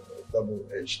it's a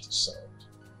double-edged sword.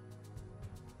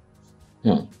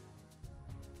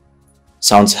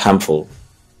 Sounds harmful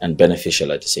and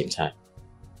beneficial at the same time.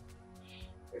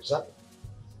 Exactly.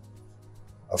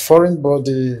 A foreign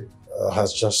body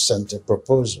has just sent a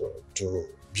proposal to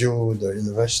build a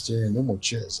university in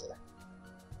Umucheze.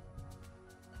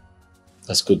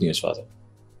 That's good news, Father.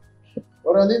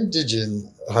 But an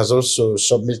indigene has also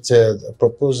submitted a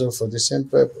proposal for the same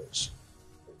purpose.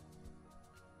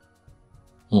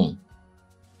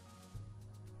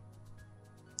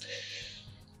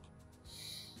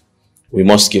 We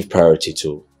must give priority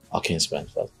to our kinsman,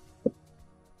 Father.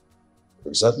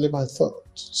 Exactly my thought,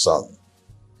 son.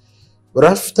 But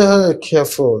after a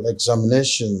careful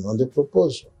examination on the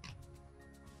proposal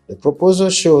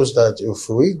shows that if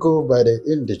we go by the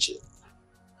indigene,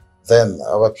 then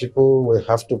our people will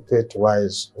have to pay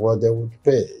twice what they would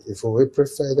pay if we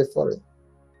prefer the foreign.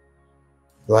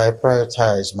 Do I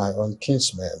prioritize my own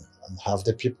kinsmen and have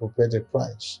the people pay the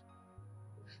price?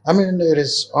 I mean, it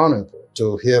is honorable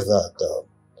to hear that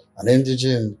an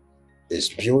indigene is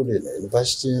building a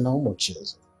university in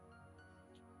Omochese.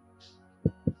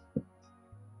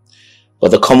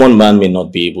 But the common man may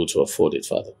not be able to afford it,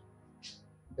 Father.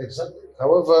 Exactly.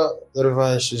 However, the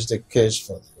reverse is the case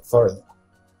for the foreign.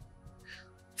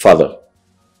 Father,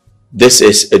 this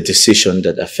is a decision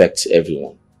that affects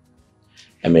everyone.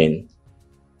 I mean,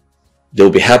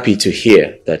 they'll be happy to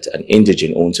hear that an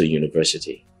indigene owns a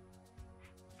university,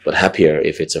 but happier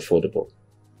if it's affordable.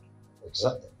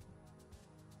 Exactly.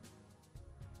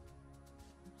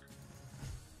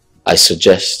 I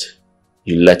suggest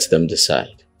you let them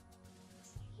decide.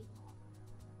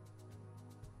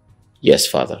 Yes,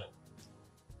 Father.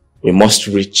 We must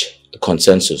reach a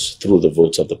consensus through the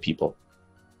votes of the people.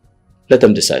 Let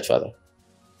them decide, Father.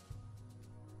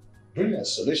 Brilliant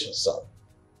solution, son.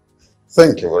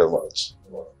 Thank you very much.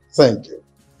 Thank you.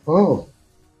 Oh,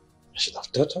 I should have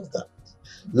thought of that.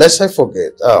 Lest I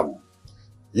forget,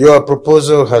 your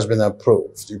proposal has been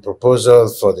approved. The proposal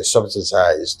for the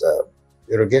subsidized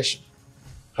irrigation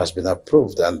has been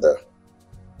approved, and the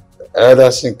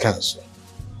elders in council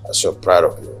are so proud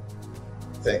of you.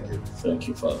 Thank you. Thank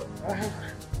you, Father.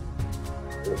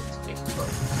 Thank you,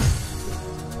 Father.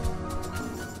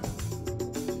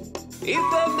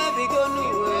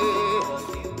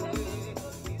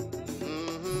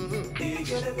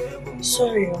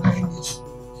 Sorry, Your Highness.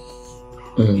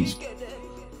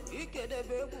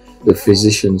 The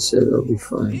physician said I'll be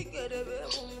fine.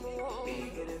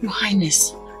 Your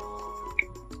Highness,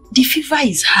 the fever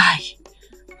is high.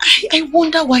 I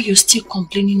wonder why you're still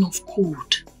complaining of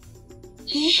cold.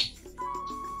 Eh?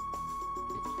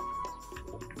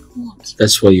 What?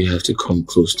 That's why you have to come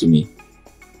close to me.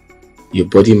 Your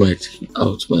body might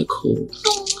out my cold.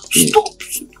 No, stop!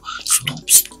 Stop!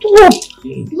 Stop!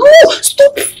 No!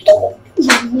 Stop! Stop!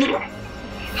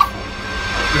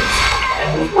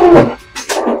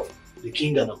 The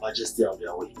king and the majesty are on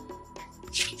their way.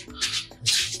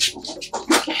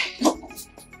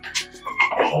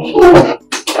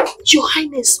 Your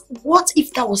Highness, what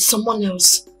if that was someone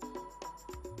else?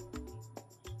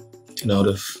 And I would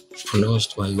have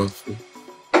pronounced my love for you.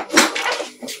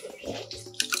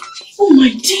 Oh my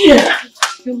dear!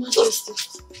 Your Majesty,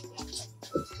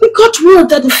 we got word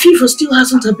that the fever still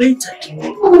hasn't abated.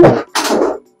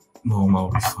 Mom, I'll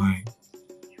be fine.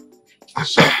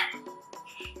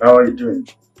 How are you doing?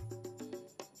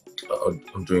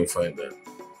 I'm doing fine, man.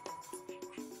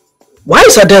 Why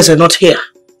is Adeze not here?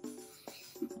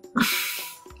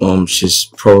 She's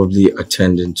probably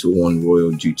attending to one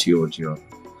royal duty or the other.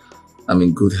 I'm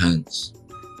in good hands.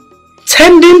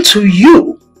 Tending to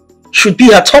you should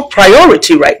be her top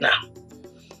priority right now.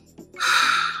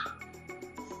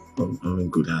 I'm in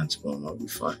good hands, Mom. I'll be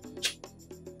fine.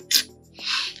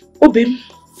 Obim,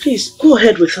 please go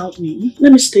ahead without me.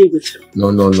 Let me stay with you.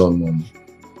 No, Mom.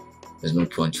 There's no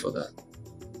point for that.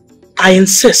 I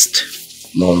insist.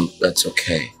 Mom, that's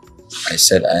okay. I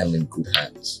said I am in good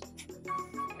hands.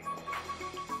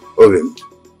 Obim,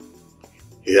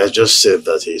 he has just said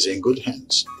that he is in good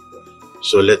hands.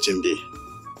 So let him be.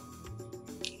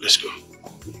 Let's go.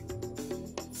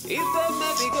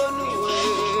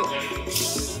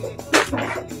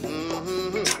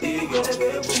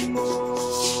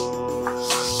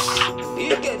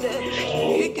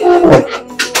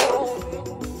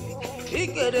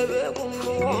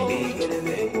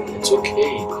 It's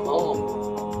okay, calm.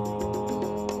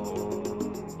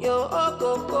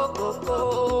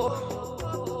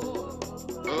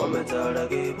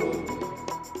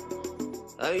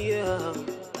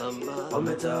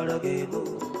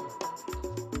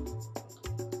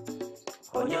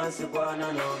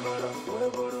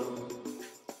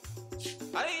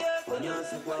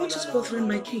 What is bothering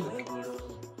my king?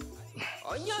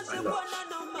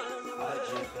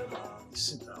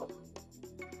 Sit down.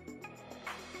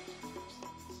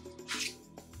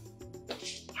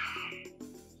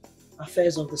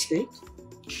 Affairs of the state?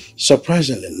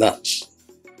 Surprisingly not.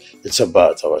 It's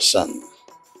about our son.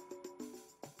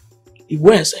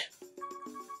 Where's it?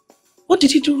 What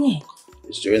did he do wrong?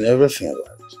 He's doing everything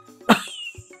right.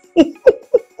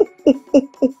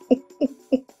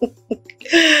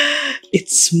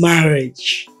 It's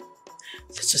marriage.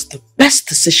 This is the best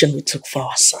decision we took for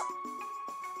our son.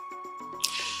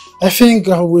 I think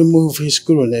I will move his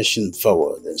coronation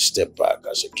forward and step back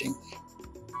as a king.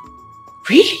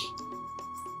 Really?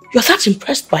 You're that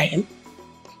impressed by him?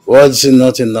 Words are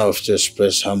not enough to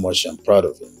express how much I'm proud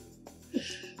of him.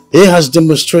 He has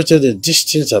demonstrated a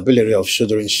distinct ability of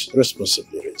shouldering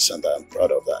responsibilities, and I'm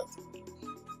proud of that.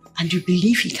 And you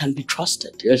believe he can be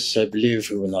trusted? Yes, I believe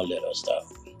he will not let us down.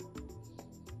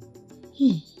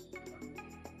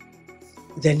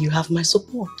 Then you have my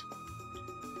support.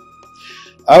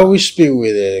 I will speak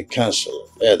with the council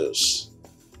of elders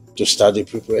to start the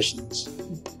preparations.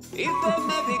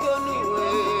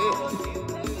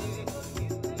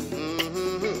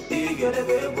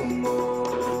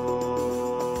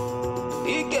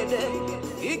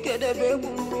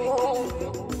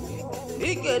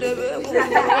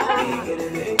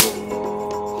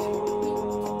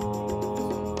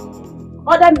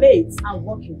 Other maids are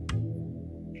working.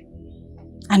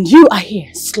 And you are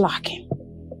here slacking.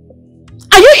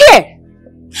 Are you here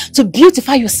to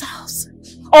beautify yourselves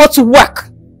or to work?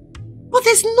 But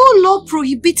there's no law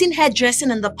prohibiting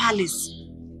hairdressing in the palace.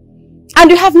 And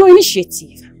you have no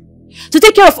initiative to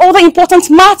take care of all the important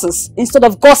matters instead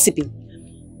of gossiping.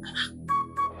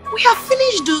 We have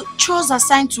finished the chores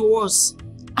assigned to us.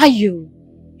 Are you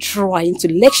trying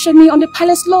to lecture me on the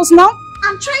palace laws now?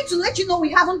 I'm trying to let you know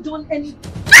we haven't done any...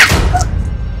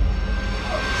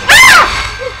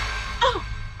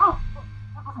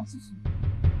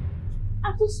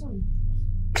 I'm so sorry.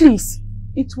 Please,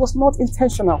 it was not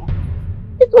intentional.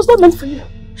 It was not meant for you.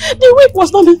 The wig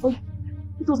was not meant for you.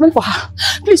 It was meant for her.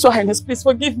 Please, Your Highness, please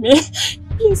forgive me.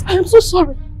 Please, I am so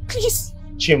sorry. Please.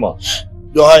 Chima,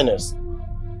 Your Highness.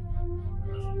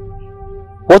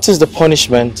 What is the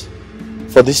punishment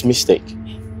for this mistake?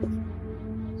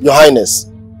 Your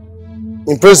Highness,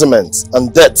 imprisonment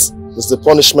and death is the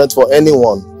punishment for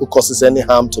anyone who causes any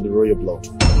harm to the royal blood.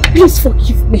 Please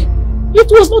forgive me. It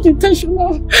was not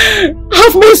intentional.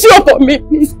 Have mercy upon me,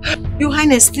 please. Your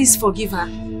Highness, please forgive her.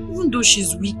 Even though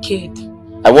she's wicked.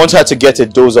 I want her to get a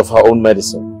dose of her own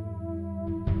medicine.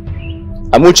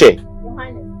 Amuche,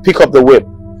 pick up the whip.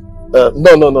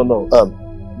 No.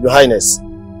 Your Highness,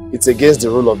 it's against the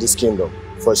rule of this kingdom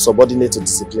for a subordinate to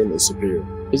discipline a superior.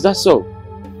 Is that so?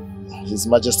 His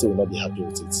Majesty will not be happy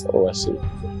with it. Oh, I see.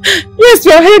 Yes,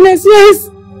 Your Highness, yes.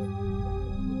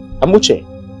 Amuche,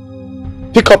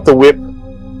 pick up the whip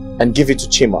and give it to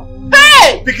Chima.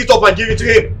 Hey! Pick it up and give it to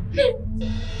him.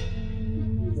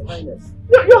 Your Highness.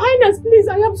 Your Highness, please,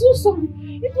 I am so sorry.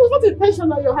 It was not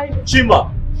intentional, Your Highness.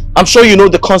 Chima, I'm sure you know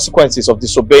the consequences of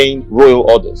disobeying royal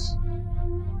orders.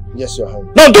 Yes, Your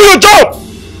Highness. Now do your job!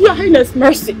 Your Highness,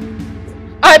 mercy.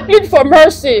 I plead for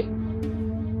mercy.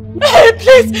 Please,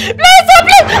 please, please!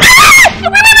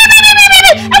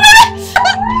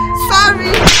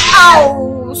 Sorry. Ow!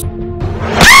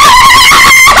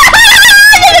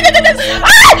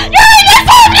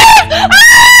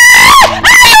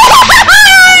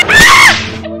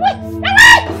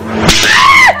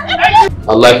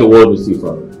 I'd like a word with you,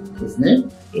 Father. With me?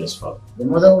 Yes, Father. The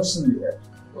mother was in the air.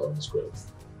 Oh, that's great.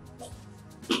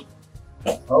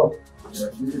 Oh.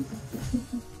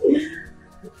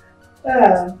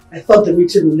 I thought the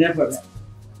meeting would never end.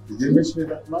 Did you miss me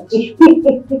that much?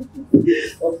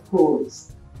 Of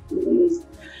course.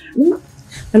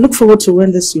 I look forward to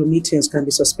when your meetings can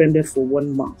be suspended for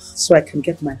 1 month so I can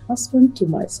get my husband to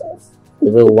myself.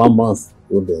 Even 1 month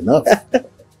will be enough.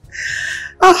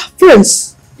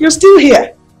 Prince, you're still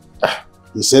here.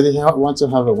 He said he wants to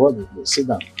have a word with me. Sit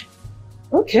down.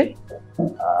 Okay.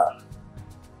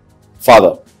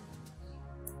 Father,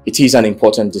 it is an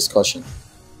important discussion,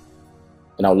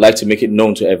 and I would like to make it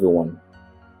known to everyone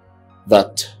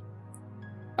that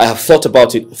I have thought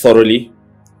about it thoroughly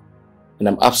and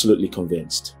I'm absolutely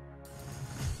convinced.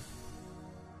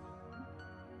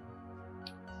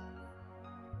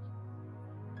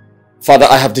 Father,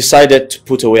 I have decided to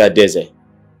put away Adeze.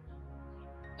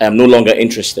 I am no longer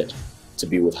interested to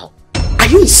be with her. Are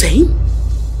you insane?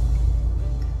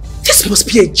 This must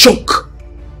be a joke.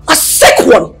 A sick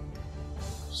one.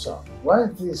 So, why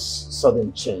this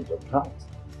sudden change of heart?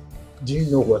 Do you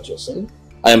know what you're saying?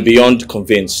 I am beyond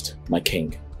convinced, my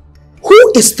king.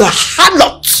 Who is the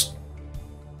harlot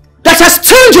that has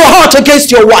turned your heart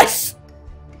against your wife?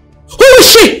 Who is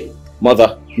she?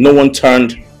 Mother, no one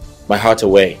turned my heart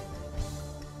away.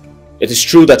 It is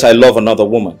true that I love another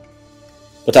woman,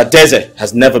 but Adeze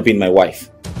has never been my wife.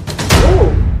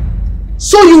 Oh,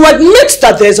 so you admit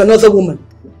that there's another woman?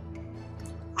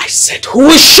 I said, who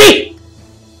is she?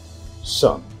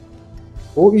 Son,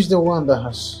 who is the one that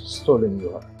has stolen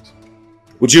your heart?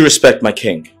 Would you respect my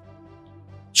king?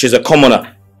 She's a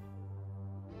commoner,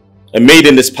 a maid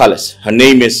in this palace. Her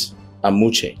name is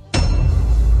Amuche.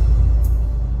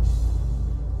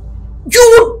 you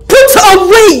would put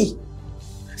away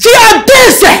the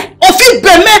Adeze of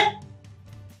Ibeme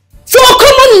for a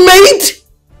common maid?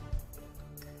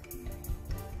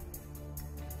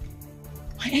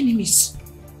 My enemies,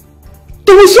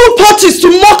 they will throw parties to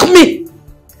mock me.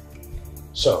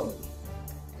 So,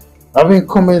 I've been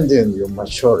commending your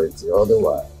maturity,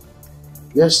 otherwise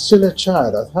you're still a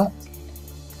child at heart.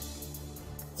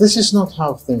 This is not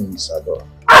how things are done.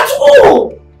 At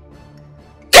all!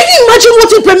 Can you imagine what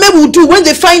Ibeme will do when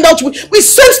they find out we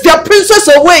sent their princess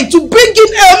away to bring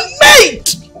in a maid?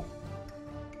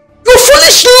 Your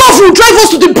foolish love will drive us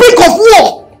to the brink of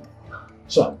war.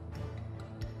 So,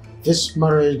 this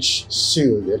marriage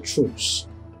sealed a truce.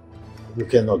 You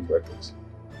cannot break it.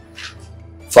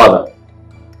 Father,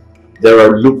 there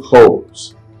are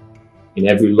loopholes in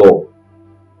every law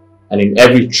and in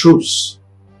every truce,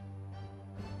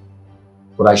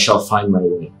 but I shall find my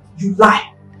way. You lie.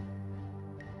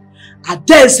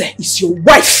 Adeze is your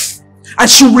wife and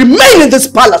she'll remain in this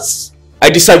palace. I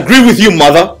disagree with you,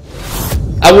 mother.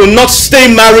 I will not stay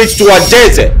married to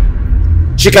Adeze.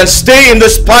 She can stay in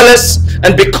this palace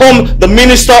and become the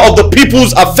minister of the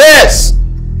people's affairs.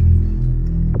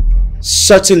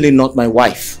 Certainly not my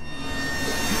wife.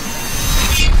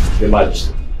 Your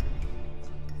Majesty.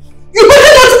 You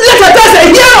better not let Adeze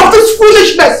hear of this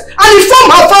foolishness and inform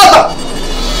her father.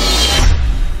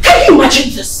 Can you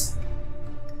imagine this?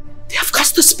 They have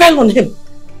cast a spell on him.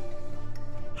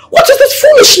 What is this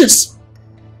foolishness?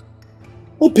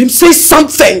 Obim, say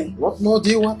something. What more do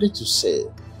you want me to say?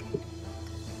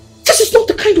 This is not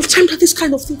the kind of time that this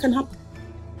kind of thing can happen.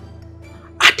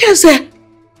 Adeze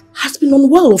has been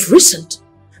unwell of recent,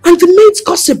 and the maids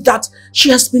gossip that she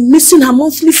has been missing her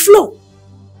monthly flow.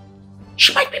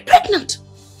 She might be pregnant.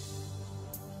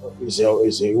 Who is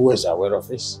aware of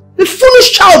this? The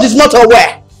foolish child is not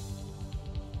aware.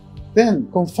 Then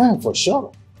confirm for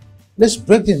sure. Let's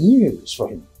break the news for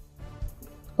him.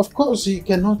 Of course, he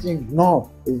cannot ignore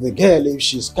the girl if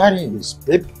she's carrying his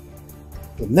baby,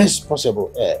 the next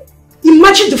possible heir.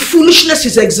 Imagine the foolishness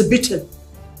he's exhibiting.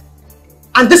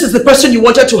 And this is the person you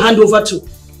wanted to hand over to.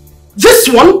 This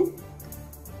one?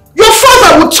 Your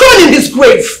father will turn in his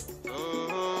grave.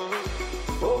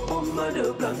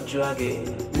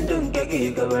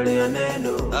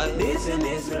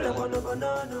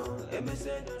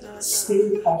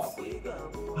 Stay off my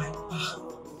back.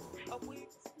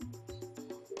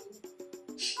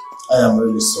 I am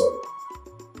really sorry.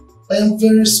 I am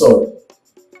very sorry.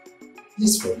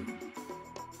 Please forgive me.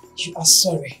 You are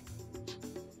sorry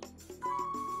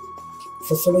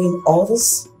for following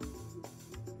orders?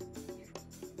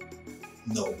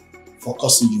 No, for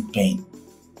causing you pain.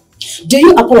 Do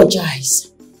you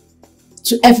apologize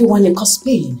to everyone in cause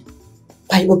pain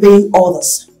by obeying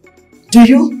orders? Do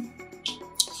you?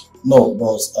 No,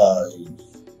 but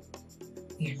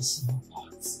There is no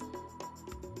part.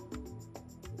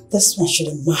 This one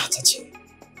shouldn't matter to you.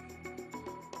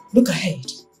 Look ahead.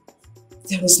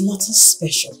 There is nothing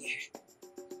special here.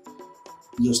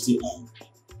 You're still angry.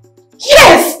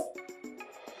 Yes!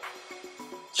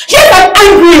 Yes, I'm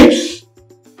angry!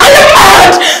 I am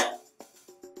mad!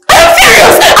 I am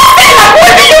furious! I'm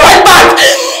pointing you right back!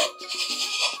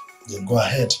 Then go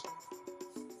ahead.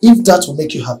 If that will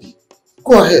make you happy,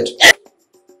 go ahead.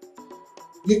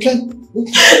 You can.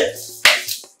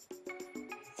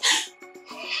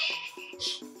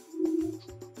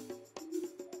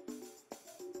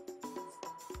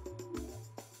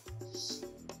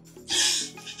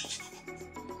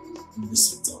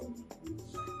 Listen down.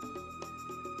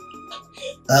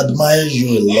 I admire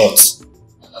you a lot.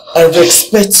 I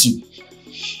respect you.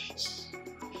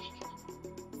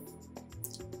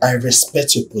 I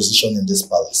respect your position in this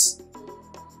palace.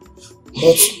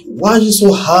 But why are you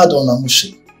so hard on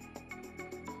Amushi?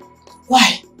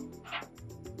 Why?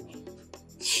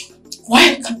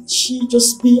 Why can't she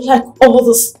just be like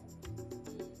others?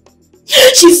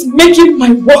 She's making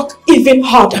my work even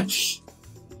harder.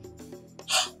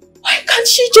 Why can't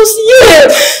she just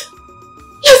yield?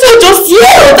 Let her just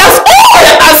yield. That's all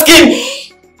I'm asking.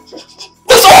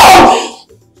 That's all.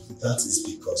 That is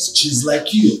because she's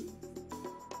like you.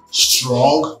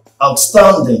 Strong,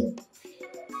 outstanding.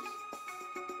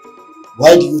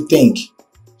 Why do you think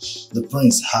the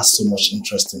prince has so much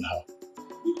interest in her?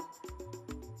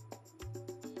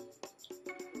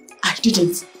 I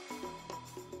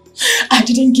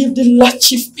didn't give the last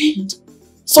chief maid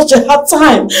such a hard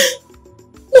time.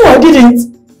 No, I didn't.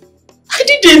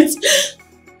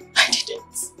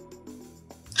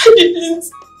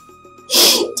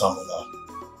 Tamina,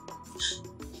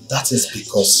 that is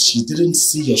because she didn't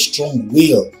see your strong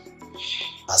will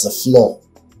as a flaw.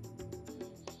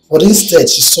 But instead,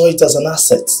 she saw it as an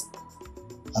asset.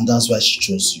 And that's why she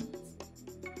chose you.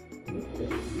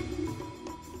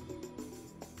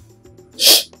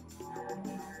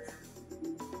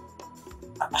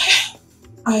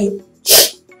 I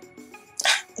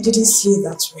didn't see it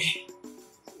that way.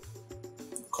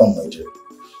 Come, my dear.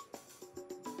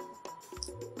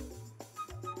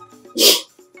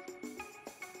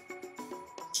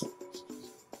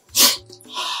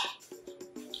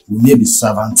 We may be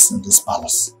servants in this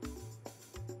palace,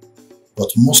 but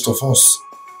most of us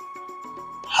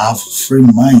have free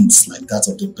minds like that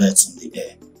of the birds in the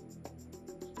air.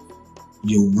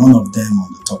 You're one of them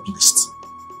on the top list.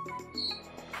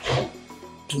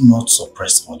 Do not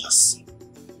suppress others.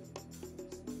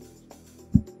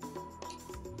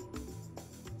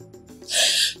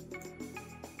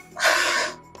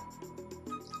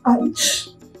 I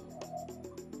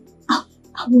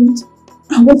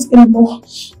want any more.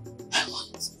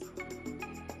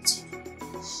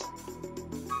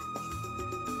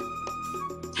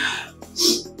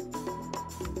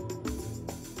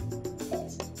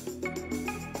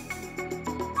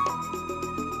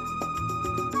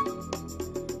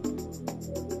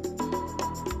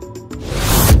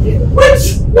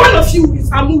 Which one of you is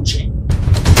Amuche?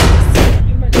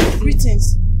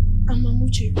 Greetings. I'm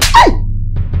Amuche. Hey!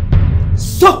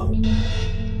 So,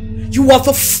 you are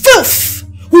the filth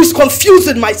who is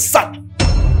confusing my son.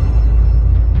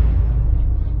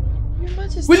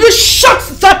 Will you shut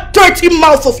that dirty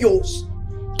mouth of yours?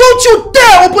 Don't you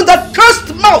dare open that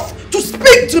cursed mouth to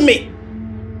speak to me!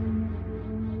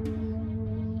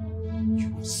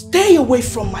 You stay away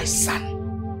from my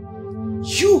son.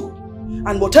 You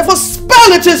and whatever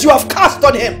spell it is you have cast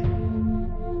on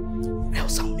him,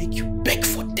 else I'll make you beg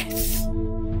for death.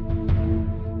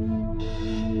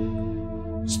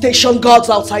 Station guards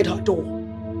outside her door.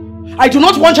 I do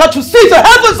not want her to see the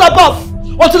heavens above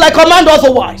until I command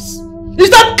otherwise. Is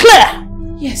that clear?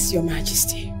 Yes, Your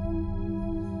Majesty.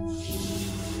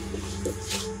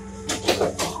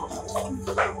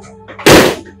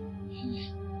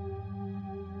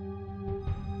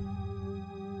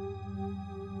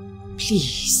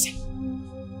 Please,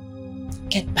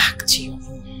 get back to your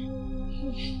room.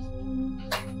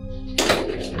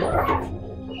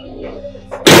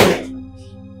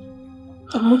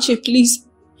 Amuche, please.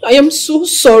 I am so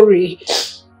sorry.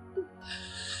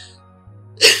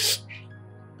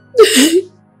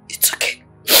 It's okay.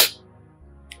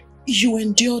 You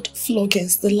endured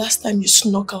floggings the last time you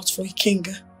snuck out for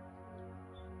Ikenga.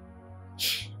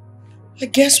 I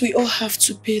guess we all have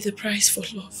to pay the price for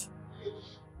love.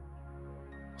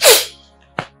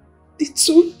 It's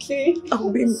okay. I'll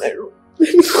be in my room.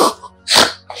 Let me go.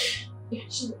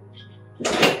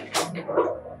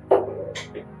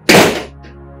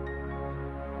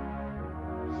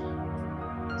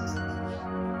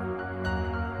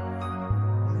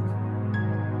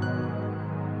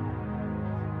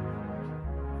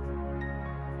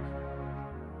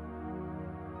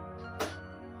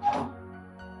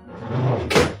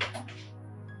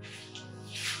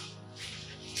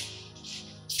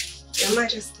 Your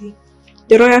Majesty,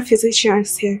 the royal physician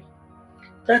is here.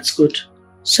 That's good.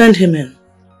 Send him in.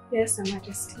 Yes, Your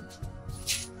Majesty.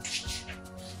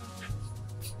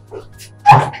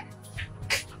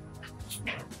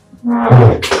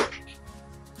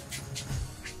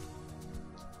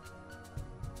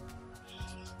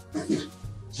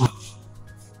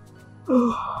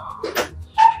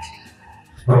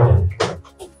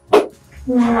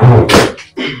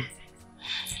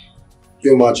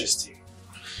 Your Majesty.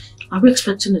 Are we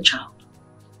expecting a child?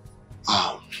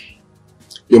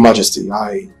 Your Majesty,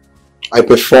 I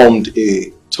performed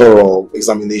a thorough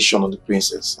examination on the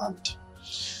princess and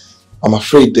I'm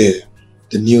afraid the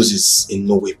news is in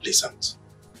no way pleasant.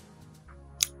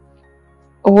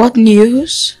 What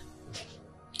news?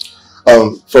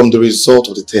 From the result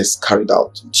of the test carried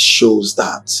out, it shows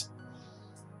that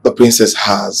the princess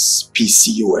has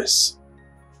PCOS.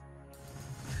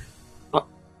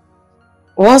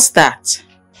 What's that?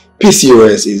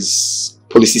 PCOS is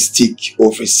polycystic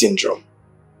ovary syndrome.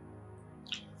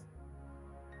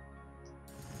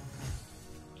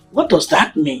 What does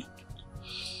that mean?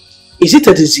 Is it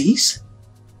a disease?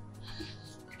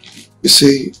 You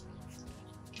see,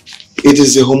 it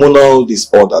is a hormonal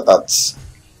disorder that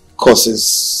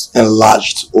causes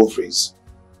enlarged ovaries.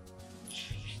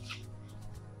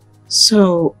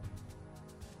 So,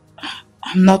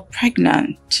 I'm not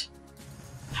pregnant.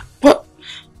 But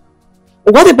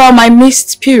what about my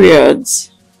missed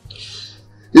periods?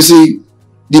 You see,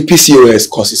 the PCOS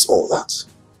causes all that.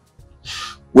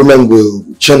 Women will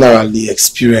generally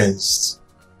experience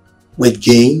weight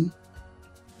gain,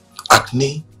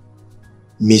 acne,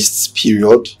 missed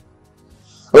period,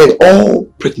 I mean, all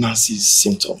pregnancy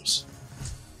symptoms.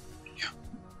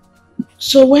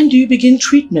 So when do you begin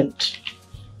treatment?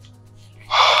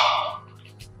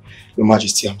 Your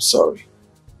Majesty, I'm sorry.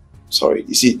 Sorry.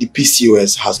 You see, the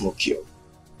PCOS has no cure.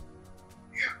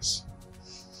 Yes.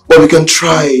 But we can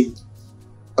try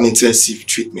an intensive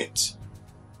treatment.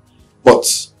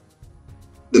 But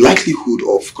the likelihood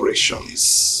of correction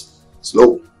is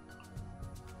low.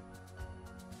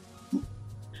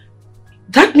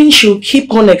 That means she'll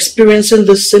keep on experiencing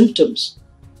the symptoms.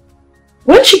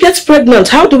 When she gets pregnant,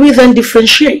 how do we then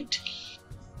differentiate?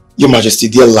 Your Majesty,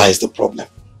 there lies the problem.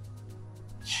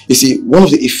 You see, one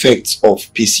of the effects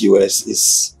of PCOS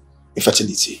is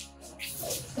infertility.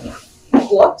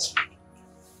 What?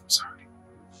 Sorry.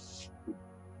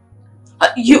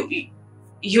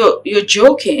 You're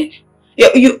joking.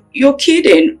 You're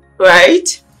kidding,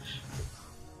 right?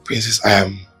 Princess, I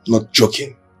am not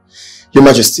joking. Your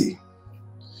Majesty,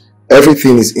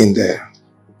 everything is in there.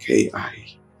 Okay,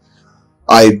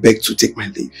 I beg to take my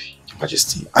leave, Your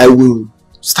Majesty. I will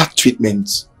start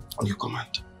treatment on your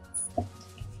command.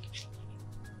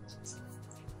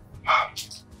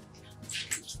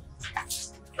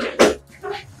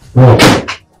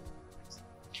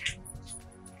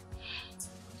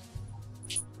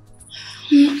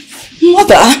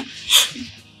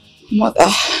 Mother,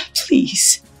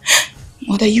 please.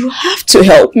 Mother, you have to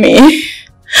help me.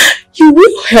 You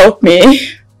will help me.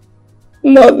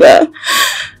 Mother.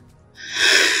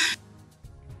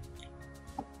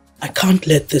 I can't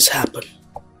let this happen.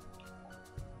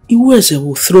 Iweze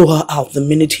will throw her out the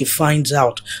minute he finds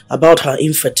out about her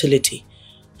infertility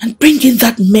and bring in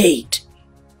that maid.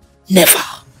 Never.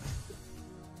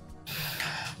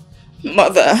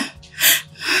 Mother,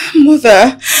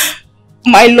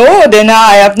 my lord and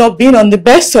I have not been on the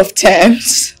best of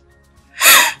terms.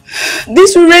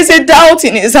 This will raise a doubt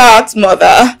in his heart,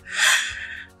 Mother.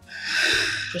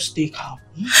 Just stay calm.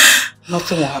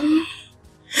 Nothing will happen.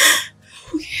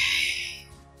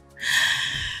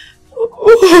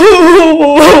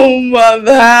 Oh,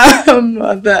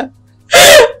 Mother,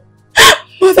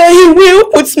 he will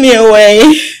put me away.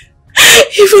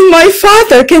 Even my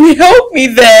father can help me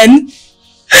then.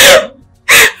 Mother,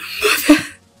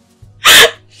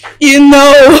 you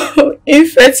know,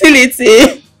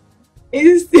 infertility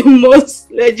is the most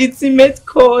legitimate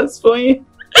cause for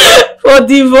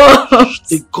divorce.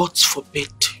 The gods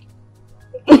forbid.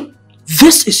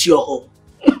 This is your home.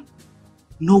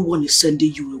 No one is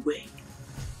sending you away.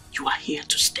 You are here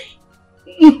to stay.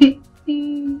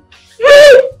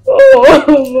 Oh,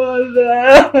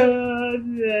 Mother.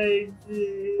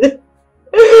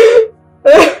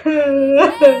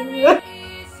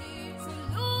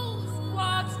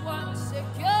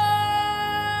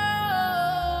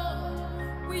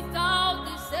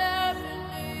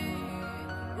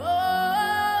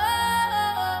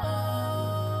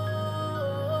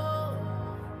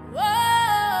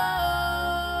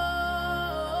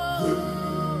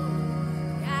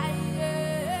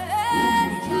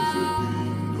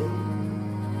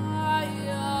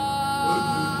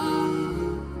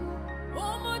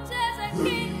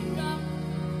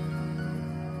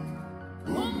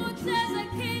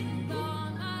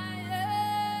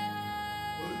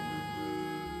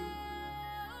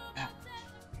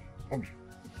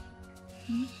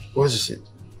 What is it?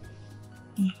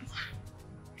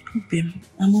 Bim,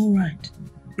 I'm alright.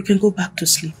 You can go back to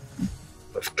sleep.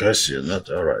 Of course you're not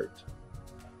alright.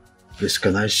 Please,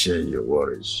 can I share your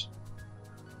worries?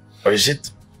 Or is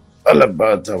it all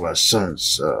about our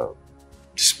son's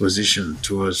disposition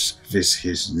towards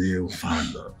his new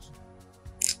found love?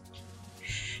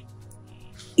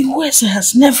 Iweze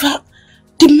has never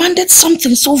demanded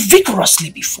something so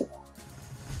vigorously before.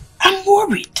 I'm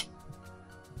worried.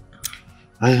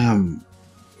 I am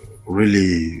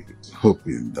really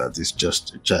hoping that it's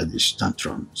just childish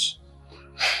tantrums.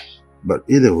 But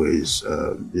either ways,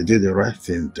 you did the right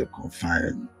thing to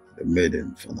confine the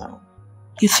maiden for now.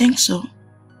 You think so?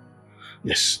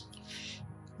 Yes.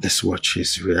 Let's watch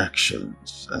his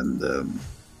reactions and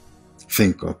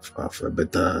think of a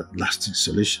better lasting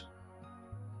solution.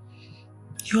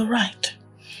 You're right.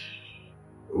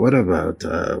 What about,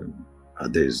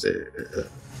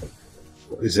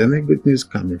 is there any good news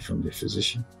coming from the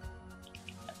physician?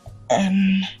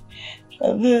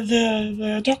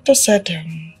 The doctor said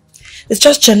it's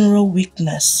just general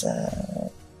weakness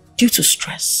due to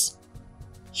stress.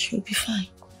 She'll be fine.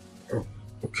 Oh,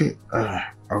 okay.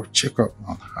 I'll check up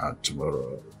on her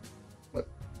tomorrow. But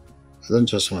I don't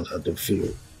just want her to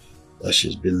feel that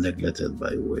she's been neglected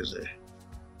by Iweze.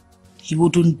 He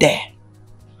wouldn't dare.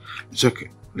 It's okay.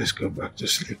 Let's go back to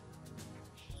sleep.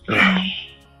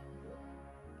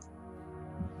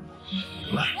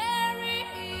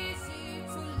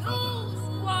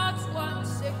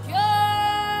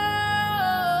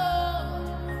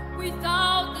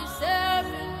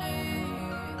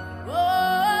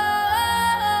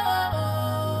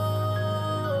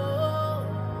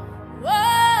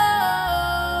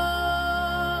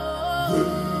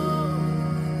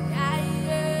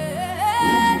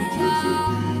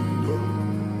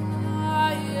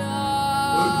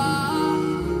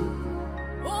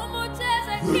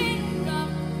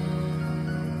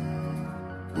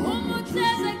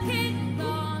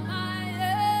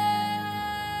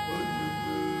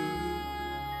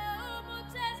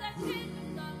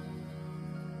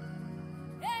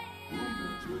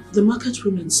 The market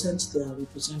women sent their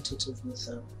representative with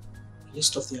a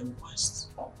list of their requests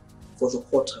for the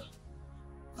quarter.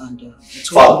 And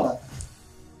Father,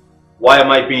 why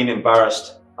am I being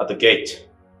embarrassed at the gate?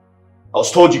 I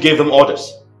was told you gave them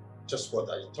orders. Just what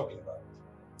are you talking about?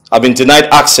 I've been denied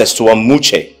access to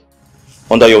Amuche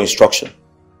under your instruction.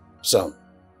 Son,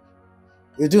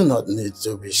 you do not need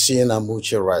to be seeing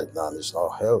Amuche right now. It's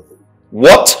not healthy.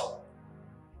 What?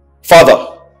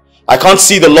 Father, I can't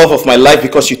see the love of my life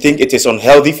because you think it is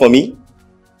unhealthy for me?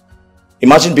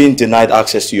 Imagine being denied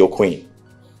access to your queen.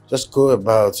 Just go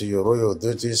about your royal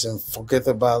duties and forget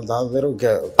about that little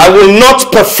girl. I will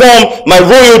not perform my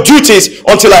royal duties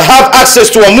until I have access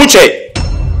to Amuche.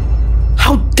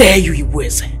 How dare you,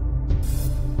 Iweze?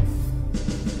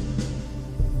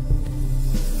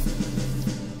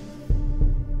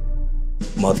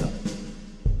 Mother,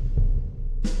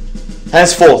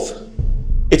 henceforth,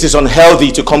 it is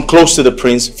unhealthy to come close to the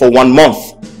prince for 1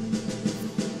 month.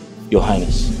 Your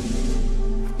Highness.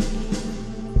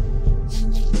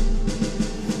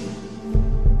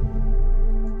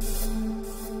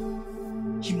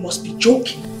 He must be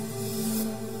joking.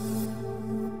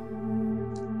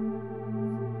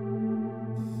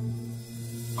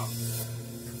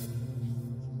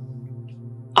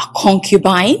 A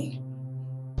concubine?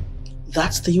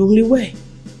 That's the only way.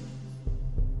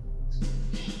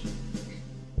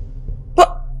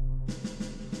 But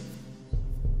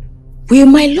will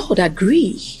my lord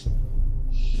agree?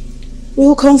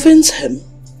 We'll convince him.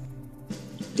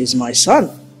 He's my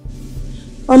son.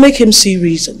 I'll make him see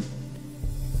reason.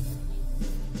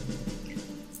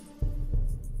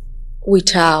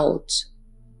 Without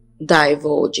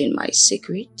divulging my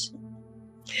secret?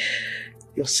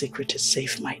 Your secret is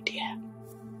safe, my dear.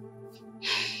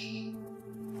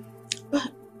 But,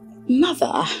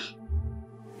 Mother,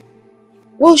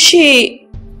 will she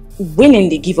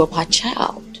willingly give up her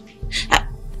child?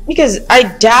 Because I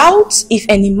doubt if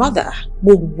any mother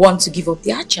would want to give up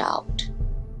their child.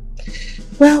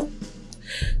 Well,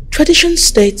 tradition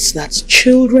states that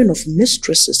children of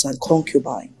mistresses and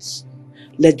concubines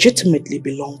legitimately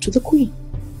belong to the queen.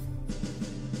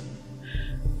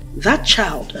 That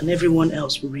child and everyone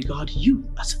else will regard you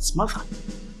as its mother.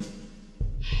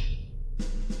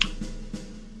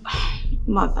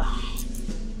 Mother,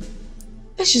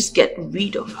 let's just get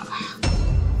rid of her.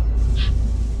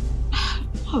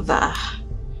 Mother,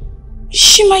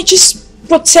 she might just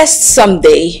protest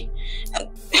someday.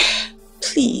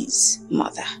 Please,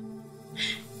 Mother,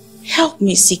 help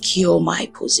me secure my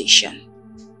position.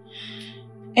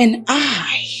 And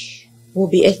I will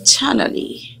be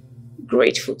eternally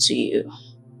grateful to you.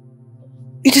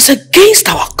 It is against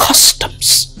our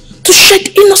customs to shed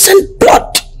innocent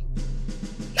blood.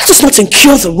 Let us not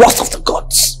incur the wrath of the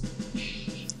gods.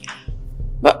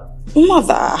 But,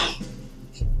 Mother,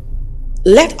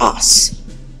 let us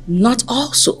not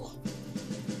also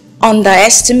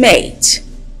underestimate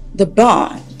the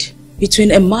bond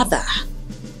between a mother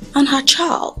and her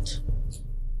child.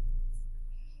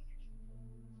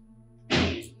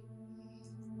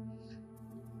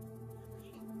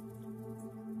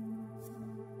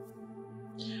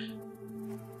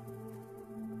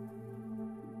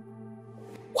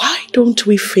 Why don't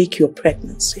we fake your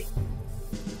pregnancy?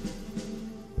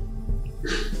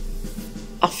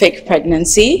 A fake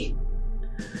pregnancy?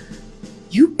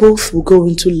 You both will go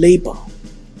into labor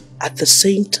at the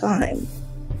same time.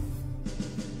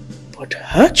 But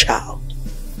her child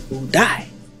will die.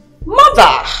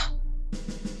 Mother!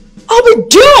 I'll be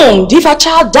doomed if her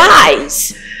child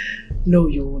dies. No,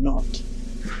 you will not.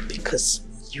 Because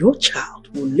your child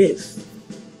will live.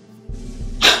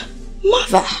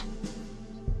 Mother!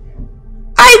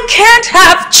 I can't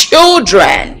have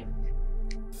children.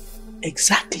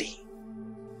 Exactly.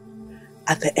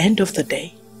 At the end of the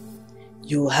day,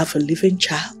 you will have a living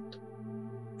child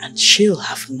and she'll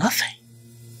have nothing.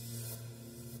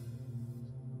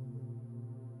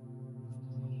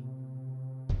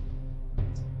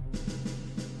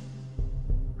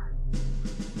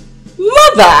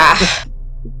 Mother!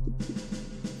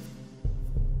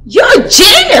 You're a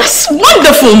genius!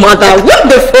 Wonderful, Mother!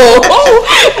 Wonderful! Oh,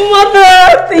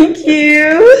 Mother, thank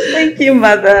you. Thank you,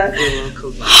 Mother. You're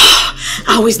welcome.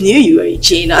 I always knew you were a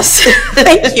genius.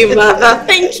 Thank you, Mother.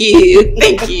 Thank you.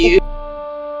 Thank you.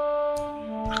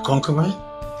 A concubine?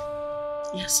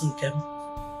 Yes, Nkem.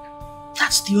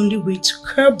 That's the only way to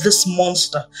curb this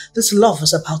monster this love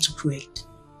is about to create.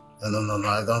 No,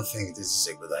 I don't think this is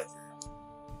a good idea.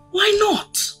 Why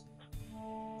not?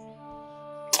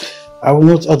 I will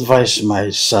not advise my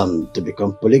son to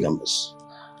become polygamous.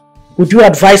 Would you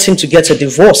advise him to get a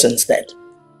divorce instead?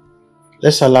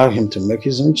 Let's allow him to make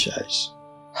his own choice.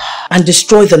 and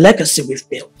destroy the legacy we've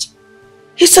built.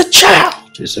 He's a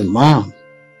child. He's a man.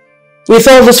 With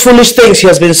all these foolish things he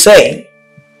has been saying.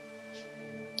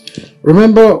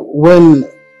 Remember when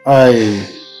I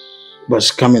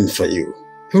was coming for you?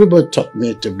 Everybody taught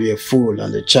me to be a fool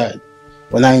and a child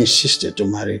when I insisted to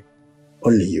marry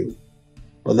only you.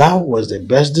 But that was the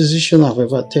best decision I've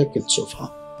ever taken so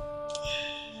far.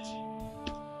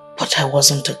 But I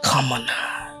wasn't a commoner.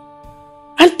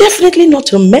 And definitely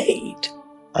not a maid.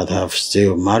 I'd have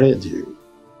still married you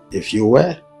if you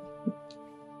were.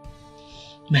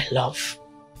 My love,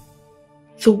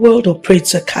 the world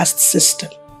operates a caste system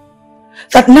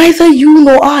that neither you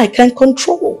nor I can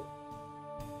control.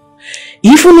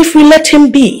 Even if we let him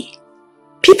be,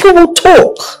 people will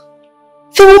talk.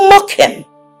 They will mock him.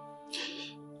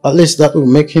 At least that will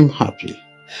make him happy.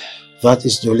 That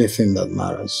is the only thing that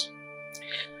matters.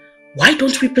 Why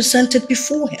don't we present it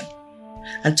before him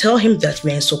and tell him that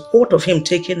we're in support of him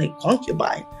taking a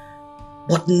concubine,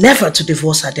 but never to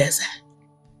divorce Adeze?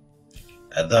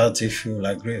 I doubt if he will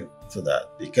agree to that,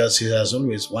 because he has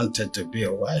always wanted to be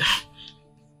a wife,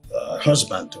 a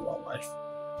husband to one wife.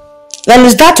 Then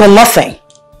is that or nothing?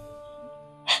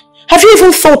 Have you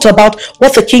even thought about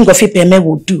what the king of Ipeme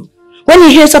will do when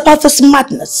he hears about this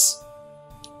madness?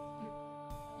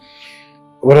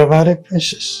 What about the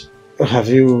princess? Have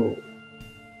you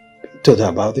told her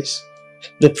about this?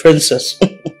 The princess?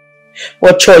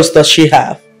 What choice does she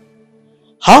have?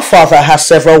 Her father has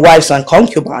several wives and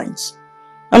concubines.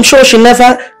 I'm sure she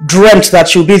never dreamt that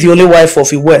she'll be the only wife of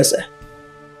Iweze.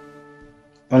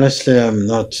 Honestly, I'm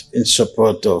not in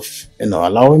support of,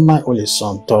 allowing my only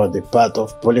son toward the path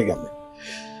of polygamy.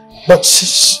 But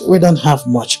since we don't have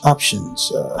much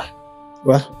options,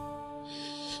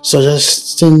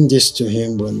 suggesting this to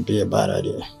him wouldn't be a bad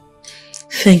idea.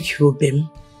 Thank you, Obim.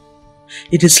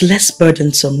 It is less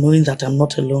burdensome knowing that I'm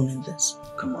not alone in this.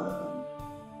 Come on.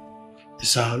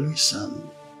 It's our only son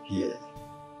here.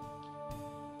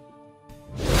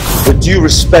 With due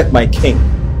respect, my king,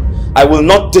 I will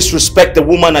not disrespect the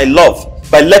woman I love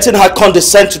by letting her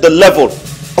condescend to the level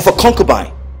of a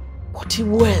concubine. But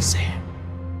Iweze,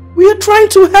 we are trying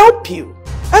to help you,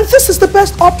 and this is the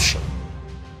best option.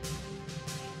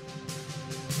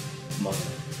 Mother,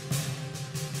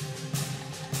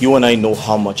 you and I know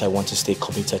how much I want to stay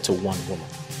committed to one woman.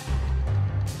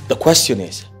 The question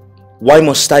is, why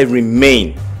must I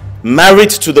remain married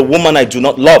to the woman I do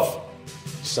not love?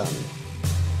 Son,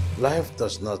 life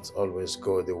does not always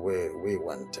go the way we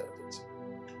wanted it.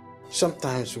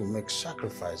 Sometimes we make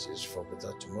sacrifices for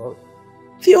better tomorrow.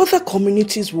 The other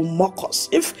communities will mock us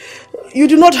if you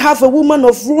do not have a woman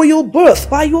of royal birth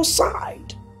by your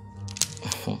side.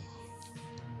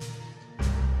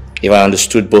 If I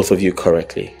understood both of you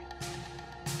correctly,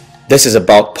 this is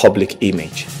about public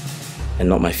image and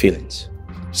not my feelings.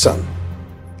 Son,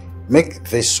 make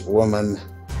this woman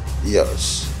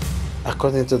yours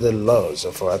according to the laws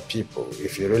of our people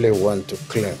if you really want to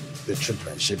claim the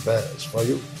children she bears for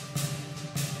you.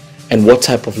 And what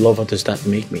type of lover does that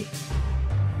make me?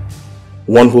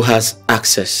 One who has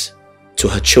access to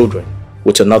her children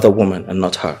with another woman and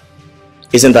not her.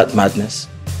 Isn't that madness?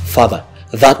 Father,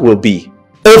 that will be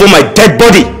over my dead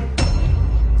body!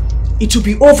 It will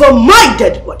be over my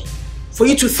dead body for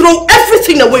you to throw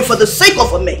everything away for the sake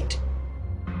of a maid.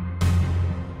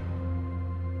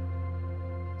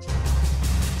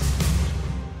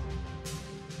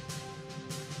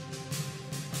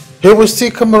 He will still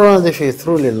come around if he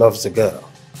truly loves the girl.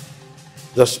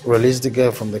 Just release the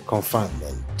girl from the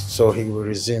confinement so he will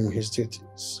resume his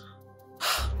duties.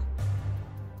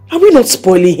 Are we not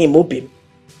spoiling him, Obim?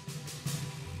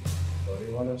 What do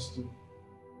you want us to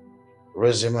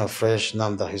raise him afresh now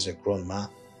that he's a grown man?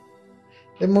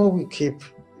 The more we keep,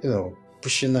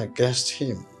 pushing against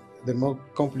him, the more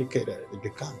complicated it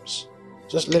becomes.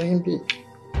 Just let him be.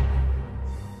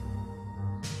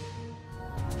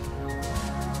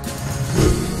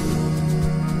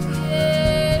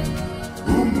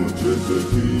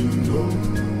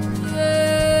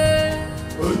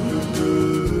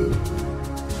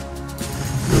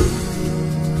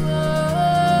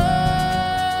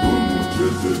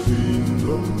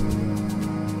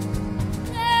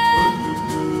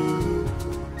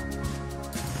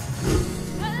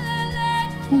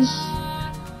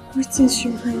 Greetings,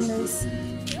 Your Highness.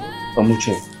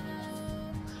 Amuche,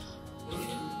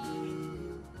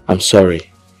 I'm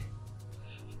sorry.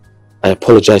 I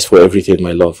apologize for everything,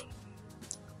 my love.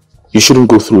 You shouldn't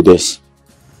go through this.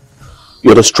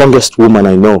 You're the strongest woman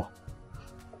I know.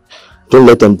 Don't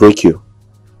let them break you.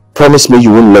 Promise me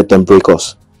you won't let them break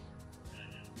us.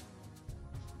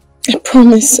 I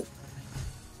promise.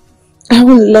 I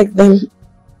won't let them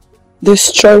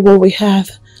destroy what we have.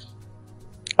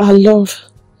 Our love,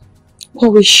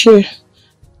 what we share.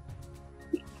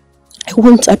 I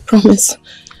won't, I promise.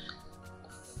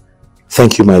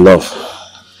 Thank you, my love.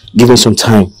 Give me some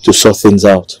time to sort things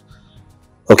out.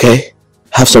 Okay?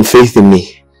 Have some faith in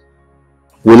me.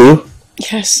 Will you?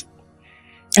 Yes.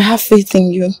 I have faith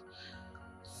in you.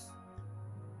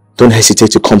 Don't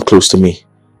hesitate to come close to me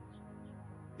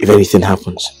if anything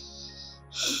happens.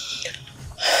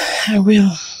 I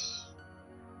will.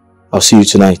 I'll see you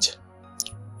tonight.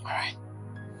 Alright.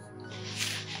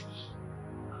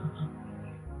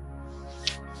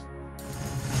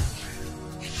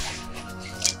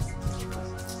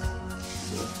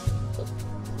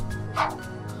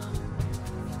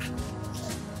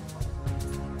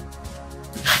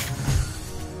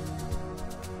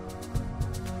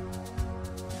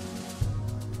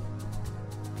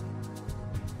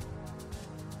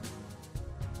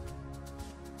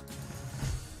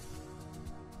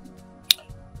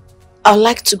 I'd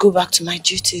like to go back to my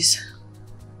duties.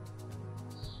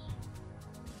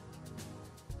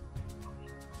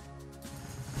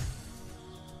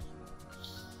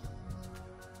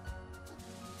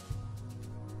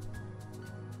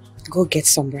 Go get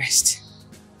some rest.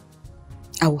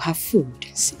 I will have food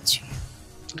sent to you.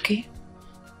 Okay?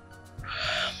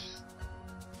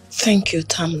 Thank you,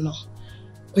 Tamno.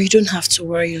 But you don't have to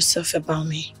worry yourself about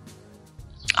me.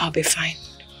 I'll be fine.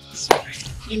 Sorry.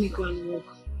 Let me go and walk.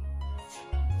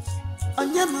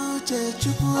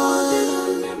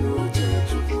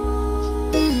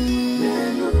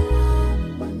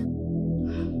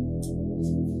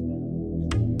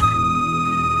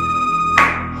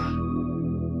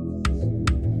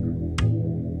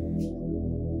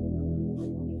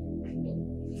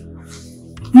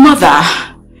 Mother,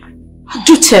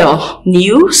 do tell.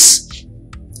 News?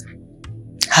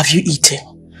 Have you eaten?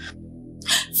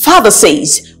 Father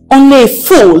says only a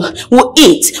fool will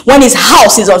eat when his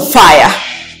house is on fire.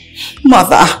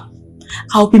 Mother,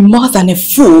 I'll be more than a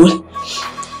fool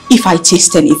if I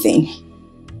taste anything.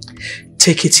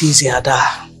 Take it easy, Ada.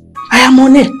 I am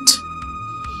on it.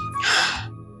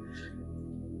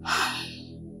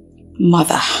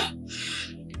 Mother,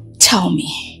 tell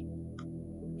me,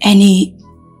 any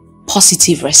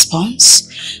positive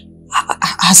response?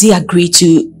 Has he agreed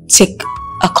to take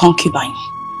a concubine?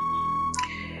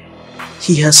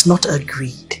 He has not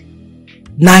agreed.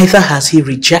 Neither has he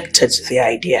rejected the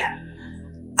idea.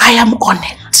 I am on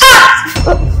it.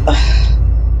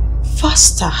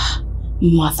 Faster,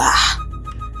 mother.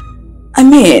 I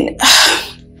mean,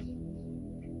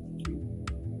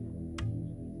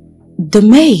 the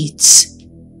maids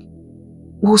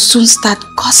will soon start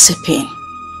gossiping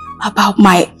about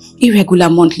my irregular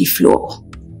monthly flow.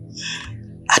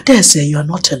 I dare say you are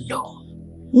not alone.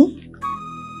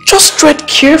 Just tread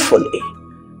carefully.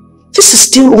 This is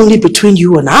still only between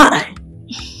you and I.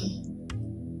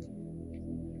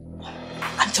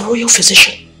 And the royal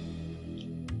physician.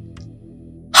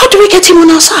 How do we get him on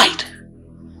our side?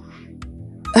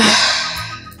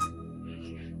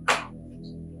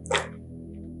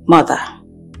 Mother,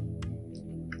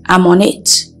 I'm on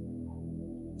it.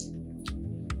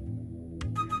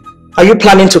 Are you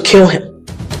planning to kill him?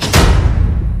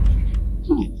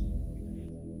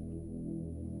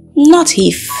 Not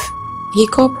if he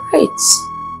cooperates.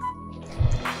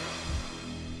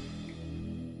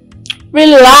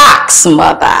 Relax,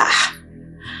 mother.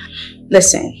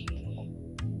 Listen.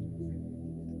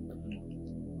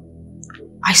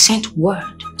 I sent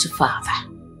word to father.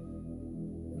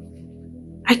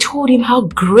 I told him how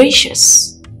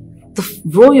gracious the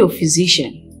royal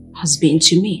physician has been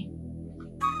to me.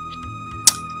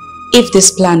 If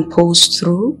this plan pulls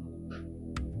through,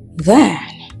 then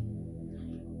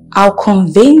I'll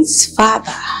convince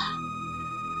father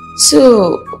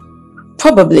to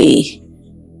probably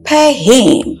pay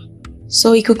him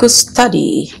so he could go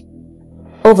study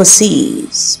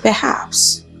overseas,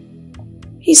 perhaps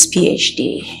his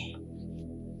PhD.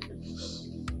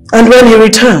 And when he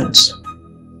returns?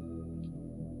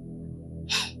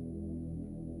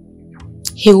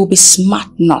 He will be smart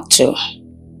not to.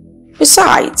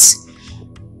 Besides,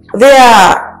 there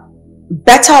are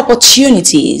better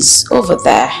opportunities over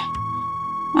there,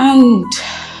 and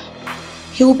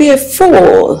he will be a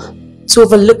fool to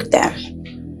overlook them.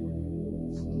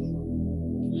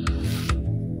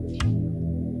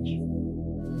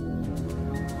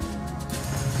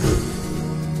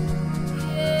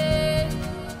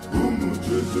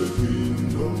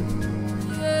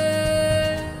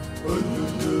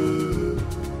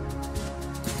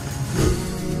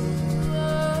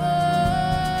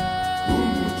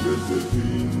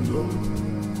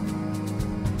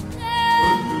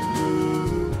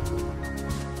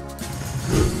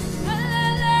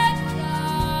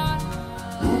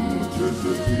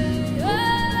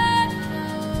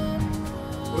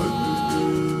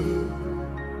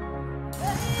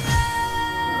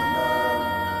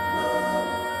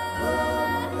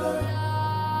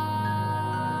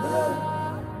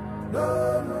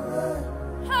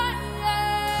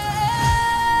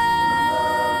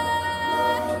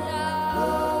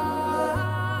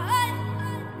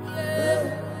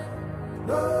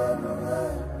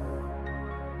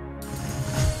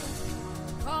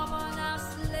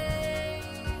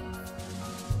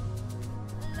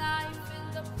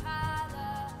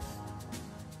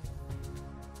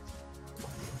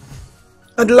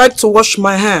 I'd like to wash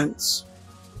my hands.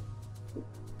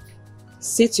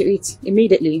 See to it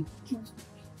immediately.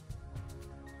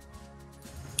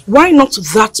 Why not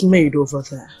that maid over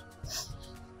there?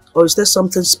 Or is there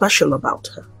something special about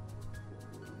her?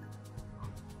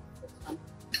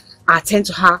 Attend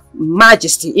to Her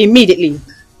Majesty immediately.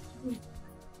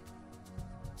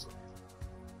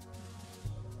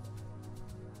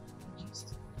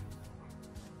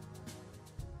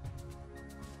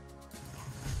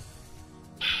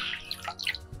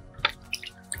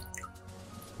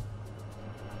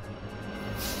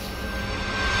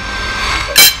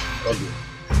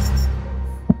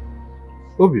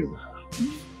 Obi,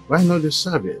 why not the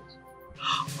servant?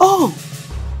 Oh,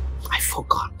 I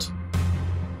forgot.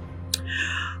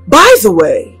 By the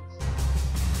way,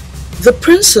 the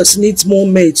princess needs more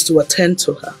maids to attend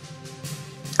to her.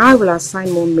 I will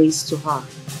assign more maids to her,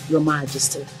 Your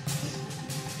Majesty.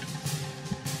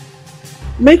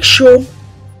 Make sure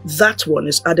that one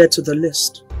is added to the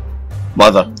list.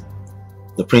 Mother,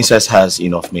 the princess has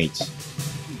enough maids.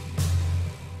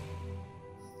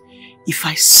 If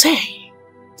I say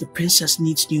the princess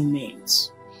needs new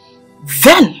maids,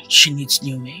 then she needs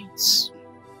new maids.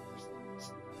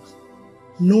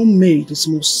 No maid is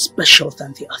more special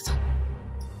than the other.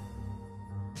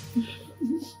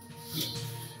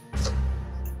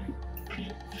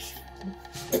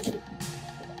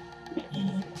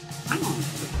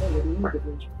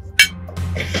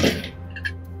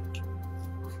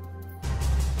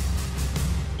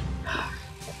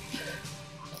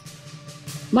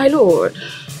 My lord,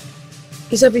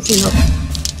 is everything up?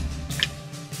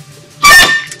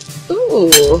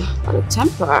 Ooh, what a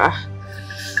temper.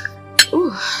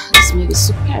 Ooh, this meat is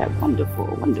superb. Wonderful,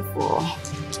 wonderful.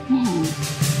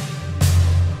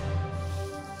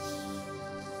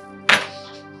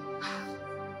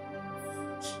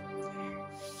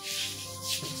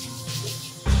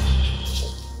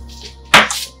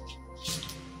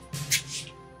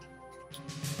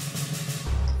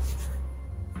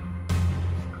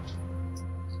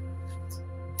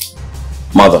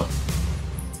 Mother,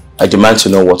 I demand to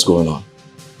know what's going on.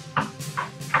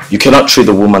 You cannot treat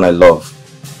the woman I love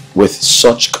with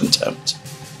such contempt.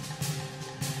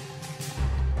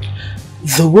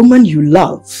 The woman you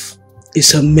love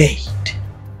is a maid.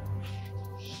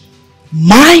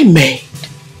 My maid.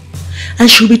 And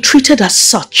she'll be treated as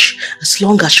such as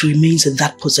long as she remains in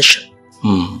that position.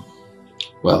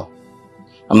 Well,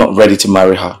 I'm not ready to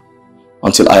marry her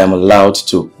until I am allowed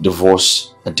to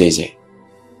divorce Daisy.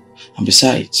 And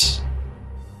besides,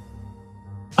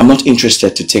 I'm not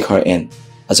interested to take her in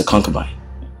as a concubine.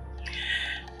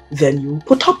 Then you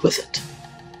put up with it.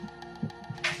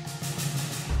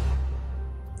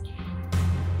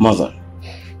 Mother,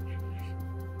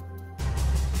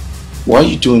 why are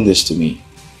you doing this to me?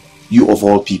 You of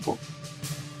all people.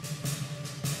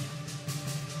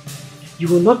 You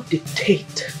will not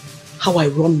dictate how I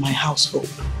run my household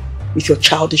with your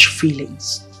childish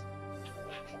feelings.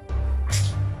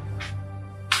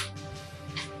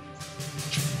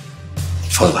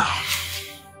 Father.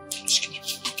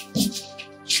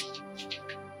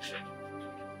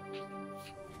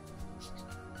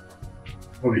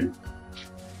 Obi,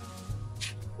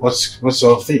 what's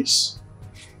all this?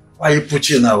 Why are you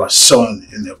putting our son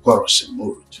in a quarrelsome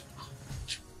mood?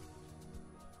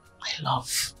 My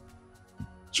love,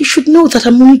 you should know that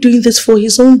I'm only doing this for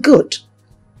his own good.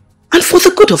 And for the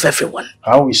good of everyone.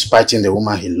 How is fighting the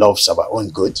woman he loves our own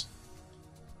good?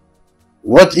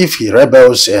 What if he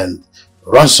rebels and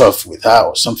runs off with her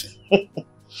or something?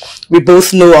 We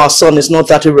both know our son is not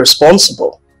that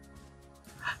irresponsible.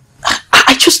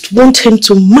 I just want him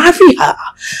to marry her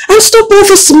and stop all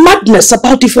this madness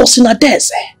about divorcing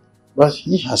Adeze. But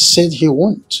he has said he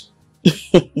won't.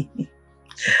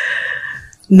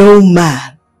 No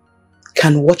man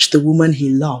can watch the woman he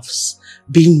loves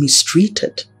being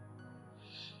mistreated.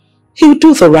 He'll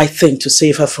do the right thing to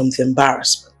save her from the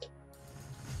embarrassment.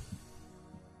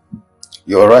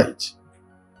 You're right.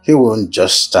 He won't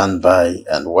just stand by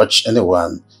and watch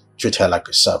anyone treat her like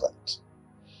a servant.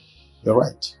 You're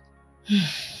right. I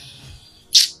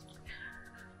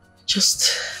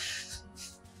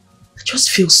just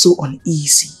feel so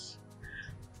uneasy.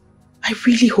 I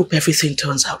really hope everything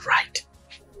turns out right.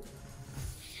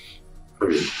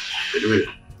 Anyway,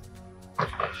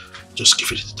 just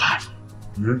give it the time.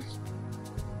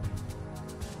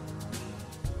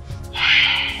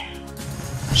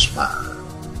 Smile.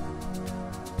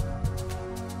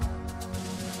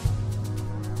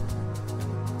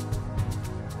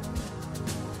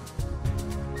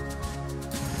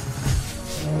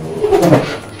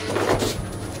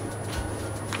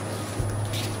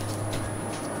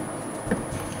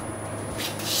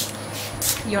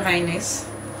 Your Highness.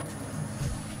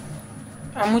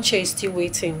 Amuche is still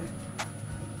waiting.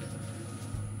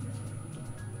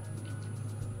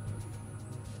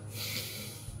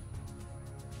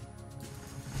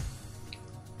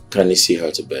 Can you see her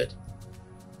to bed?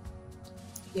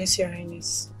 Yes, Your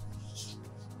Highness.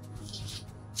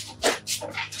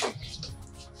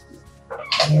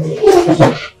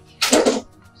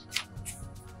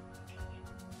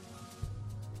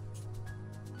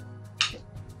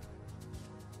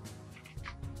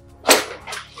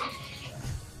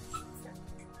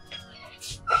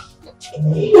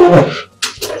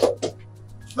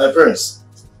 My parents,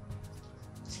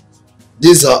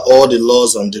 these are all the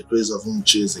laws and decrees of whom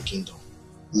is the kingdom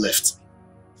left.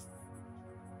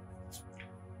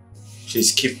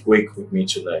 Please keep wake with me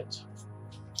tonight.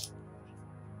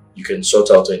 You can sort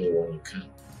out anyone you can.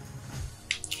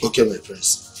 Okay, my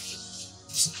prince.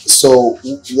 So,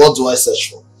 what do I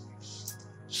search for?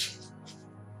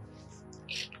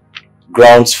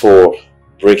 Grounds for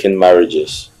breaking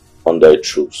marriages under a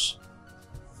truce.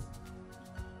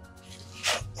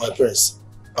 My prince,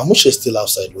 Amuche is still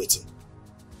outside waiting.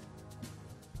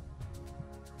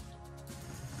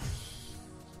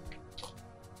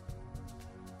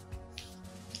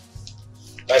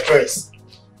 My prince,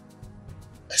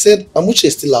 I said Amuche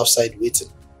is still outside waiting.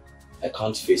 I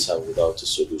can't face her without a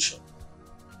solution.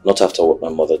 Not after what my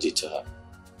mother did to her.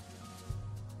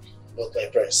 But my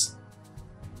prince,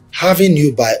 having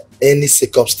you by any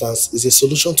circumstance is a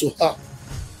solution to her.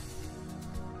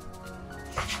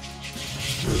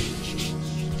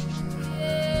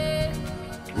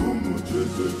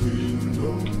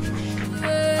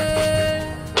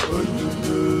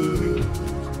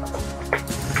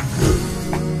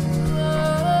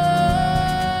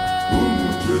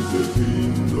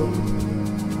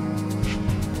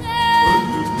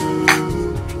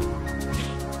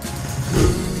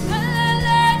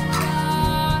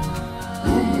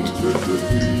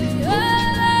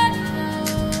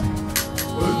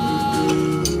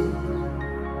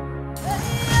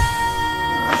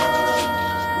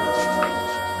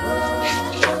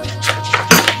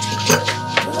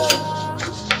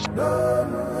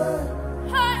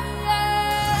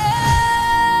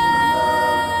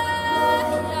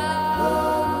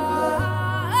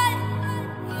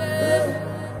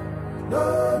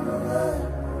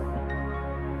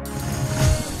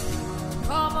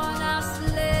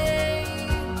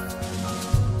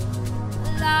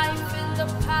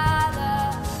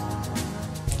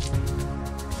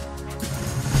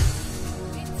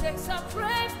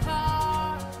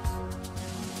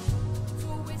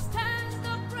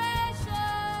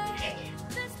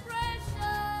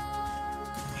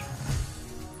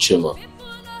 Chima.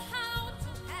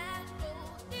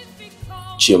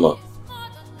 Chima.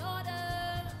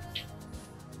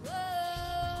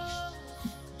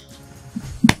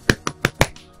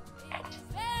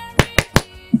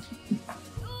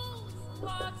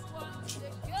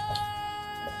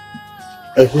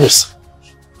 Hey, Bruce.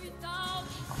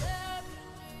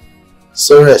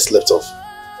 Sorry I slept off.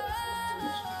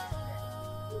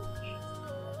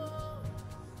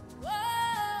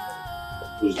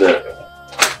 Who's there?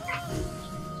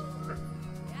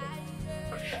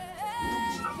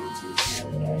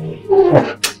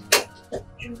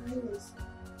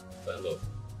 Hello.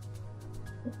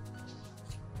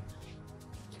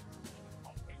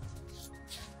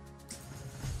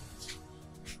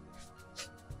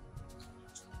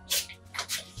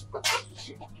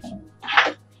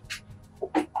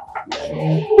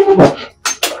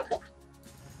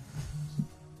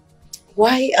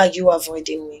 Why are you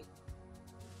avoiding me?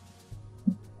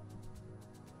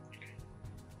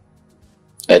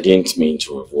 I didn't mean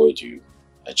to avoid you.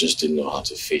 I just didn't know how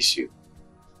to face you.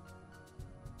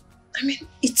 I mean,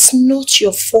 it's not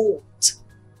your fault.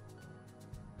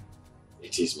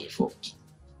 It is my fault.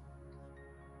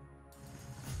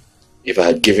 If I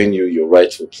had given you your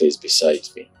rightful place beside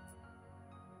me,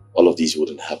 all of these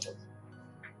wouldn't happen.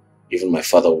 Even my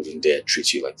father wouldn't dare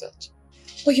treat you like that.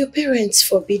 But your parents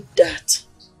forbid that.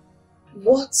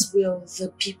 What will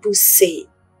the people say?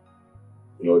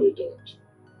 No, they don't.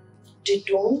 They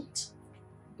don't?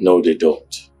 No, they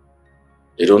don't.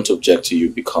 They don't object to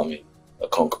you becoming a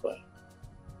concubine.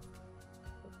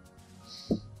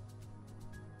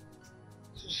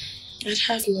 I'd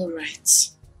have no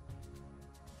rights.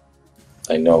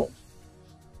 I know.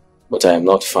 But I am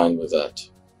not fine with that.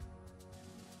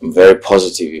 I'm very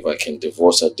positive if I can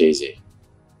divorce Daisy,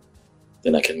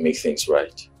 then I can make things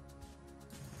right.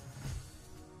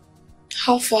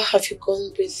 How far have you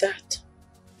gone with that?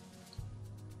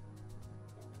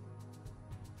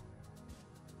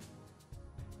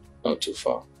 Not too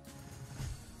far.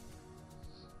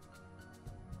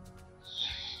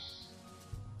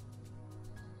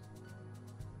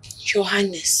 Your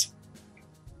Highness,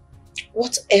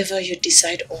 whatever you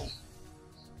decide on,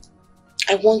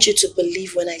 I want you to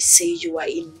believe when I say you are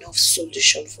enough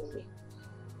solution for me.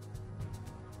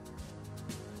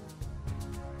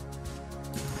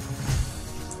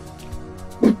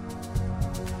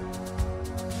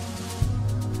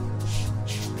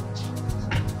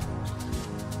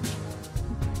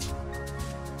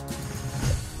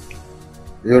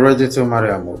 You're ready to marry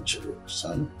Amuche,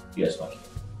 son? Yes, my king.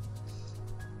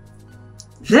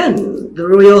 Then the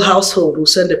royal household will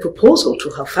send a proposal to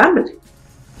her family.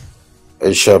 Are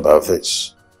you sure about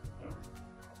this?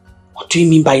 What do you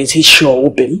mean by is he sure,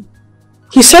 Obim?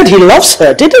 He said he loves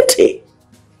her, didn't he?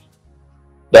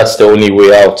 That's the only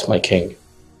way out, my king.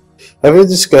 Have you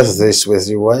discussed this with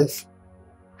your wife?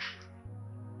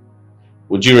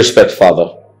 Would you respect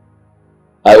father?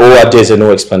 I owe Adeze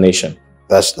no explanation.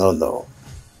 That's no.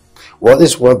 What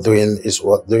is worth doing is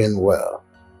worth doing well.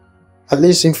 At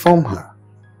least inform her.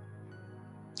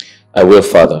 I will,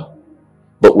 father.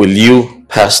 But will you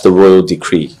pass the royal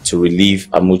decree to relieve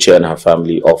Amuche and her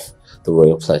family of the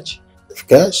royal pledge? Of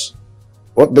course.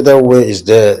 What better way is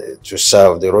there to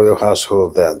serve the royal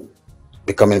household than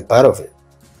becoming part of it?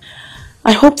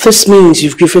 I hope this means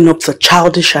you've given up the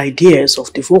childish ideas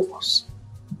of divorce.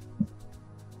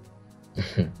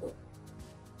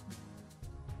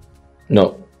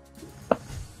 No.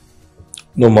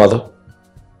 No, mother.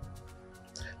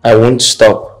 I won't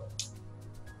stop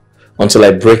until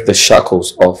I break the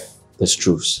shackles off the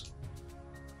truce.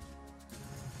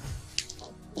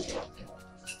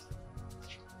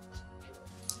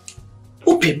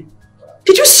 Obim,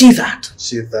 did you see that?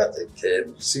 See that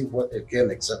again? See what again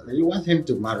exactly? You want him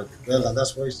to marry the girl and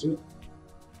that's what he's doing.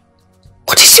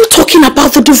 But he's still talking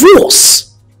about the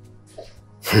divorce.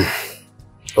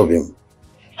 Obim,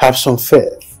 have some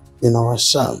faith in our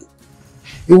son.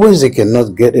 He wishes he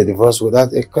cannot get a divorce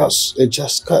without a curse, a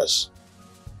just curse.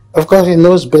 Of course, he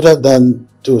knows better than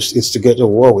to instigate a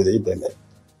war with Ibrahim.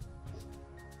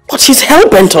 But he's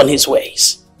hell-bent on his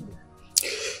ways.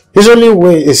 His only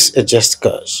way is a just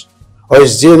curse. Or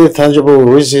is there any tangible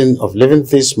reason of leaving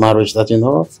this marriage that you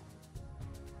know of?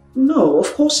 No,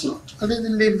 of course not. Let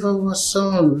him live our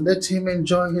son. Let him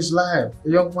enjoy his life.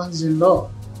 The young one's in law.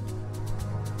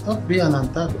 Don't be an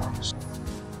antagonist.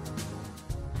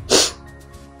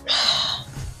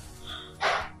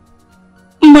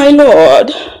 My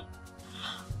lord,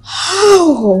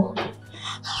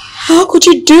 how could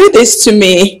you do this to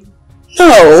me?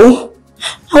 No,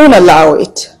 I won't allow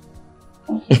it.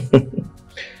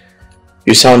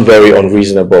 You sound very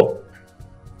unreasonable.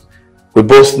 We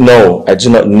both know I do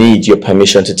not need your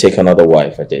permission to take another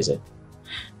wife, Adeze.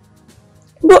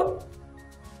 But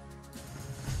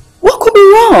what could be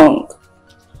wrong?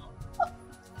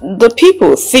 The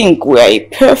people think we're a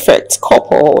perfect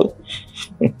couple.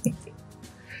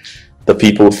 The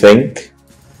people think?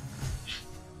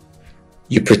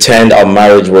 You pretend our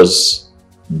marriage was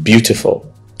beautiful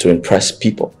to impress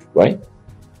people, right?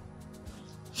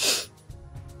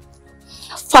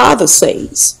 Father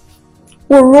says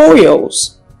we're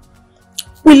royals.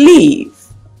 We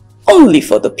live only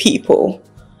for the people.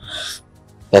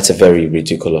 That's a very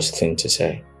ridiculous thing to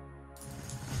say.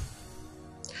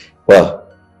 Well,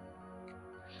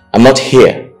 I'm not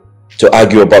here to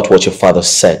argue about what your father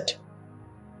said.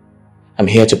 I'm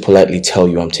here to politely tell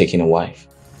you I'm taking a wife.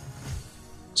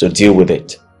 So deal with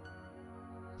it.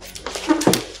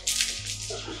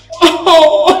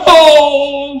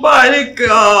 Oh by the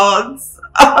gods.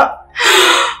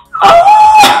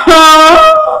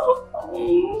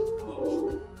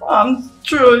 I'm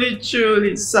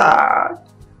truly sad.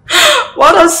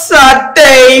 What a sad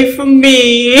day for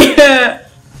me.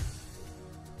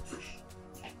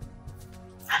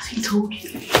 Has he told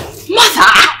you?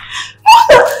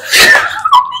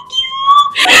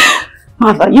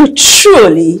 Mother, you're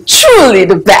truly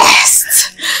the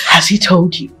best. Has he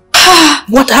told you?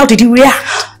 How did you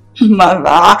react?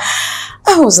 Mother,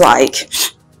 I was like,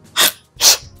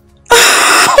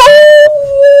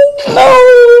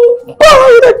 no,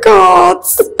 by the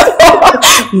gods.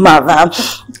 Mother,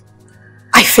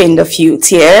 I feigned a few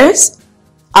tears,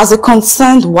 as a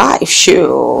concerned wife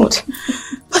should.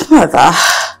 But mother,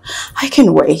 I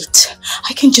can wait.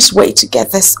 I can just wait to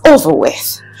get this over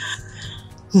with.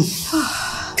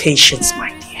 Patience, my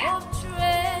dear.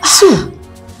 Soon.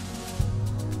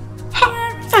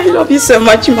 I love you so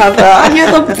much, mother.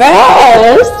 You're the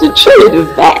best. You're truly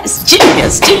the best.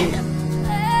 Genius.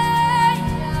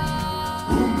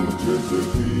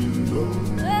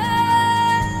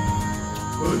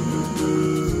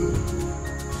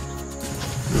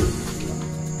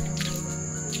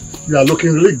 You are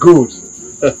looking really good.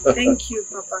 Thank you,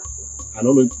 Papa. I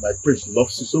know my prince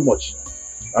loves you so much.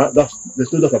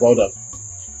 There's no doubt about that.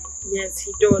 Yes,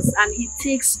 he does. And he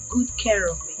takes good care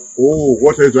of me. Oh,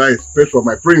 what else do I expect from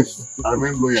my prince? I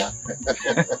remain loyal.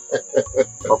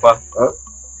 Papa,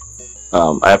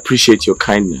 I appreciate your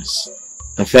kindness.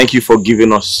 And thank you for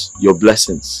giving us your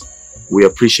blessings. We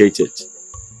appreciate it.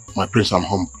 My prince, I'm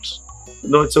humbled.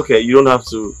 No, it's okay. You don't have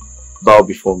to bow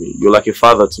before me. You're like a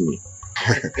father to me.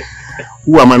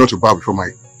 Who am I not to bow before my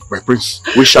prince?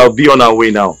 We shall be on our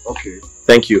way now. Okay.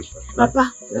 Thank you.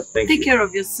 Papa, thank take you. care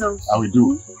of yourself. I will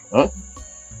do. Huh?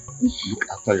 Look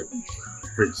after your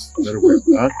prince very well.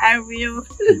 Huh? I will.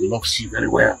 He loves you very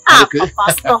well. Ah, Okay.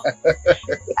 Papa, stop.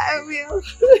 I will.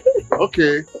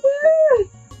 Okay.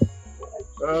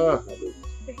 Papa,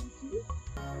 thank you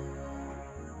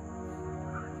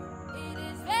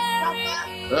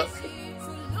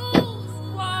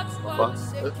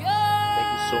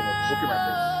so much. Okay, my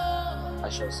friend. I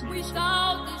shall see you soon.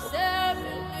 All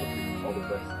the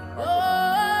best.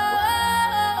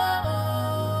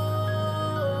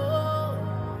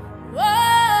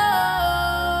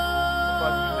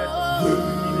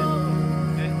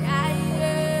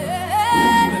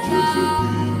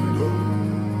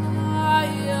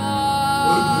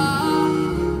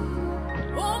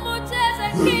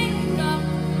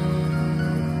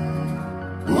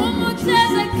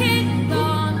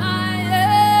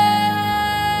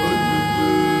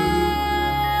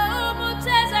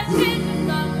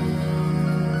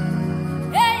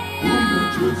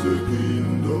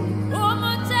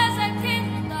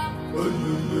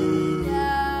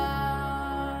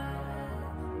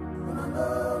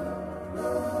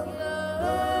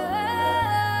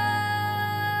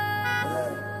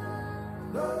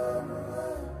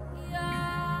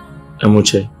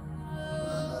 Amuche,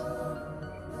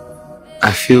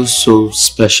 I feel so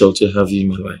special to have you in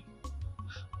my life.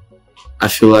 I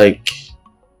feel like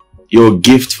you're a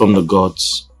gift from the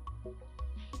gods.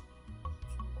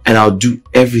 And I'll do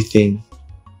everything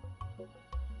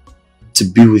to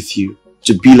be with you,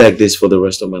 to be like this for the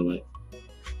rest of my life.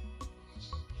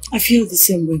 I feel the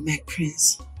same way, my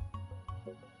prince.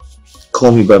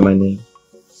 Call me by my name.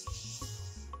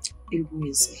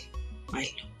 Egoism, my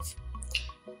love.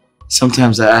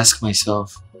 Sometimes I ask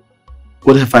myself,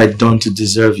 what have I done to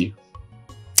deserve you?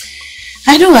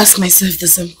 I don't ask myself the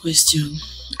same question.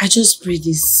 I just pray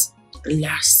this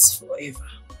lasts forever,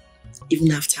 even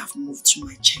after I've moved to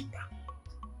my chamber.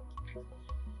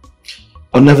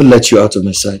 I'll never let you out of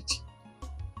my sight.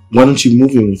 Why don't you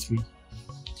move in with me?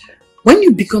 When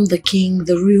you become the king,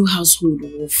 the real household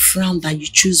will frown that you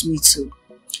choose me to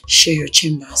share your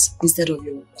chambers instead of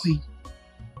your queen.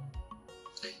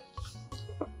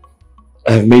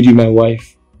 I have made you my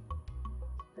wife.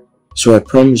 So I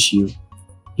promise you,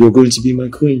 you're going to be my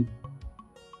queen.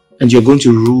 And you're going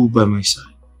to rule by my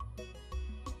side.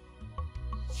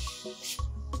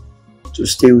 So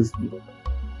stay with me.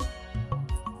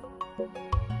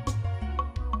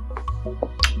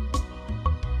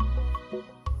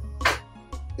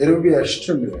 It will be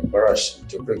extremely embarrassing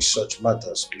to bring such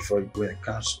matters before you go in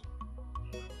council.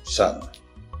 Son,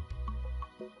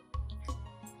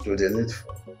 do the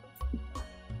needful.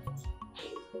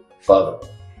 Father,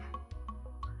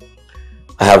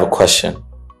 I have a question.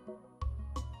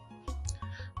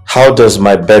 How does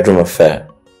my bedroom affair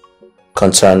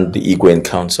concern the Igwe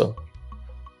council?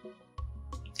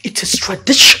 It is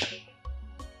tradition.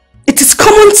 It is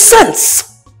common sense.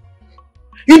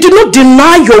 You do not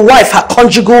deny your wife her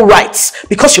conjugal rights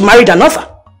because you married another.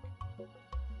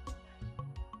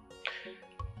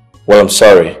 Well, I'm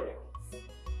sorry.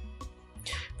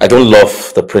 I don't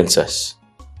love the princess.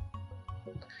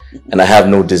 And I have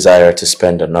no desire to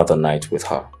spend another night with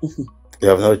her. You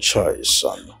have no choice,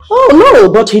 son. Oh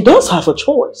no, but he does have a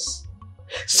choice.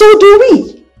 So do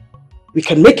we. We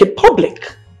can make it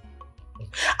public.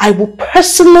 I will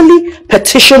personally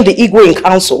petition the Igwe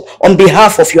council on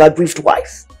behalf of your aggrieved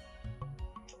wife.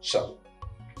 Son,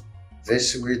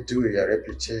 this will do your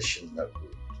reputation no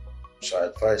good. So I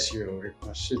advise you to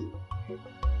reconsider.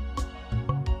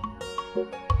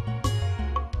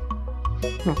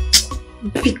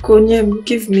 Piconium,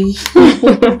 give me.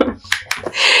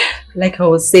 Like I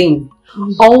was saying,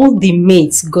 all the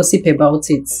mates gossip about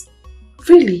it.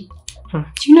 Really? Do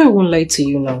you know I won't lie to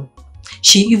you now?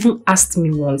 She even asked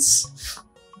me once.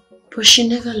 But she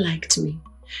never liked me.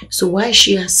 So why is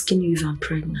she asking you if I'm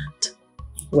pregnant?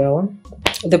 Well,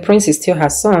 the prince is still her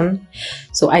son.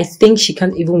 So I think she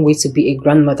can't even wait to be a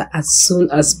grandmother as soon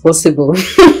as possible.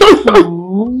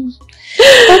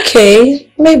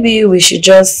 Okay, maybe we should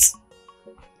just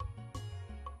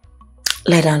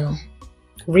let her know.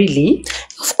 Really?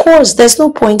 Of course, there's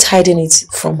no point hiding it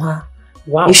from her.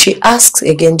 Wow. If she asks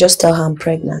again, just tell her I'm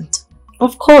pregnant.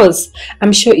 Of course.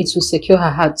 I'm sure it will secure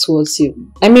her heart towards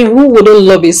you. I mean, who wouldn't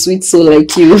love a sweet soul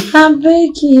like you? I'm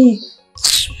begging.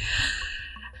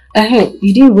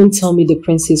 You didn't even tell me the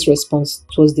prince's response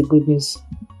towards the good news.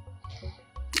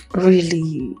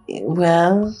 Really?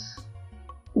 Well...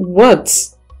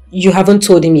 What? You haven't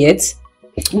told him yet?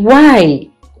 Why?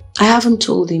 I haven't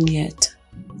told him yet.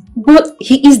 But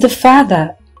he is the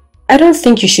father. I don't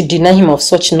think you should deny him of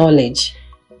such knowledge.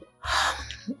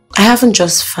 I haven't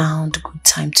just found good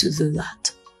time to do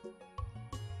that.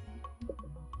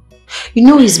 You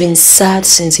know he's been sad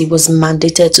since he was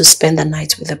mandated to spend the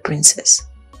night with the princess.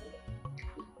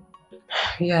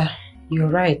 Yeah, you're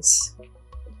right.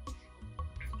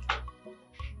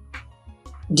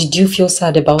 Did you feel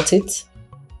sad about it?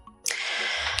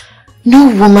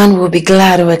 No woman will be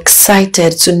glad or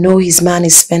excited to know his man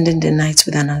is spending the night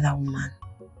with another woman.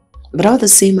 But all the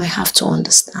same, I have to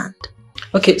understand.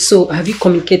 Okay, so have you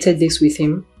communicated this with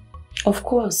him? Of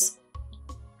course.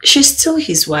 She's still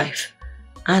his wife,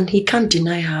 and he can't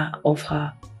deny her of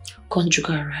her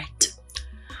conjugal right.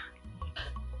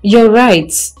 You're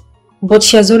right, but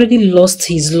she has already lost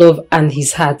his love and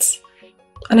his heart.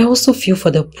 And I also feel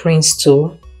for the prince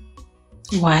too.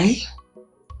 Why?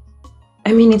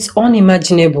 I mean, it's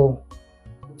unimaginable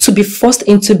to be forced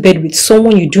into bed with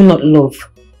someone you do not love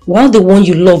while the one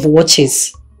you love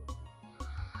watches.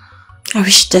 I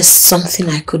wish there's something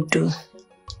I could do.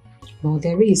 Well,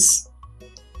 there is.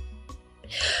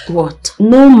 What?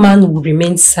 No man will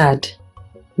remain sad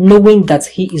knowing that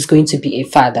he is going to be a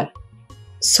father.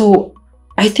 So,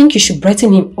 I think you should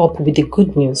brighten him up with the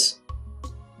good news.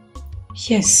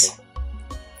 Yes.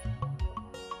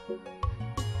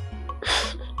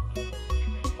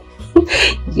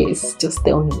 Yes, just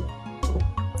tell me.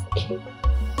 Okay.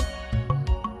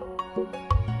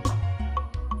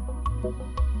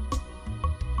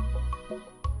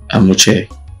 Amuche,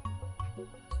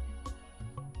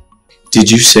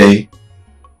 did you say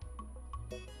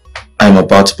I'm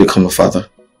about to become a father?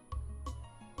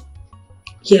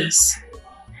 Yes.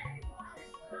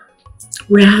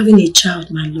 We're having a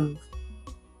child, my love.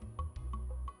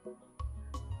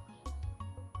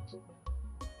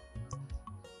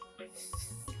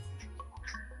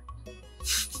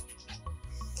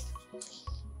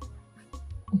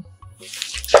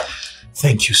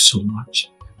 Thank you so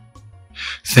much.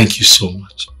 Thank you so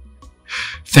much.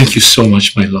 Thank you so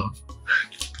much, my love.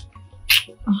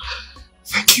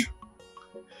 Thank you.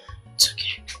 It's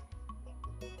okay.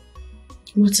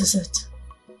 What is it?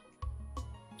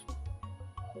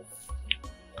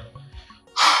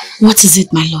 What is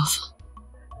it, my love?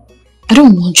 I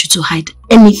don't want you to hide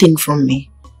anything from me.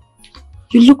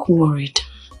 You look worried.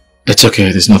 It's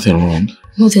okay, there's nothing wrong.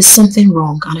 No, there's something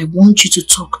wrong, and I want you to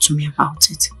talk to me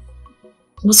about it.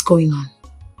 What's going on?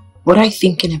 What are you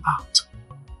thinking about?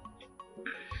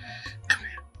 Come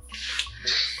here.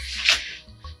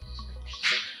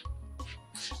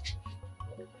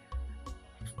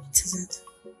 What is it?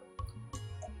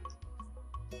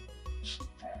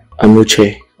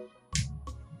 Amuche,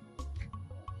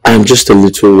 I'm just a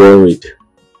little worried.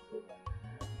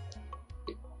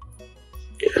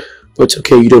 But it's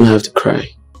okay, you don't have to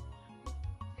cry.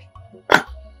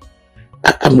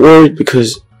 I'm worried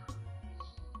because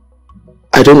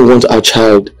I don't want our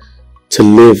child to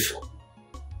live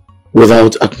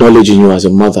without acknowledging you as a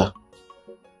mother.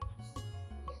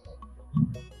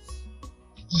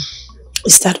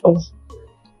 Is that all?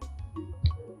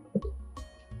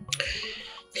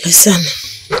 Listen.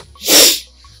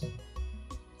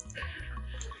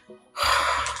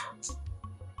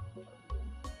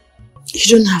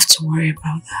 You don't have to worry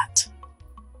about that.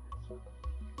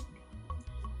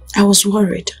 I was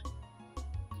worried.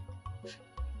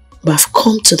 But I've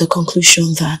come to the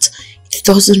conclusion that it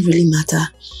doesn't really matter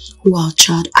who our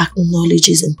child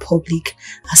acknowledges in public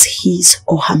as his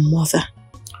or her mother.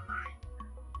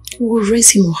 We'll raise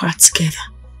him or her together.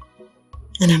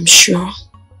 And I'm sure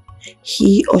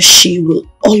he or she will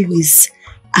always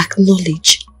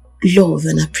acknowledge, love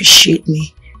and appreciate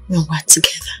me when we're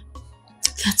together.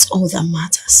 That's all that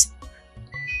matters.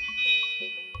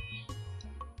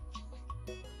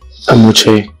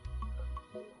 Amuche,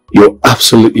 you're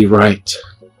absolutely right.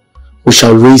 We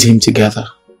shall raise him together.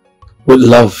 With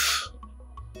love.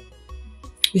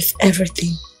 With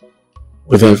everything.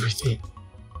 With everything.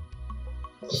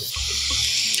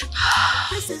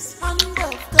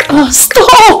 Oh,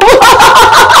 stop!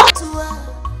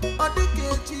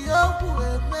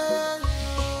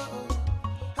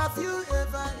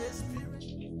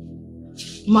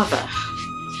 Mother,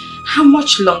 how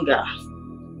much longer?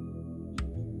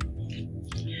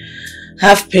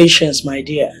 Have patience, my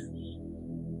dear.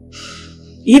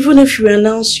 Even if you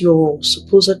announce your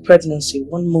supposed pregnancy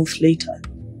 1 month later,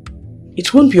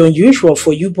 it won't be unusual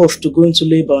for you both to go into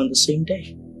labor on the same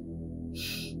day.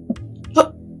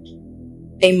 But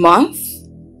a month?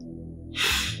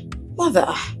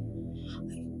 Mother,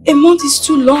 a month is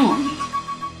too long.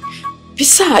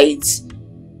 Besides,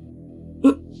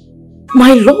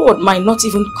 my Lord might not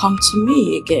even come to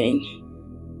me again.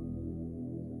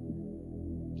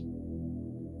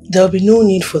 There'll be no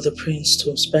need for the prince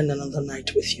to spend another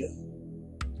night with you.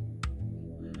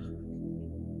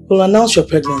 We'll announce your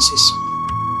pregnancy soon.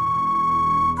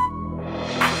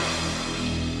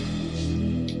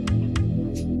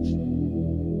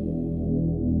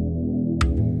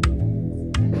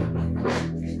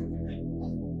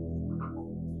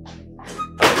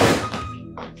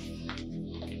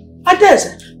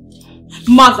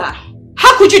 Mother,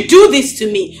 how could you do this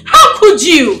to me? How could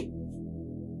you?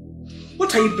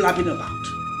 What are you blabbing about?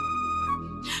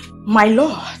 My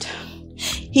lord,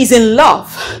 he's in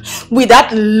love with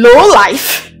that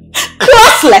low-life,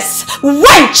 classless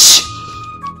wench.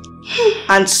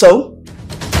 And so?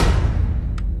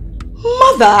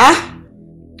 Mother!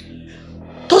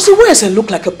 Does he wear and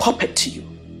look like a puppet to you?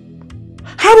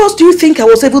 How else do you think I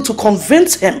was able to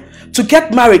convince him to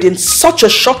get married in such a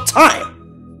short time?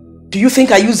 Do you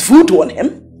think I use voodoo on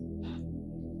him?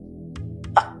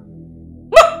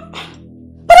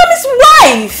 But I'm his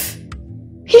wife!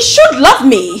 He should love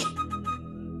me!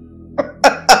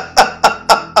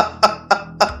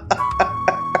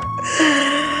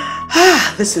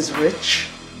 This is rich.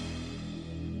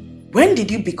 When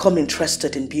did you become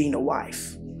interested in being a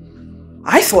wife?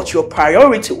 I thought your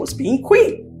priority was being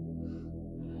queen.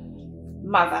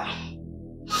 Mother,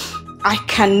 I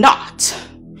cannot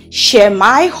share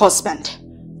my husband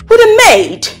with a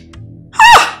maid.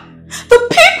 The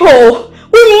people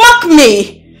will mock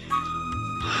me.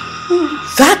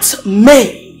 That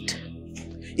maid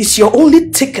is your only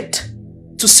ticket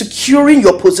to securing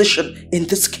your position in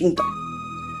this kingdom.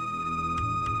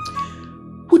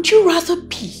 Would you rather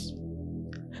be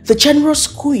the generous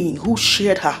queen who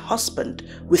shared her husband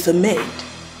with a maid,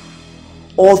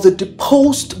 or the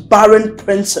deposed barren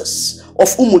princess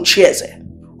of Umuchieze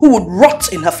who would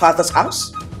rot in her father's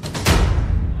house?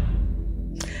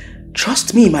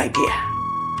 Trust me, my dear,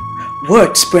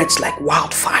 word spreads like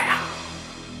wildfire.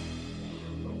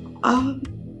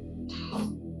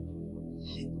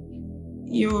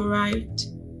 You're right,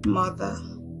 Mother.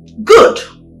 Good.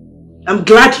 I'm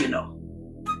glad you know.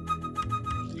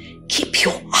 Keep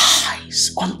your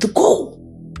eyes on the goal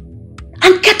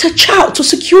and get a child to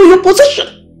secure your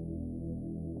position.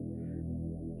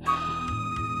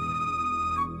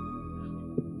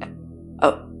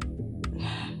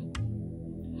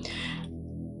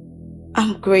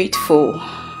 I'm grateful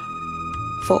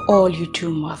for all you do,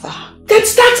 Mother. Then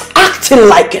start acting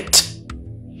like it.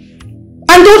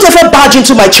 And don't ever barge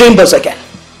into my chambers again.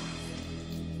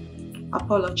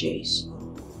 Apologies,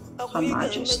 Her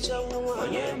Majesty.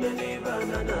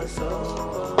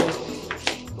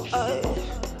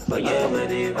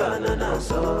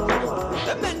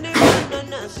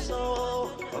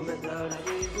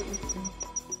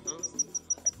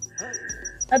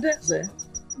 Adeze,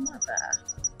 Mother,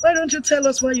 why don't you tell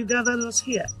us why you gathered us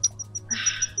here?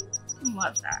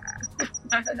 Mother.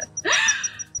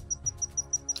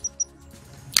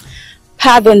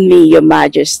 Pardon me, Your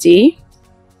Majesty.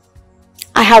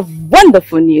 I have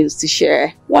wonderful news to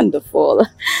share. Wonderful.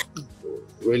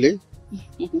 Really?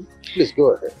 Please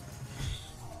go ahead.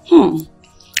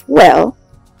 Well,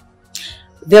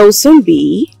 there will soon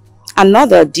be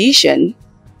another addition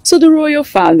to the royal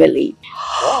family.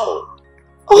 Wow.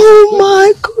 Oh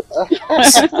my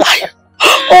goodness.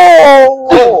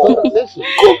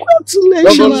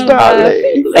 Congratulations,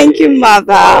 darling. Thank you,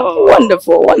 Mother.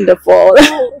 Wonderful, wonderful.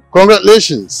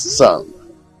 Congratulations, son.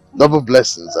 Double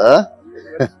blessings, huh?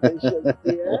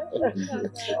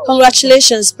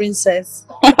 Congratulations, Princess.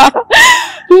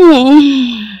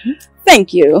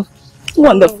 Thank you.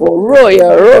 Wonderful,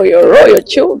 royal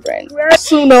children.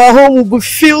 Soon our home will be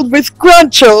filled with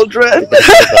grandchildren.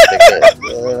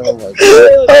 Oh my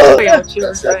God. Royal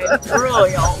children.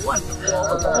 Royal,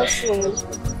 wonderful.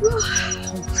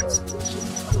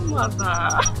 Mother.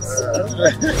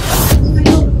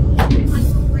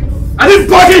 I didn't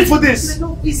bargain for this!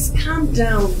 No, please calm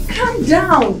down. Calm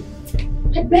down.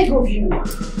 I beg of you.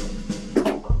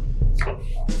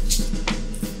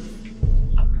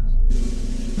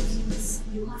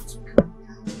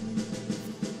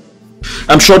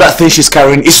 I'm sure that thing she's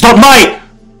carrying is not mine!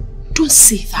 Don't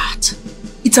say that.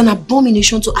 It's an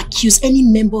abomination to accuse any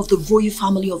member of the royal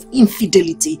family of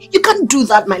infidelity. You can't do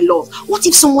that, my love. What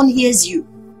if someone hears you?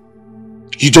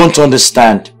 You don't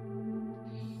understand.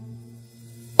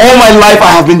 All my life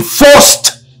I have been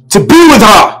forced to be with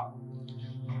her.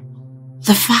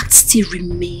 The fact still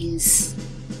remains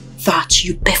that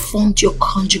you performed your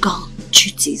conjugal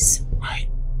duties. Right.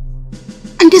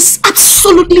 And there's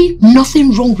absolutely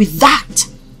nothing wrong with that.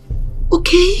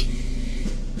 Okay?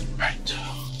 Right.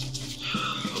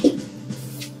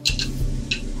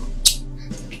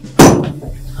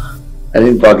 I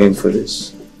didn't bargain for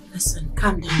this. Listen,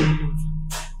 calm down.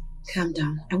 Calm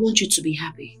down. I want you to be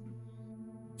happy.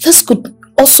 This could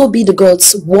also be the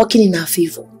gods working in our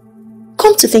favor.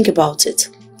 Come to think about it.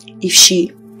 If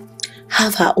she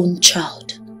have her own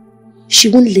child, she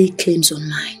won't lay claims on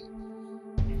mine.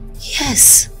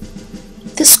 Yes,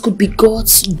 this could be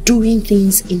God's doing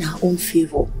things in our own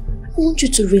favor. I want you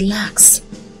to relax,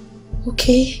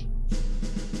 okay?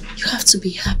 You have to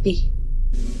be happy.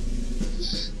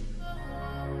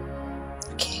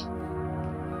 Okay.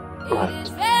 Right.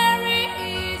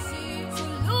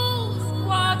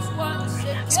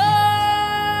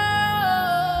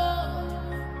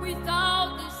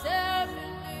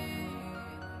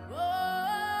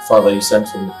 Father, you sent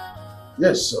for me.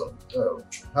 Yes, sir.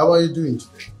 How are you doing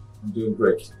today? I'm doing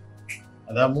great.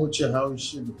 And Amuche, how is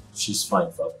she? She's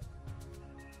fine, Father.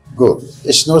 Good.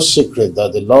 It's no secret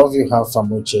that the love you have for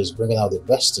Amuche is bringing out the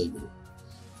best in you.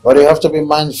 But you have to be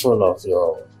mindful of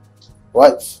your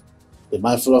wife. Be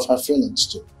mindful of her feelings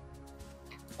too.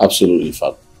 Absolutely,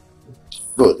 Father.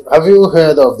 Good. Have you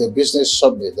heard of the business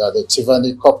summit that the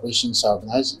Tiffany corporations are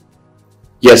organizing?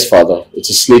 Yes, Father. It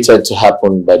is slated to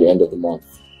happen by the end of the month.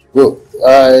 Good.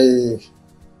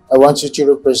 I want you to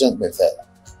represent me there.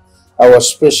 I was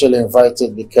specially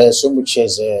invited because Umuche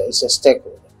is a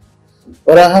stakeholder.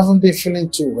 But I haven't been feeling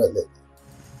too well lately.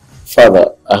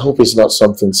 Father, I hope it's not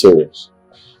something serious.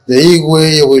 The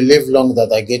Igwe you will live long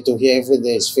that I get to hear every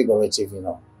day is figurative, you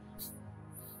know.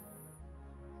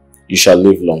 You shall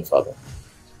live long, Father.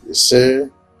 You see?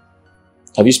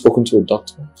 Have you spoken to a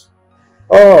doctor?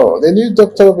 Oh, the new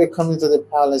doctor will be coming to the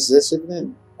palace this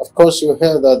evening. Of course, you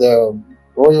heard that the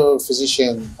royal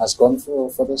physician has gone for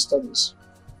further studies.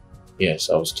 Yes,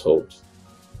 I was told.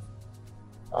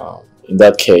 In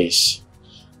that case,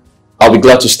 I'll be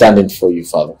glad to stand in for you,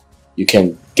 Father. You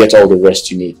can get all the rest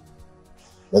you need.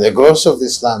 May the gods of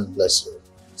this land bless you.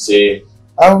 See.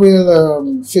 I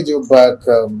will feed you back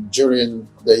during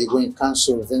the Igwe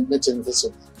Council meeting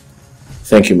visit.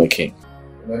 Thank you, my king.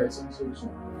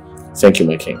 Thank you,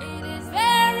 my king.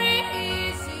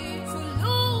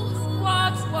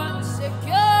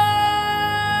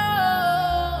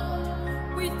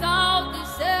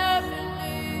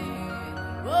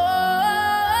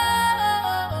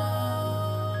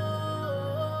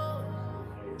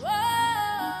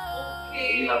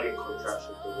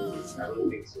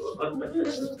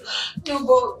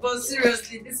 No, but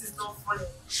seriously, this is not funny.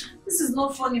 This is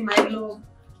not funny, my love.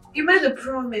 You made a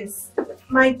promise.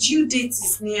 My due date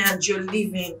is near and you're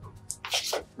leaving.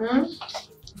 Hmm?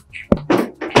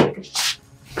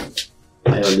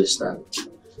 I understand.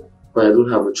 But I don't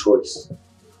have a choice.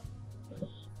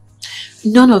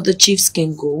 None of the chiefs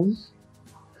can go.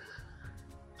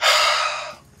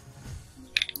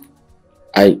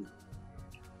 I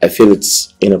feel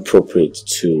it's inappropriate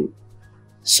to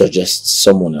suggest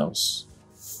someone else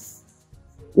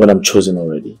when I'm chosen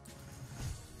already.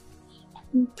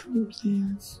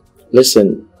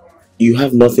 Listen, you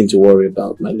have nothing to worry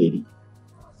about, my lady.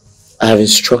 I have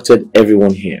instructed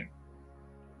everyone here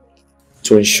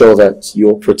to ensure that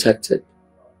you're protected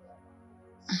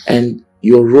and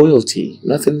your royalty.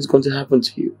 Nothing is going to happen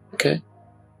to you, okay?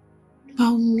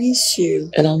 I'll miss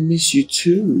you. And I'll miss you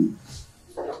too.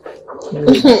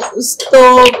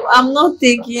 Stop. I'm not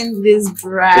taking this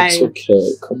bribe. It's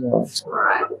okay. Come on.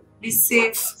 Alright. Be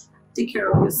safe. Take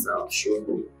care of yourself. Sure.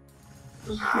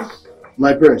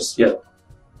 My prince. Yeah.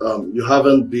 You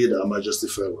haven't bid Her Majesty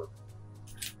farewell.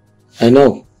 I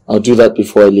know. I'll do that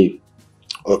before I leave.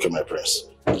 Okay, my prince.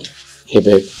 Hey,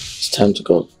 babe. It's time to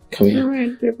go. Come here.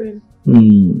 Alright, baby.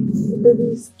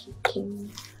 Baby's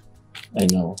kicking. I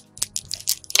know.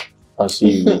 I'll see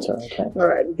you later, okay?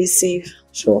 Alright, be safe.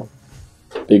 Sure.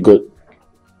 Be good.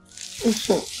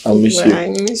 I'll miss you. I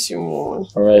miss you more.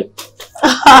 Alright.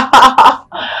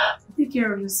 Take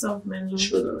care of yourself, man.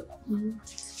 Sure.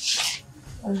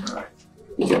 Alright.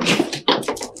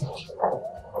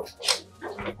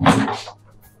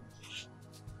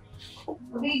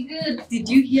 Be good. Did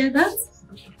you hear that?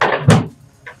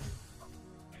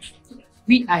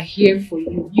 We are here for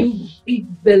you, you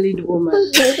big-bellied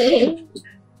woman.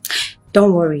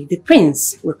 Don't worry, the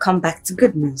prince will come back to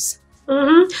good news.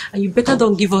 And you better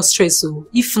don't give us stress, so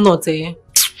if not,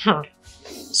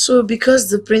 So because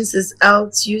the prince is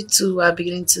out, you two are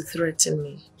beginning to threaten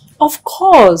me? Of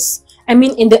course. I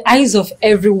mean, in the eyes of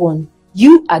everyone,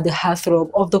 you are the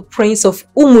heartthrob of the prince of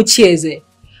Umuchieze.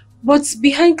 But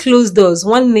behind closed doors,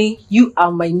 one day, you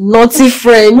are my naughty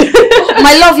friend.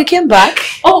 My love, you came back?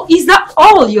 Oh, is that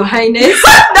all, your highness?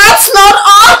 That's not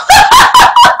all!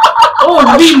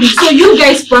 Oh, really? So you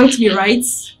guys pranked me, right?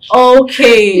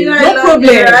 Okay, no problem.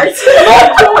 Right?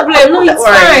 No problem, no, it's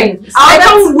Worry. fine. I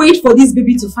can't wait for this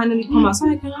baby to finally come out so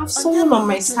I can have someone on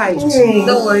my side.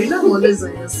 Don't worry, I'm always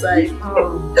on your side.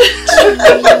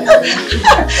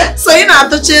 So you know how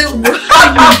to change.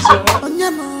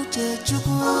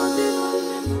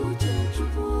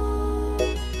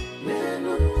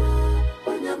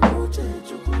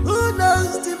 Who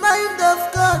knows the mind of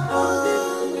God?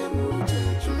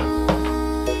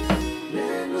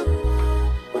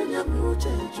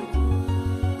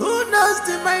 Who knows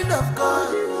the mind of God?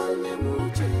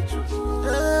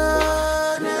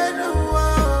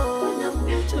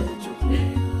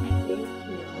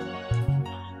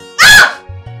 Ah!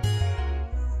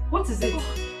 What is it?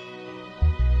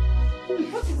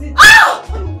 What is it? Ah!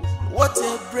 What a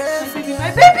brave girl. My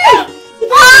baby!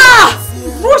 Ah!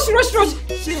 Rush! She has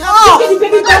get the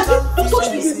baby back. Don't touch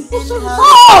me, baby.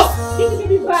 Oh! Get the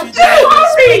baby back.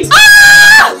 Hurry!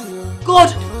 Ah! God!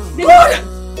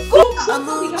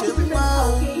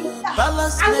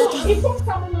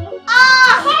 Ah!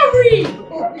 Hurry!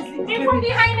 And from the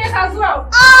highness as well.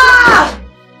 Ah!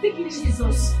 Thank you,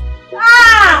 Jesus.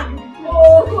 Ah!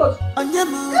 Oh, God. Oh,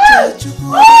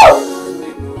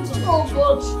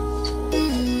 God.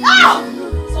 Ah!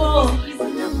 Oh,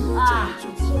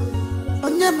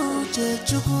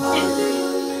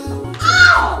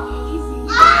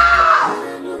 ah.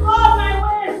 Oh, my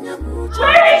word.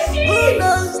 Where is she? Who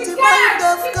knows the mind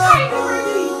of God?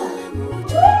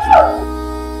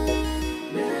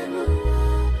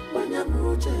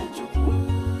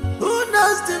 Who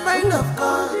knows the mind of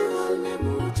God?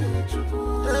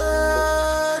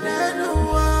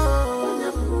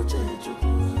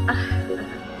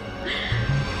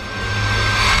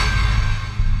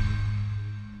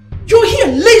 You're here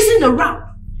lazing around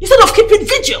instead of keeping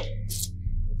vigil.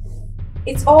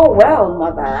 It's all well,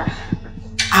 mother.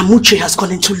 Amuche has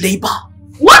gone into labor.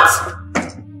 What?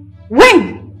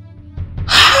 When?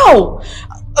 How?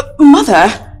 Mother,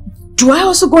 do I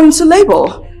also go into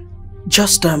labor?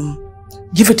 Just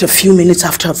give it a few minutes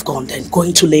after I've gone, then go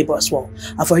into labor as well.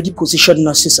 I've already positioned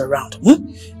nurses around.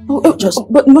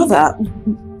 But mother,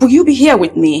 will you be here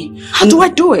with me? How do I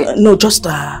do it? No, just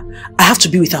I have to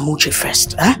be with Amuche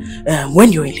first.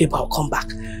 When you're in labor, I'll come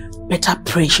back. Better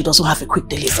pray she doesn't have a quick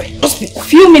delivery. A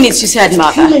few minutes, you said,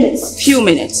 mother. Few minutes. Few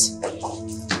minutes.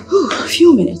 Whew,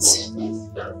 few minutes.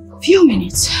 Few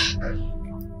minutes.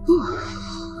 Whew.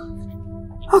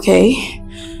 Okay,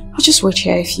 I'll just wait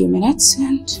here a few minutes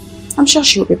and I'm sure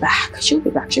she'll be back. She'll be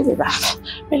back.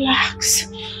 Relax.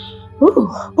 Ooh,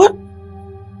 what?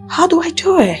 How do I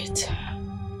do it?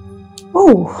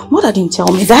 Oh, mother didn't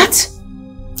tell me that.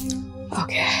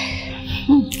 Okay.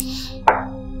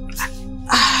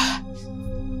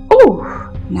 Oh,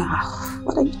 now,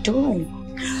 what are you doing?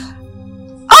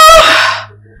 Ah!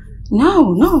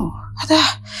 No. Mother.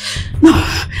 No.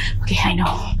 Okay, I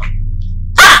know.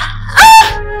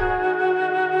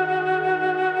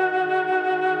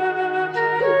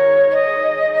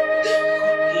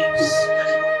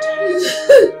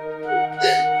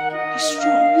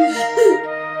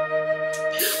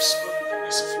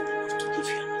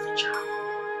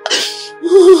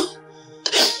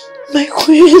 My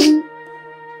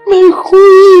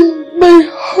queen, my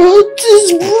heart is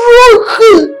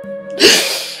broken.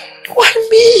 Why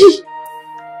me?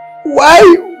 Why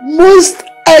must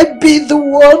I be the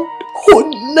one who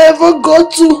never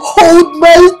got to hold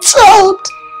my child?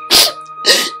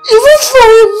 Even for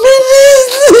a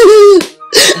minute.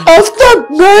 After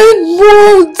 9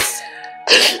 months.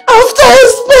 After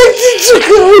expecting to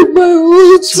carry my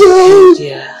own child.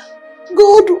 Dear.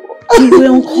 God, you were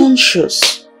unconscious.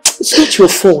 It's not your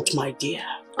fault, my dear.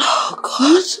 Oh,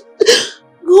 God.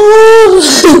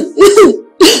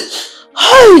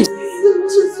 Hi.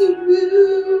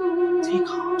 Take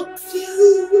heart.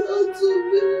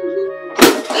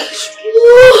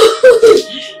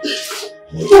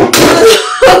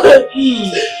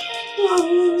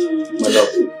 My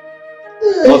love.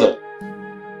 Mother.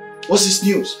 What's this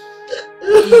news?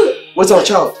 Where's our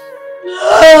child?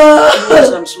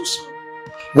 I'm so sorry.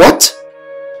 What?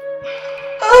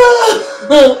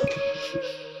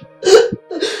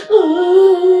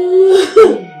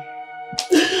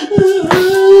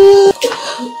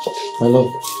 My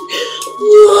love.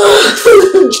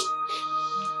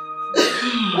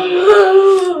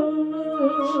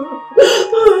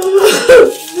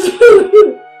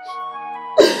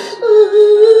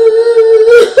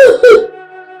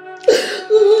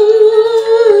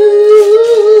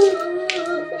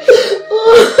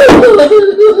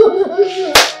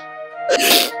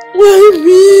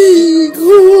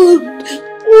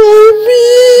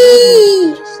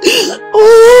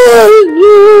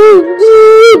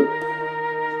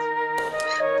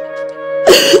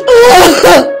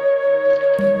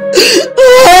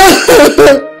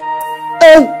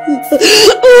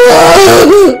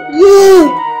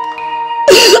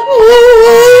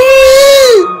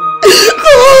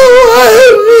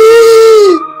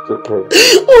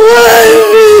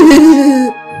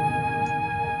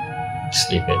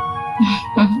 Sleeping.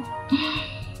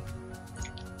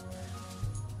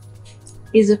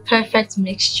 Is a perfect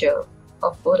mixture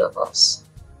of both of us.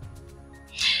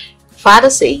 Father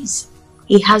says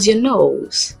he has your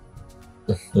nose.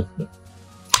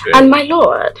 And my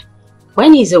lord,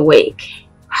 when he's awake,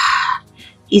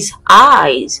 his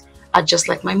eyes are just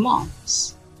like my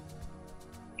mom's.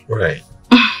 Right.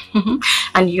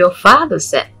 And your father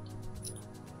said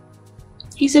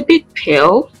he's a bit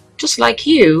pale, just like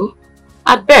you,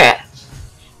 at birth.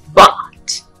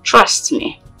 But trust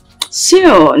me,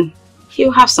 soon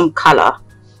he'll have some color,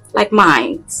 like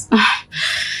mine.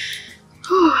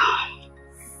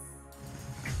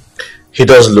 He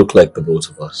does look like the both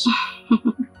of us.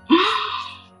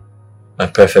 My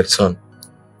perfect son.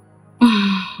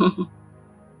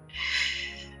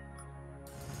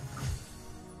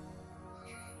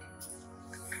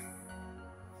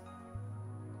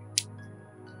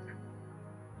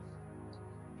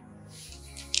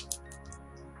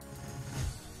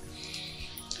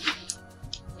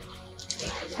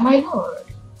 My lord,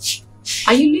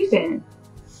 are you leaving?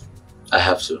 I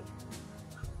have to.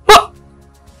 What?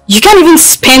 You can't even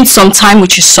spend some time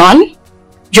with your son?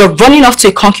 You're running off to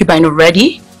a concubine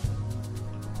already?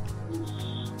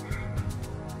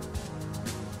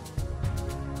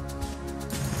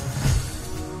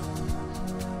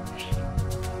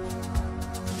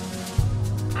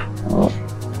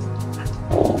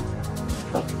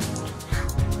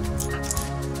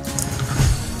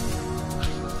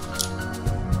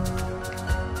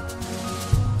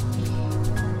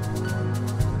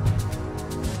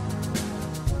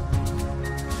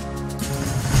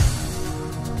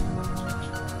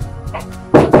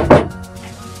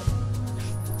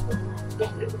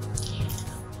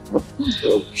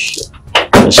 Oh shit.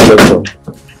 I slept on.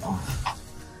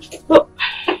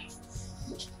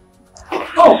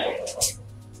 Oh,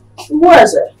 who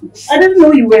was it? I didn't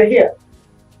know you were here.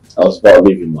 I was about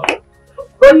leaving, Mom.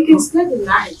 Well, you can spend the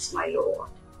night, my lord.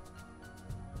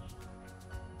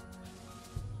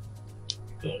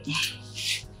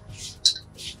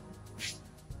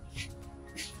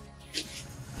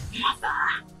 Mother,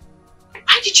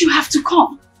 why did you have to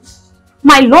come?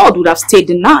 My lord would have stayed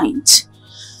the night.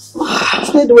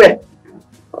 Stayed where?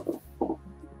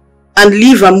 And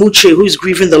leave Amuche, who is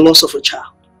grieving the loss of a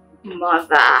child.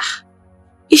 Mother,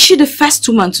 is she the first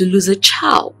woman to lose a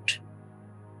child?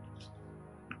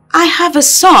 I have a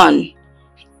son.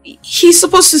 He's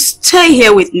supposed to stay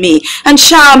here with me and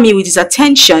shower me with his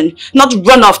attention, not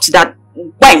run off to that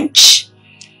wench.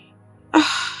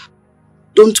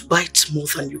 Don't bite more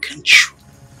than you can chew.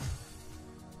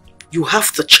 You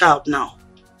have the child now.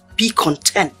 Be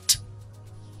content.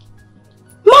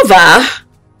 Mother,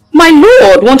 my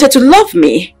lord wanted to love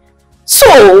me.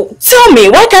 So, tell me,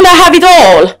 why can't I have it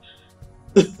all?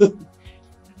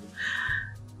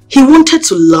 He wanted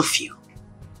to love you,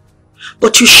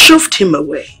 but you shoved him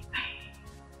away.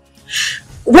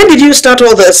 When did you start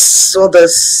all this?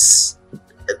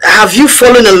 Have you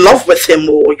fallen in love with him,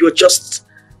 or you're just...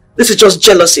 This is just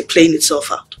jealousy playing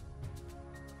itself out?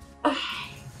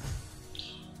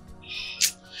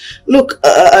 Look,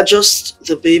 adjust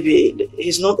the baby.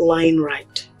 He's not lying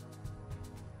right.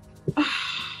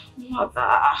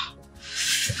 Mother.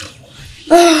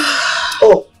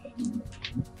 Oh.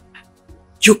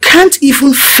 You can't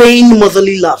even feign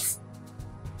motherly love.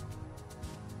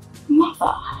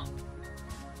 Mother,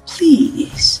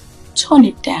 please, tone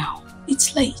it down.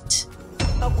 It's late.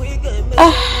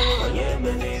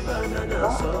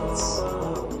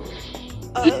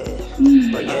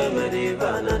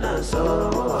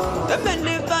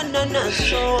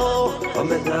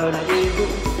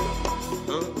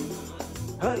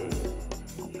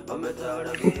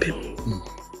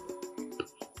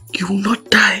 You will not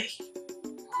die.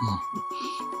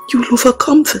 You will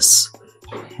overcome this.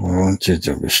 I want you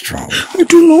to be strong. I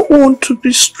do not want to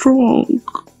be strong.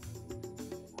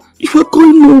 You are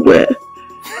going nowhere.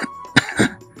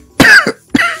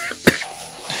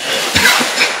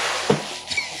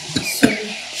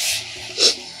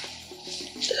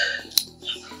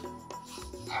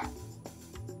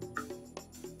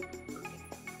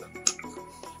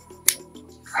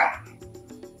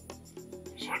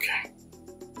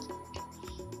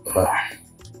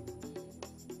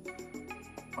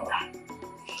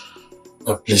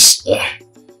 Please,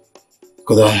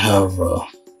 could I have a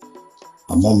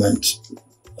moment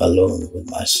alone with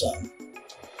my son?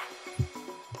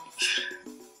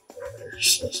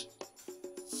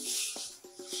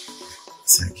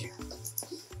 Thank you.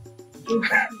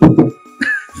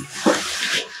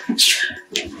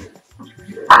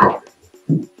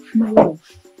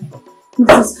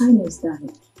 His Highness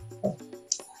died.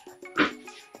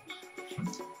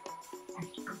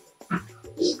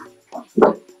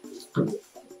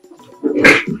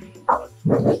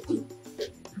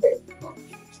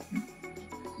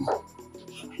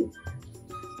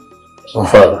 So,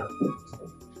 Father,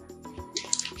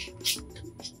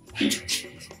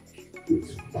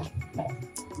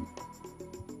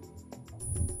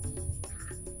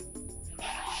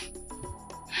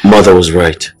 Mother was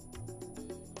right.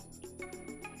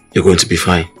 You're going to be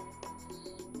fine.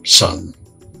 Son,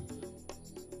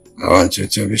 I want you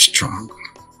to be strong.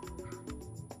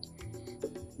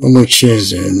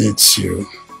 Umuchize needs you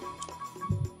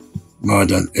more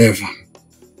than ever.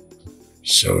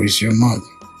 So is your mother.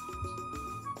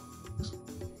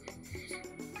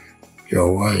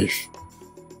 Your wife,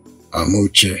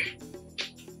 Amuche,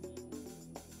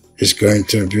 is going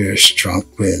to be a strong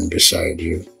queen beside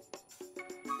you.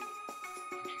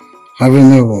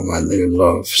 Having a woman you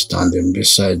love standing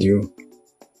beside you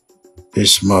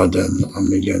is more than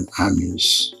 1,000,000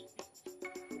 armies.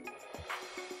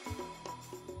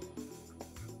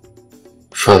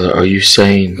 Father, are you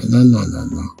saying... No.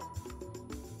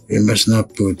 You must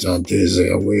not put our days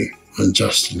away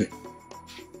unjustly.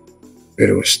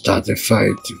 It will start a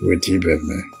fight with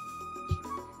Ibeme.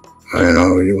 I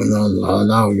know you will not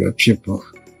allow your people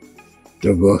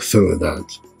to go through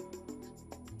that.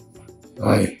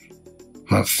 I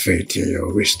have faith in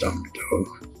your wisdom, though.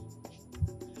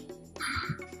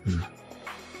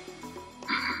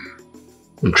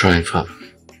 I'm trying, Father.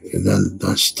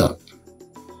 Don't stop.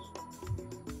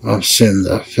 I've seen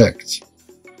the effect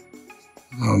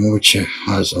Amuche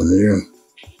has on you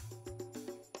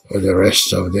or the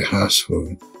rest of the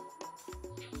household.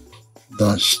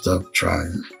 Don't stop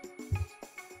trying.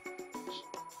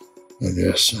 And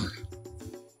yes, son.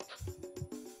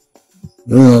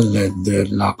 Do not let the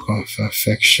lack of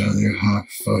affection you have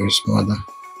for his mother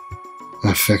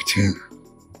affect him.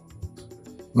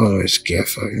 Always care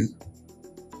for him.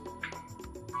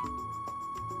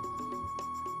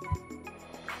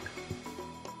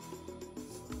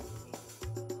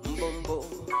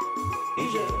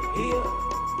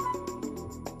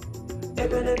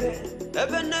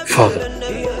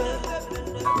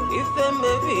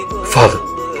 Father,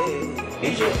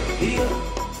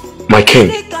 my king.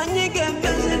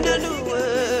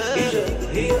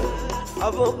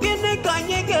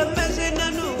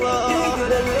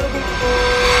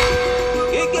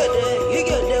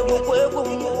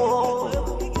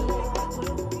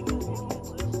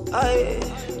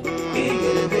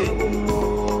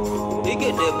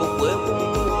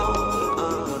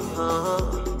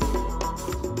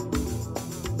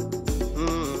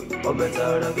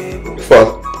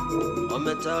 Father.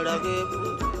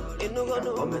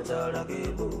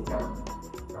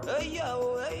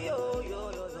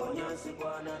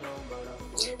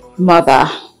 Mother,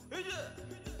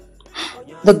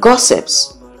 the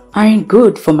gossips aren't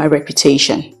good for my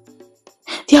reputation.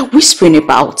 They are whispering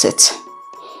about it.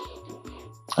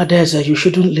 Adeza, you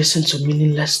shouldn't listen to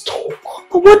meaningless talk.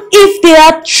 But what if they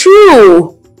are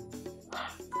true?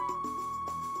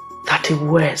 That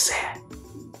Iweze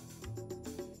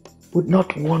would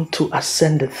not want to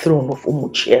ascend the throne of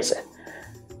Umuchieze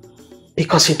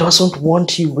because he doesn't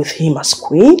want you with him as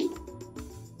queen?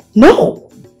 No.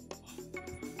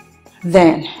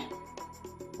 Then,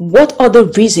 what other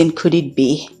reason could it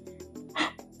be?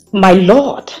 My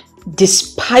lord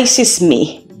despises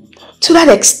me to that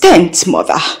extent,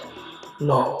 mother.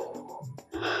 No.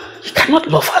 He cannot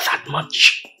love her that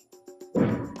much.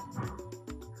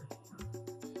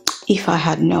 If I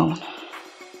had known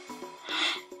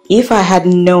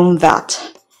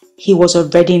that he was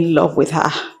already in love with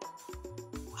her,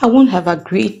 I wouldn't have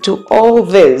agreed to all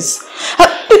this.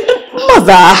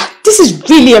 Mother, this is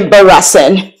really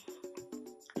embarrassing.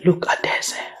 Look,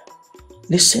 Adeze,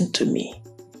 listen to me.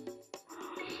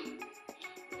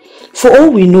 For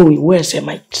all we know, Iweze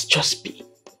might just be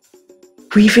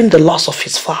grieving the loss of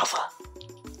his father.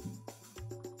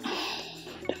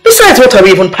 Besides, what are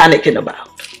we even panicking about?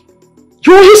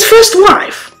 You're his first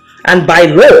wife, and by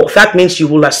law, that means you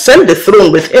will ascend the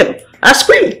throne with him as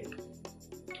queen.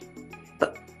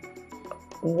 But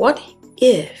what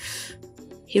if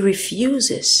he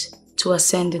refuses to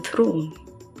ascend the throne?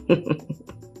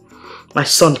 My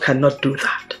son cannot do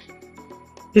that.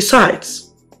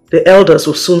 Besides, the elders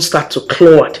will soon start to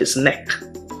claw at his neck.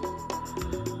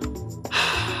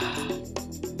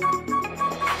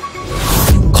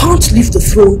 You can't leave the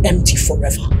throne empty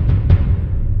forever.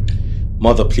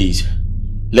 Mother, please,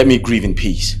 let me grieve in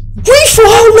peace. Grieve for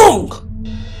how long?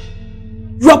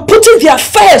 You are putting the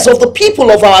affairs of the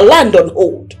people of our land on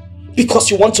hold because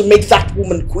you want to make that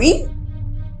woman queen?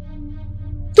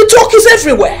 The talk is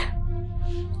everywhere.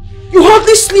 You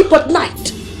hardly sleep at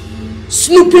night,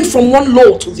 snooping from one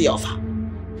law to the other.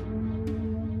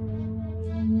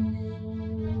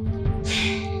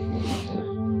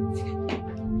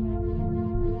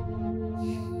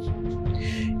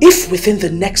 If within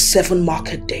the next 7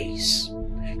 market days,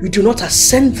 you do not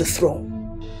ascend the throne,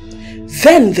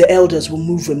 then the elders will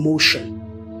move a motion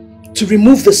to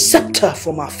remove the scepter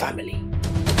from our family.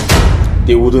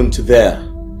 They wouldn't dare.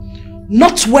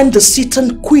 Not when the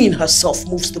Seton Queen herself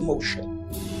moves the motion.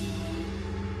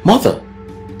 Mother.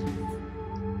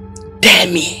 Dare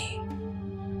me.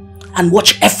 And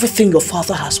watch everything your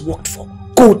father has worked for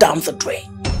go down the drain.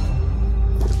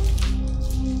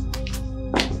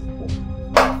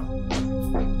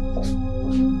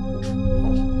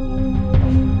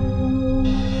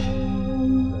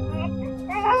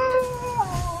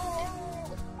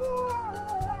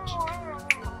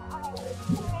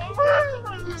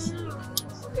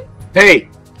 Hey,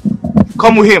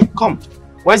 come with him, come.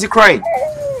 Why is he crying?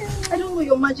 I don't know,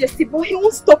 Your Majesty, but he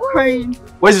won't stop crying.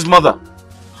 Where's his mother?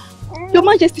 Your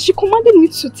Majesty, she commanded me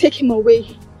to take him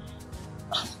away.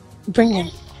 Bring him.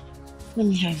 Let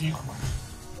me have him.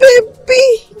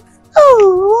 Baby!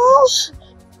 Oh!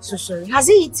 So sorry. Has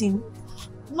he eaten?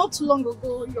 Not too long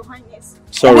ago, Your Highness.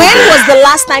 Sorry. When was the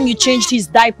last time you changed his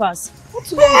diapers? Not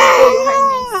too long ago, Your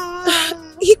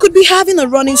Highness. He could be having a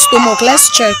running stomach.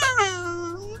 Let's check.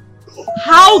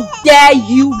 How dare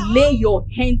you lay your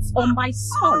hands on my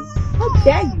son? How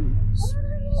dare you?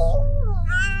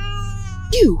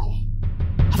 You!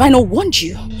 Have I not warned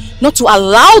you not to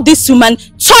allow this woman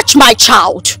touch my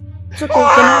child? It's okay, you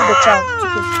can have the child. It's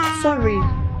okay. Sorry.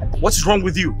 What is wrong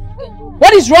with you?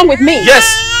 What is wrong with me? Yes!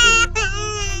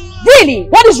 Really?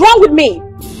 What is wrong with me?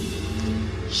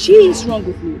 She is wrong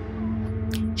with me.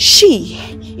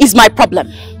 She is my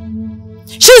problem.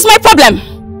 She is my problem.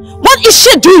 What is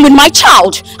she doing with my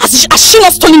child? Has she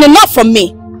not stolen enough from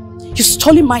me? You've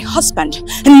stolen my husband,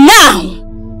 and now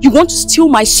you want to steal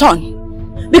my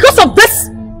son. Because of this,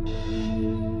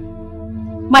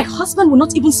 my husband will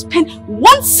not even spend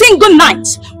one single night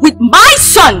with my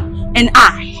son and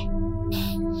I.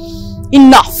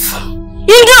 Enough!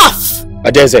 Enough!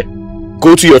 Adeze,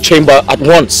 go to your chamber at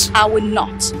once. I will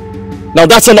not. Now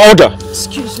that's an order.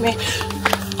 Excuse me.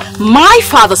 My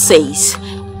father says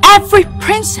every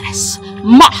princess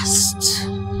must.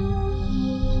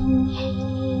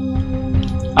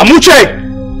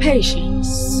 Amuche!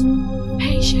 Patience.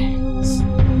 Patience.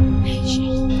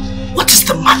 Patience. What is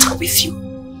the matter with you?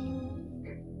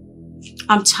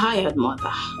 I'm tired, Mother.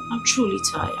 I'm truly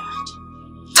tired.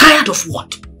 Tired of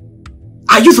what?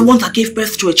 Are you the one that gave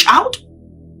birth to a child?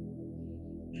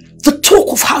 The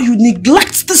talk of how you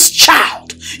neglect this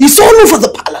child is all over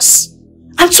the palace.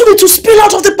 And soon it will spill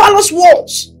out of the palace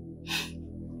walls.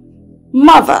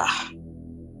 Mother,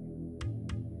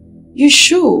 you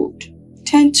should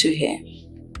tend to him.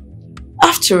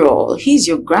 After all, he's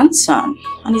your grandson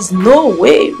and is no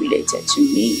way related to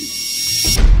me.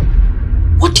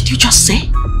 What did you just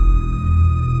say?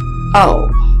 Oh,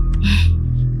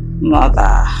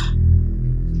 Mother,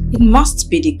 it must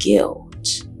be the guilt.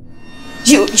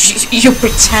 You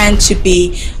pretend to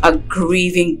be a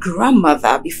grieving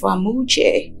grandmother before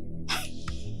Amuche,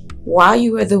 while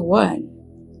you were the one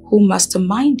who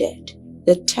masterminded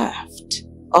the theft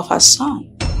of her son.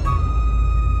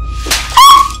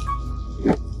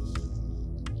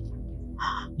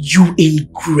 You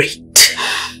ingrate.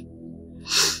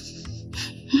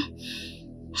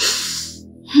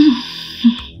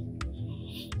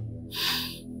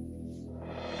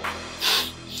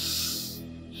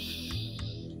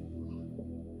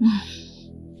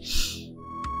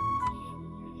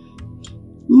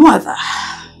 Mother,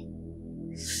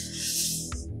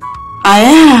 I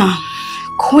am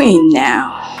queen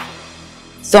now.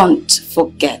 Don't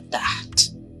forget that.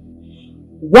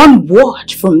 One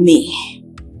word from me,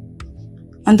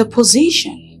 and the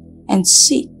position and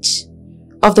seat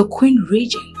of the Queen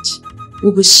Regent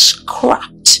will be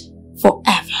scrapped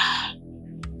forever,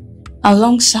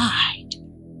 alongside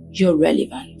your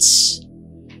relevance.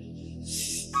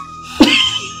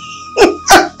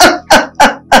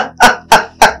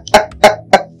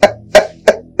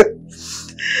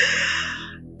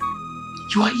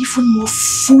 You are even more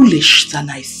foolish than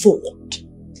I thought.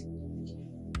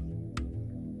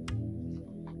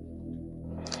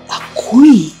 A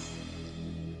queen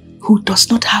who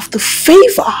does not have the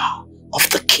favor of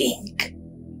the king.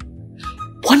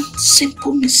 One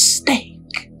simple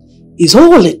mistake is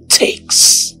all it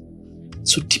takes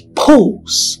to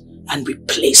depose and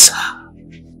replace her.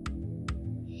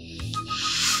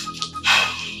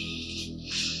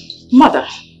 Mother,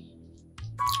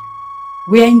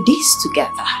 We're in this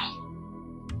together.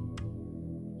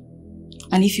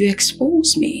 And if you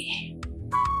expose me,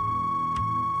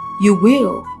 you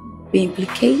will be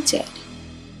implicated.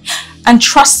 And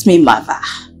trust me, mother,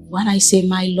 when I say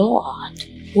my Lord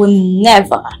will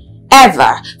never,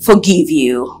 ever forgive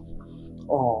you.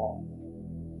 Oh,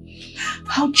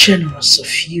 how generous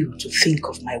of you to think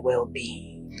of my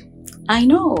well-being. I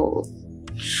know.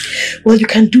 Well, you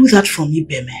can do that for me,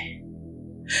 Beme.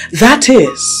 That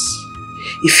is,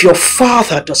 if your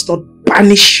father does not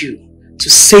banish you to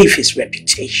save his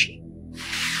reputation.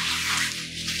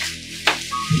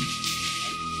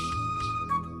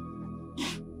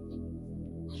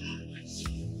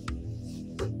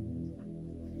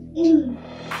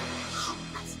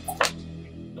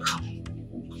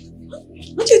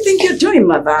 What do you think you're doing,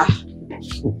 mother?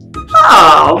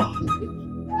 Oh.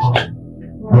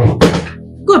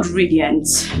 Good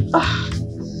riddance.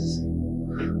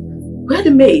 Where are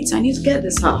the maids? I need to get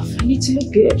this off. I need to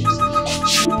look good.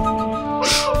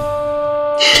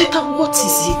 Cheta, what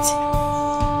is it?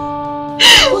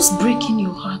 What's breaking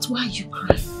your heart? Why are you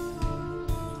crying?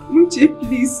 Muche,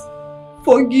 please,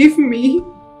 forgive me.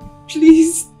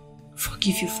 Please.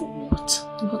 Forgive you for what?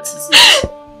 What is it?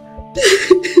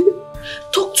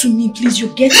 Talk to me, please.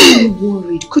 You're getting me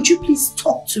worried. Could you please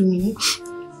talk to me?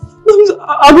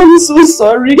 I'm so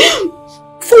sorry.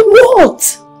 For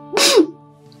what?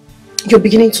 You're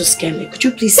beginning to scare me. Could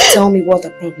you please tell me what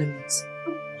the problem is?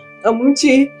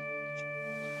 Amuche,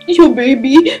 your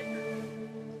baby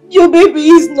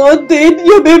is not dead.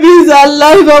 Your baby is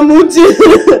alive, Amuche.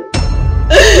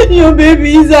 Your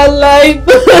baby is alive.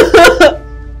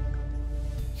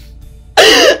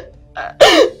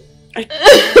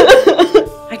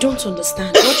 I don't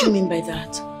understand. What do you mean by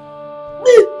that?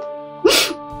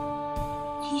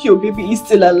 Your baby is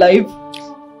still alive.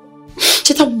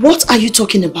 Cheta, what are you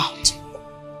talking about?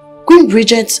 Queen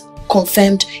Bridget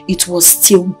confirmed it was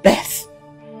stillbirth.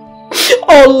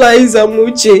 All lies,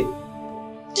 Amuche.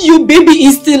 Your baby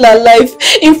is still alive.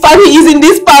 In fact, he is in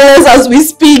this palace as we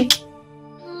speak.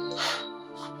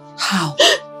 How?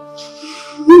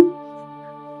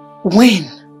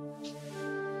 When?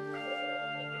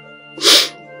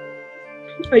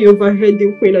 I overheard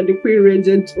the Queen and the Queen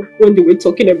Regent when they were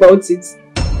talking about it.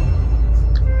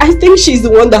 I think she's the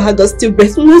one that had us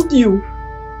stillbirth, not you.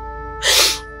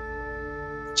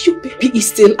 Your baby is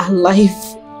still alive.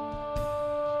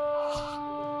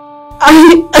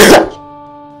 I'm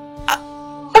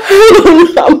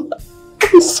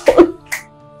sorry.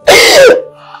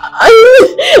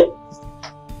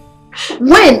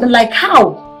 When? Like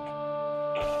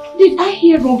how? Did I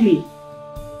hear wrongly?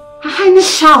 Her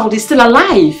Highness child is still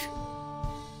alive.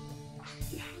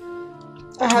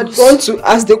 I had gone to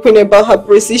ask the Queen about her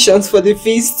precisions for the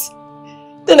feast.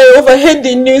 Then I overheard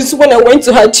the news when I went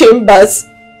to her chambers.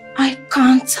 I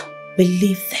can't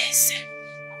believe this.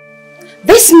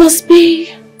 This must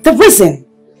be the reason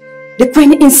the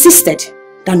Queen insisted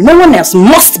that no one else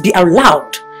must be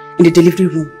allowed in the delivery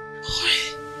room.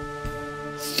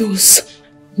 Those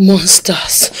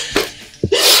monsters.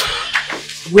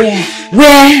 Where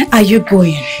are you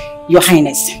going, Your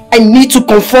Highness? I need to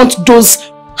confront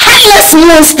those heartless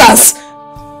monsters.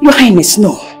 Your Highness,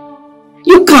 no.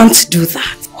 You can't do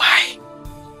that. Why?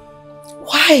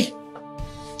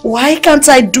 Why can't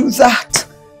I do that?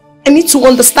 I need to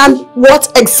understand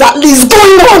what exactly is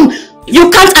going on. You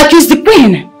can't accuse the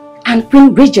Queen and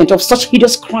Queen Regent of such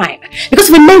hideous crime because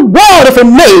of a mere word of a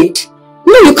maid.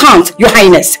 No, you can't, Your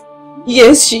Highness.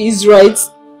 Yes, she is right.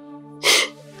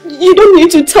 You don't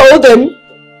need to tell them.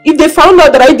 If they found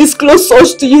out that I disclosed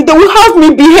such to you, they will have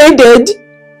me beheaded.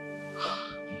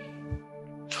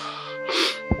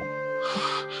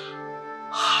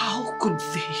 How could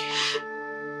they?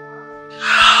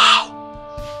 How?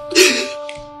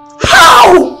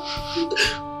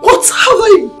 What have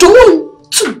I done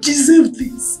to deserve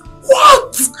this?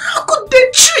 What? How could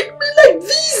they treat me like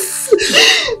this?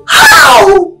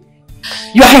 How?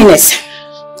 Your Highness,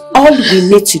 all we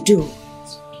need to do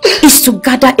is to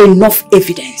gather enough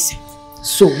evidence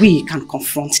so we can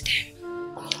confront them.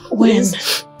 When?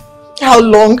 How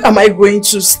long am I going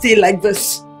to stay like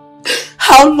this?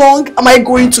 How long am I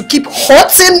going to keep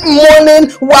hurting,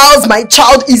 mourning whilst my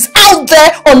child is out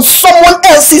there on someone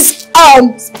else's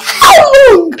arms? How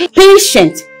long? Be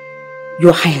patient,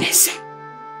 Your Highness.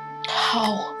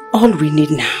 How? All we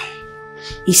need now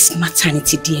is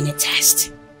maternity DNA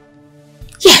test.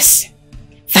 Yes,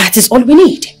 that is all we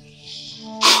need.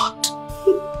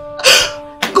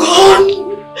 God,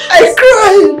 I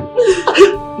cried.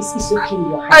 It's It's okay,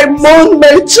 Your Highness. I mourn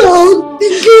my child.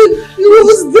 Again, he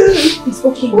was dead. It's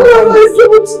okay, What Your am Highness. I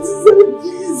going to deserve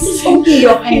this? It's okay,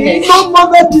 Your Highness. No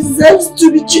mother deserves to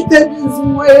be treated this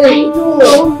way.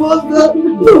 No mother.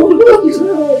 No mother.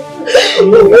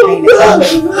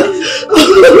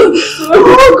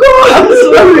 Oh God, I'm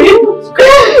sorry.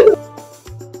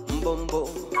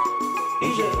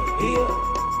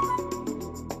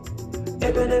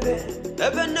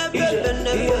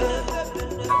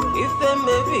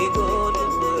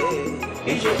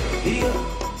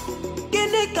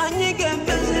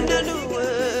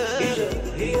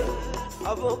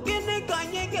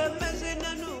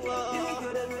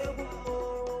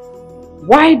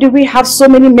 Why do we have so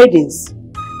many maidens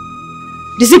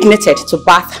designated to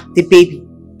bath the baby?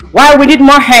 Why we need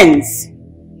more hands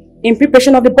in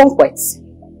preparation of the banquets?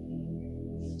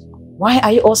 Why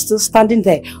are you all still standing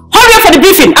there? Hurry up for the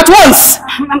briefing at once!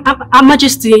 Her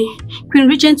Majesty, Queen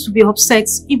Regent will be upset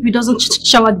if he doesn't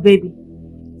shower the baby.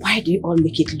 Why do you all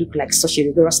make it look like such a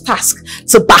rigorous task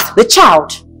to bath the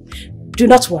child? Do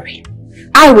not worry.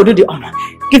 I will do the honor.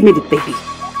 Give me the baby.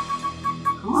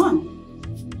 Come on.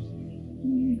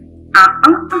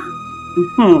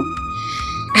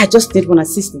 I just need one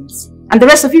assistant. And the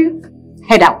rest of you,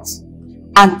 head out.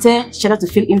 And tell Shada to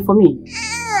fill in for me.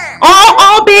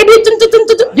 Oh, baby.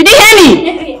 Did you hear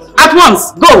me? At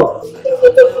once, go.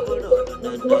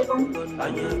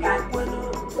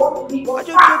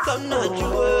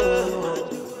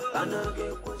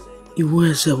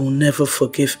 Iweze will never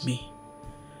forgive me.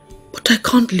 But I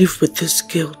can't live with this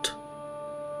guilt.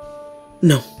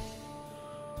 No.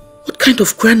 What kind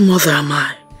of grandmother am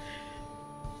I?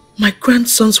 My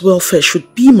grandson's welfare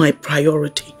should be my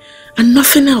priority and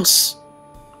nothing else.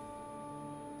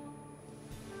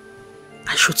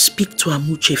 I should speak to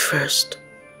Amuche first.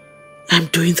 I'm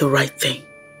doing the right thing.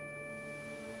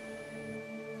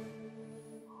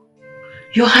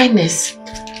 Your Highness,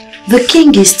 the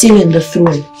king is still in the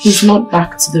throne. He's not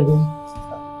back to the room.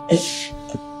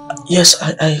 Yes,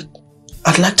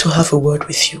 I'd like to have a word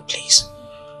with you, please.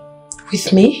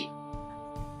 With me?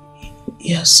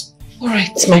 Yes.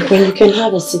 Alright, my queen, you can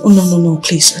have a seat. Oh, no,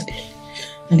 please.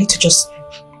 I need to just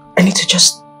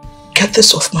get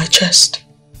this off my chest.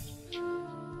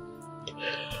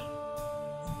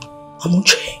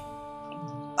 Amuche,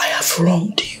 I have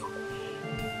wronged you.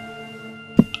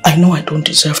 I know I don't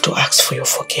deserve to ask for your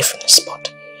forgiveness,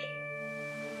 but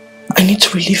I need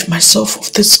to relieve myself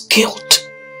of this guilt.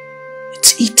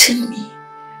 It's eating me.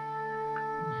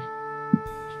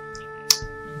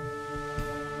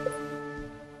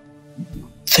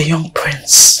 The young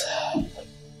prince,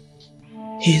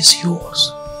 he is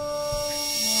yours.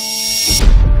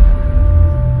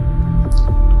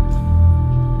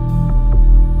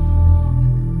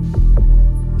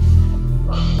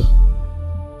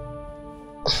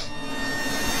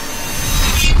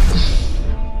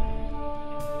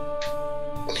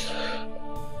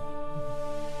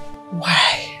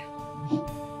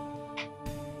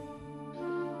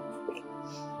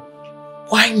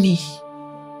 Why me?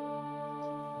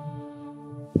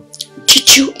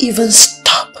 Did you even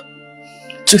stop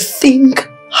to think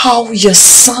how your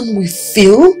son will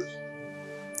feel?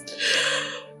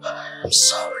 I'm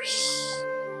sorry.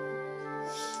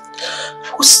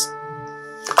 I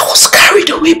was carried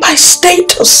away by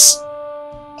status.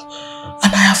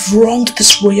 And I have wronged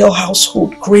this royal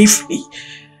household gravely.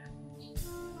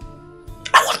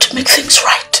 I want to make things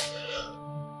right.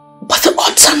 But the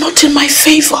odds are not in my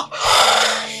favor.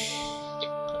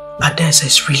 Adeza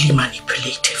is really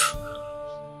manipulative.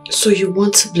 So you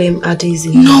want to blame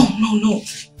Adeza? No.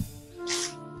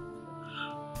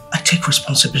 I take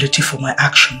responsibility for my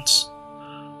actions.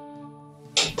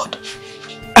 But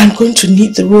I'm going to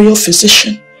need the royal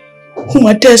physician, whom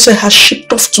Adeza has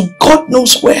shipped off to God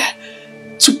knows where,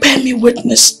 to bear me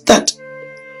witness that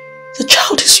the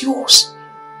child is yours.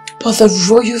 But the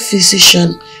royal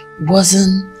physician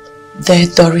wasn't there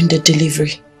during the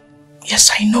delivery. Yes,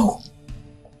 I know.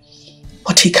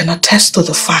 But he can attest to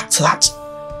the fact that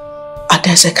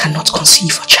Adeze cannot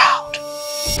conceive a child.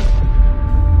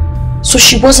 So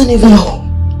she wasn't even...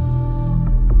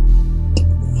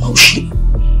 No, she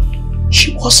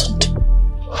wasn't.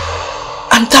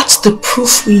 And that's the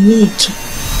proof we need.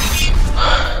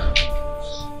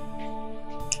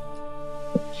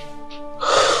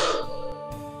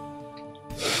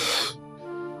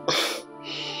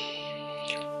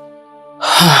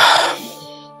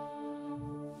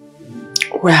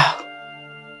 Well,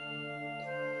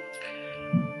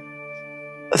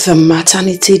 the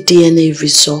maternity DNA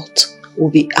result will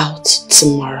be out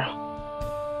tomorrow,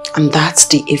 and that's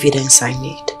the evidence I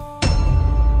need.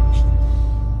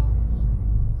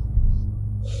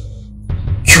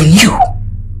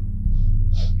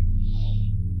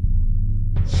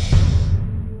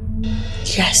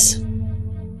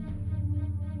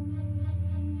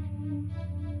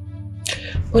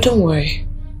 But don't worry.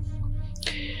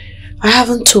 I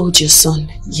haven't told your son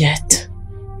yet.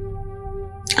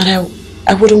 And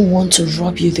I wouldn't want to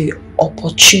rob you the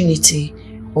opportunity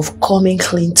of coming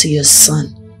clean to your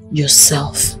son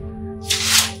yourself.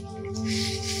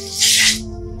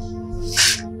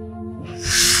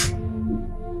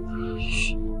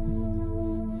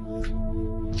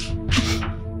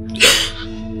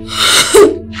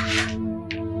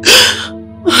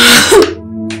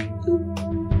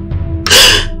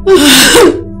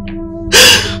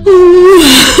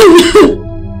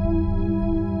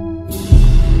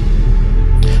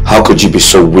 How could you be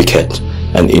so wicked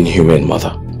and inhuman,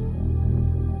 mother?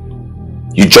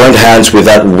 You joined hands with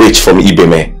that witch from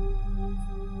Ibeme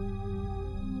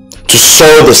to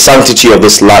soil the sanctity of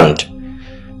this land.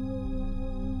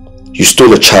 You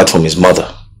stole a child from his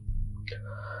mother.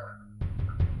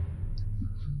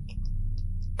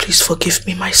 Please forgive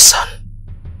me, my son.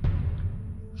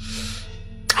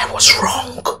 I was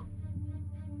wrong.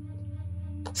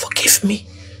 Forgive me.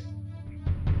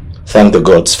 Thank the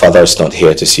gods, father is not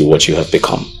here to see what you have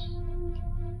become.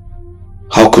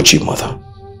 How could you, mother?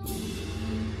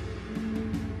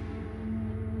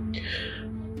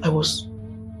 I was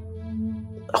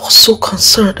so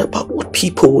concerned about what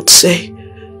people would say.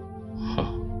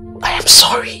 I am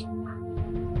sorry.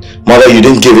 Mother, you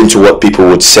didn't give in to what people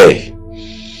would say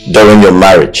during your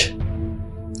marriage.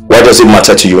 Why does it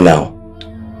matter to you now?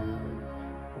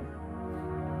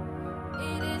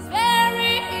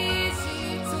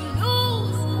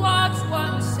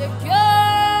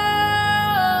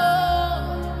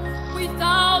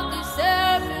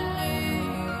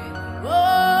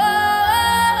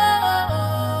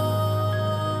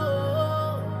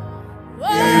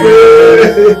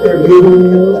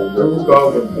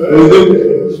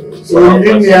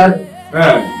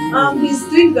 He's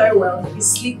doing very well.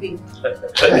 He's sleeping.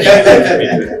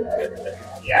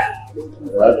 Yeah.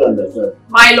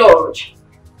 My lord,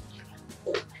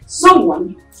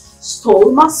 someone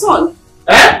stole my son.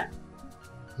 Eh?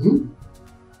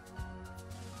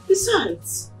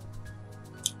 Besides,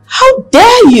 how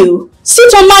dare you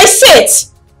sit on my seat?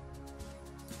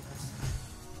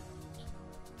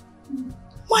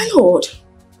 My lord.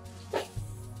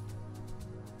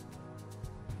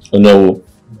 Oh no,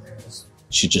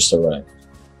 she just arrived.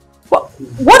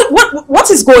 What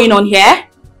is going on here?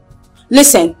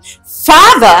 Listen,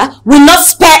 father will not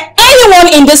spare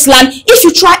anyone in this land if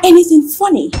you try anything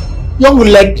funny. Young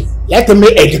lady, let me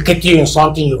educate you in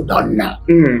something you don't know.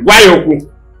 Why you?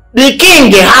 The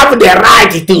king have the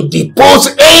right to depose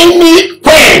any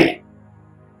queen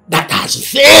that has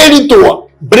failed to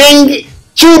bring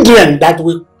children that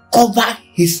will cover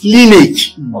his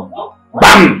lineage.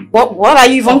 Bam! What are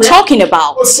you even talking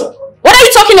about? What are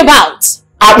you talking about?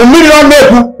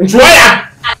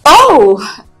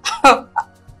 Oh,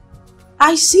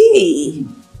 I see.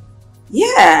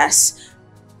 Yes.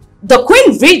 The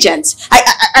Queen Regent.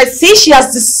 I see she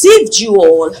has deceived you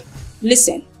all.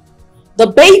 Listen, the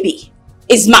baby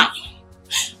is mine.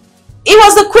 It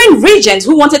was the Queen Regent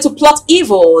who wanted to plot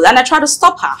evil and I tried to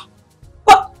stop her.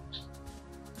 But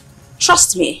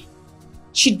trust me,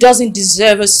 she doesn't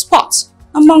deserve a spot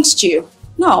amongst you.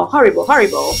 No, horrible,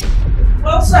 horrible.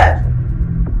 Well said.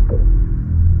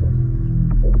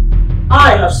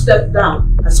 I have stepped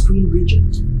down as Queen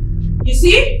Regent. You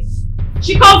see?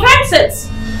 She confirms it.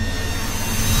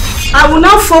 I will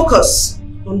now focus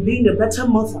on being a better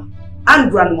mother and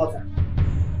grandmother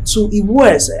to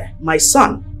Iwueze, my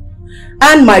son,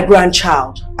 and my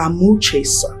grandchild,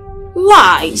 Amuche's son.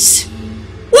 Lies!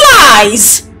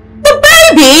 Lies! The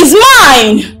baby is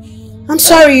mine! I'm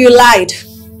sorry you lied.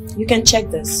 You can check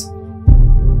this.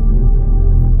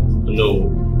 No.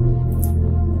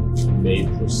 May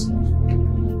proceed.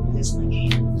 Yes, my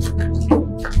king.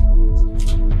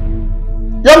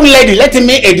 Young lady, let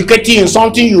me educate you in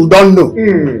something you don't know.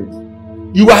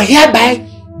 You are hereby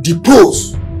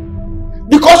deposed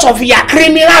because of your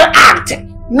criminal act.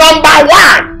 Number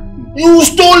 1, you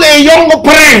stole a young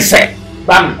prince.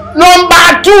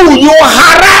 Number 2, you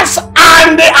harass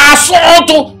and assault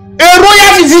a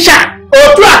royal physician.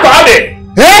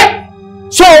 Eh?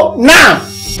 So now,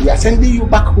 we are sending you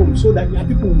back home so that your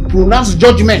people will pronounce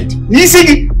judgment. On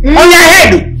your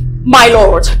head. My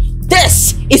lord,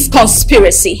 this is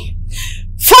conspiracy.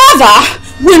 Father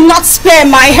will not spare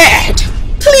my head.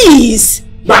 Please.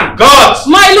 Thank God.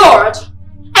 My lord,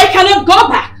 I cannot go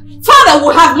back. Father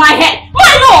will have my head.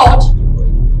 My lord.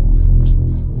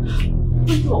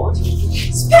 My lord,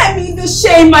 spare me the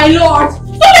shame, my lord.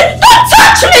 Don't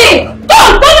touch me.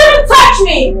 Don't even touch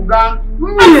me.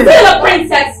 I'm still a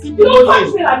princess. Don't touch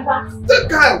me like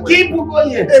that. Keep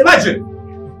going. Imagine.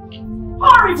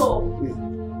 Horrible.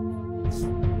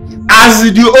 as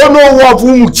the owner of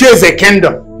Umucheze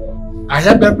Kingdom, I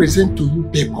hereby present to you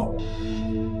people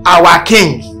our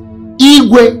king,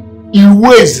 Igwe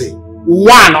Iweze,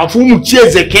 one of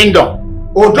Umucheze Kingdom.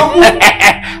 Odogu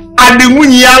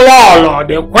Adimunyalolo,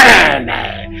 the queen,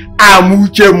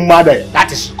 Amuche mother.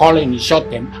 That is calling in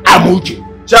short term, Amuche.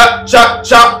 Cha, cha,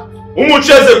 cha,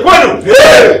 Umucheze kwenu.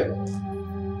 Hey!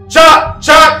 Cha,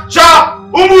 cha, cha,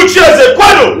 Umucheze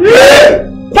kwenu. Hey!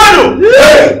 Kwenu.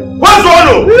 Hey!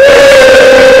 Kwanzono.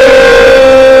 Hey!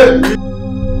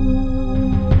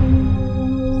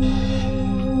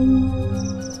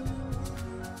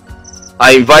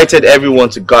 I invited everyone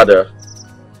to gather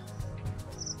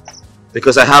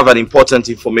because I have an important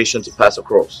information to pass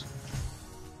across.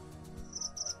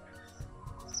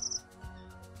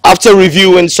 After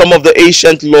reviewing some of the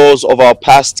ancient laws of our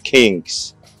past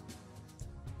kings,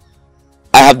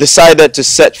 I have decided to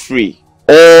set free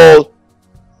all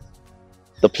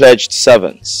the pledged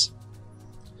servants.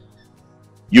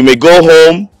 You may go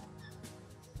home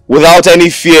without any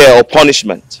fear or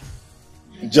punishment.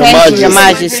 Thank you, Your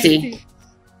Majesty.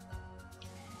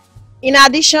 In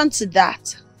addition to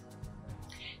that,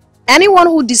 anyone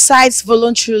who decides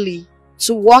voluntarily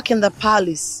to work in the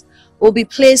palace will be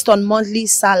placed on monthly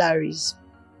salaries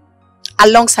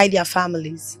alongside their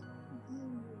families.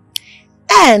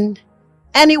 And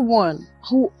anyone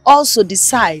who also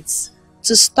decides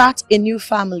to start a new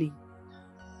family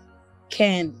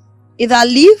can either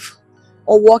leave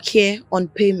or work here on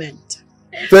payment.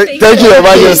 Thank you, Your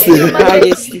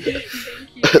Majesty.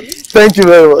 Thank you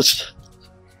very much.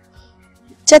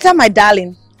 Cheta, my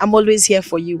darling, I'm always here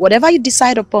for you. Whatever you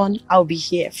decide upon, I'll be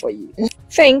here for you.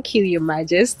 Thank you, Your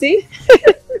Majesty.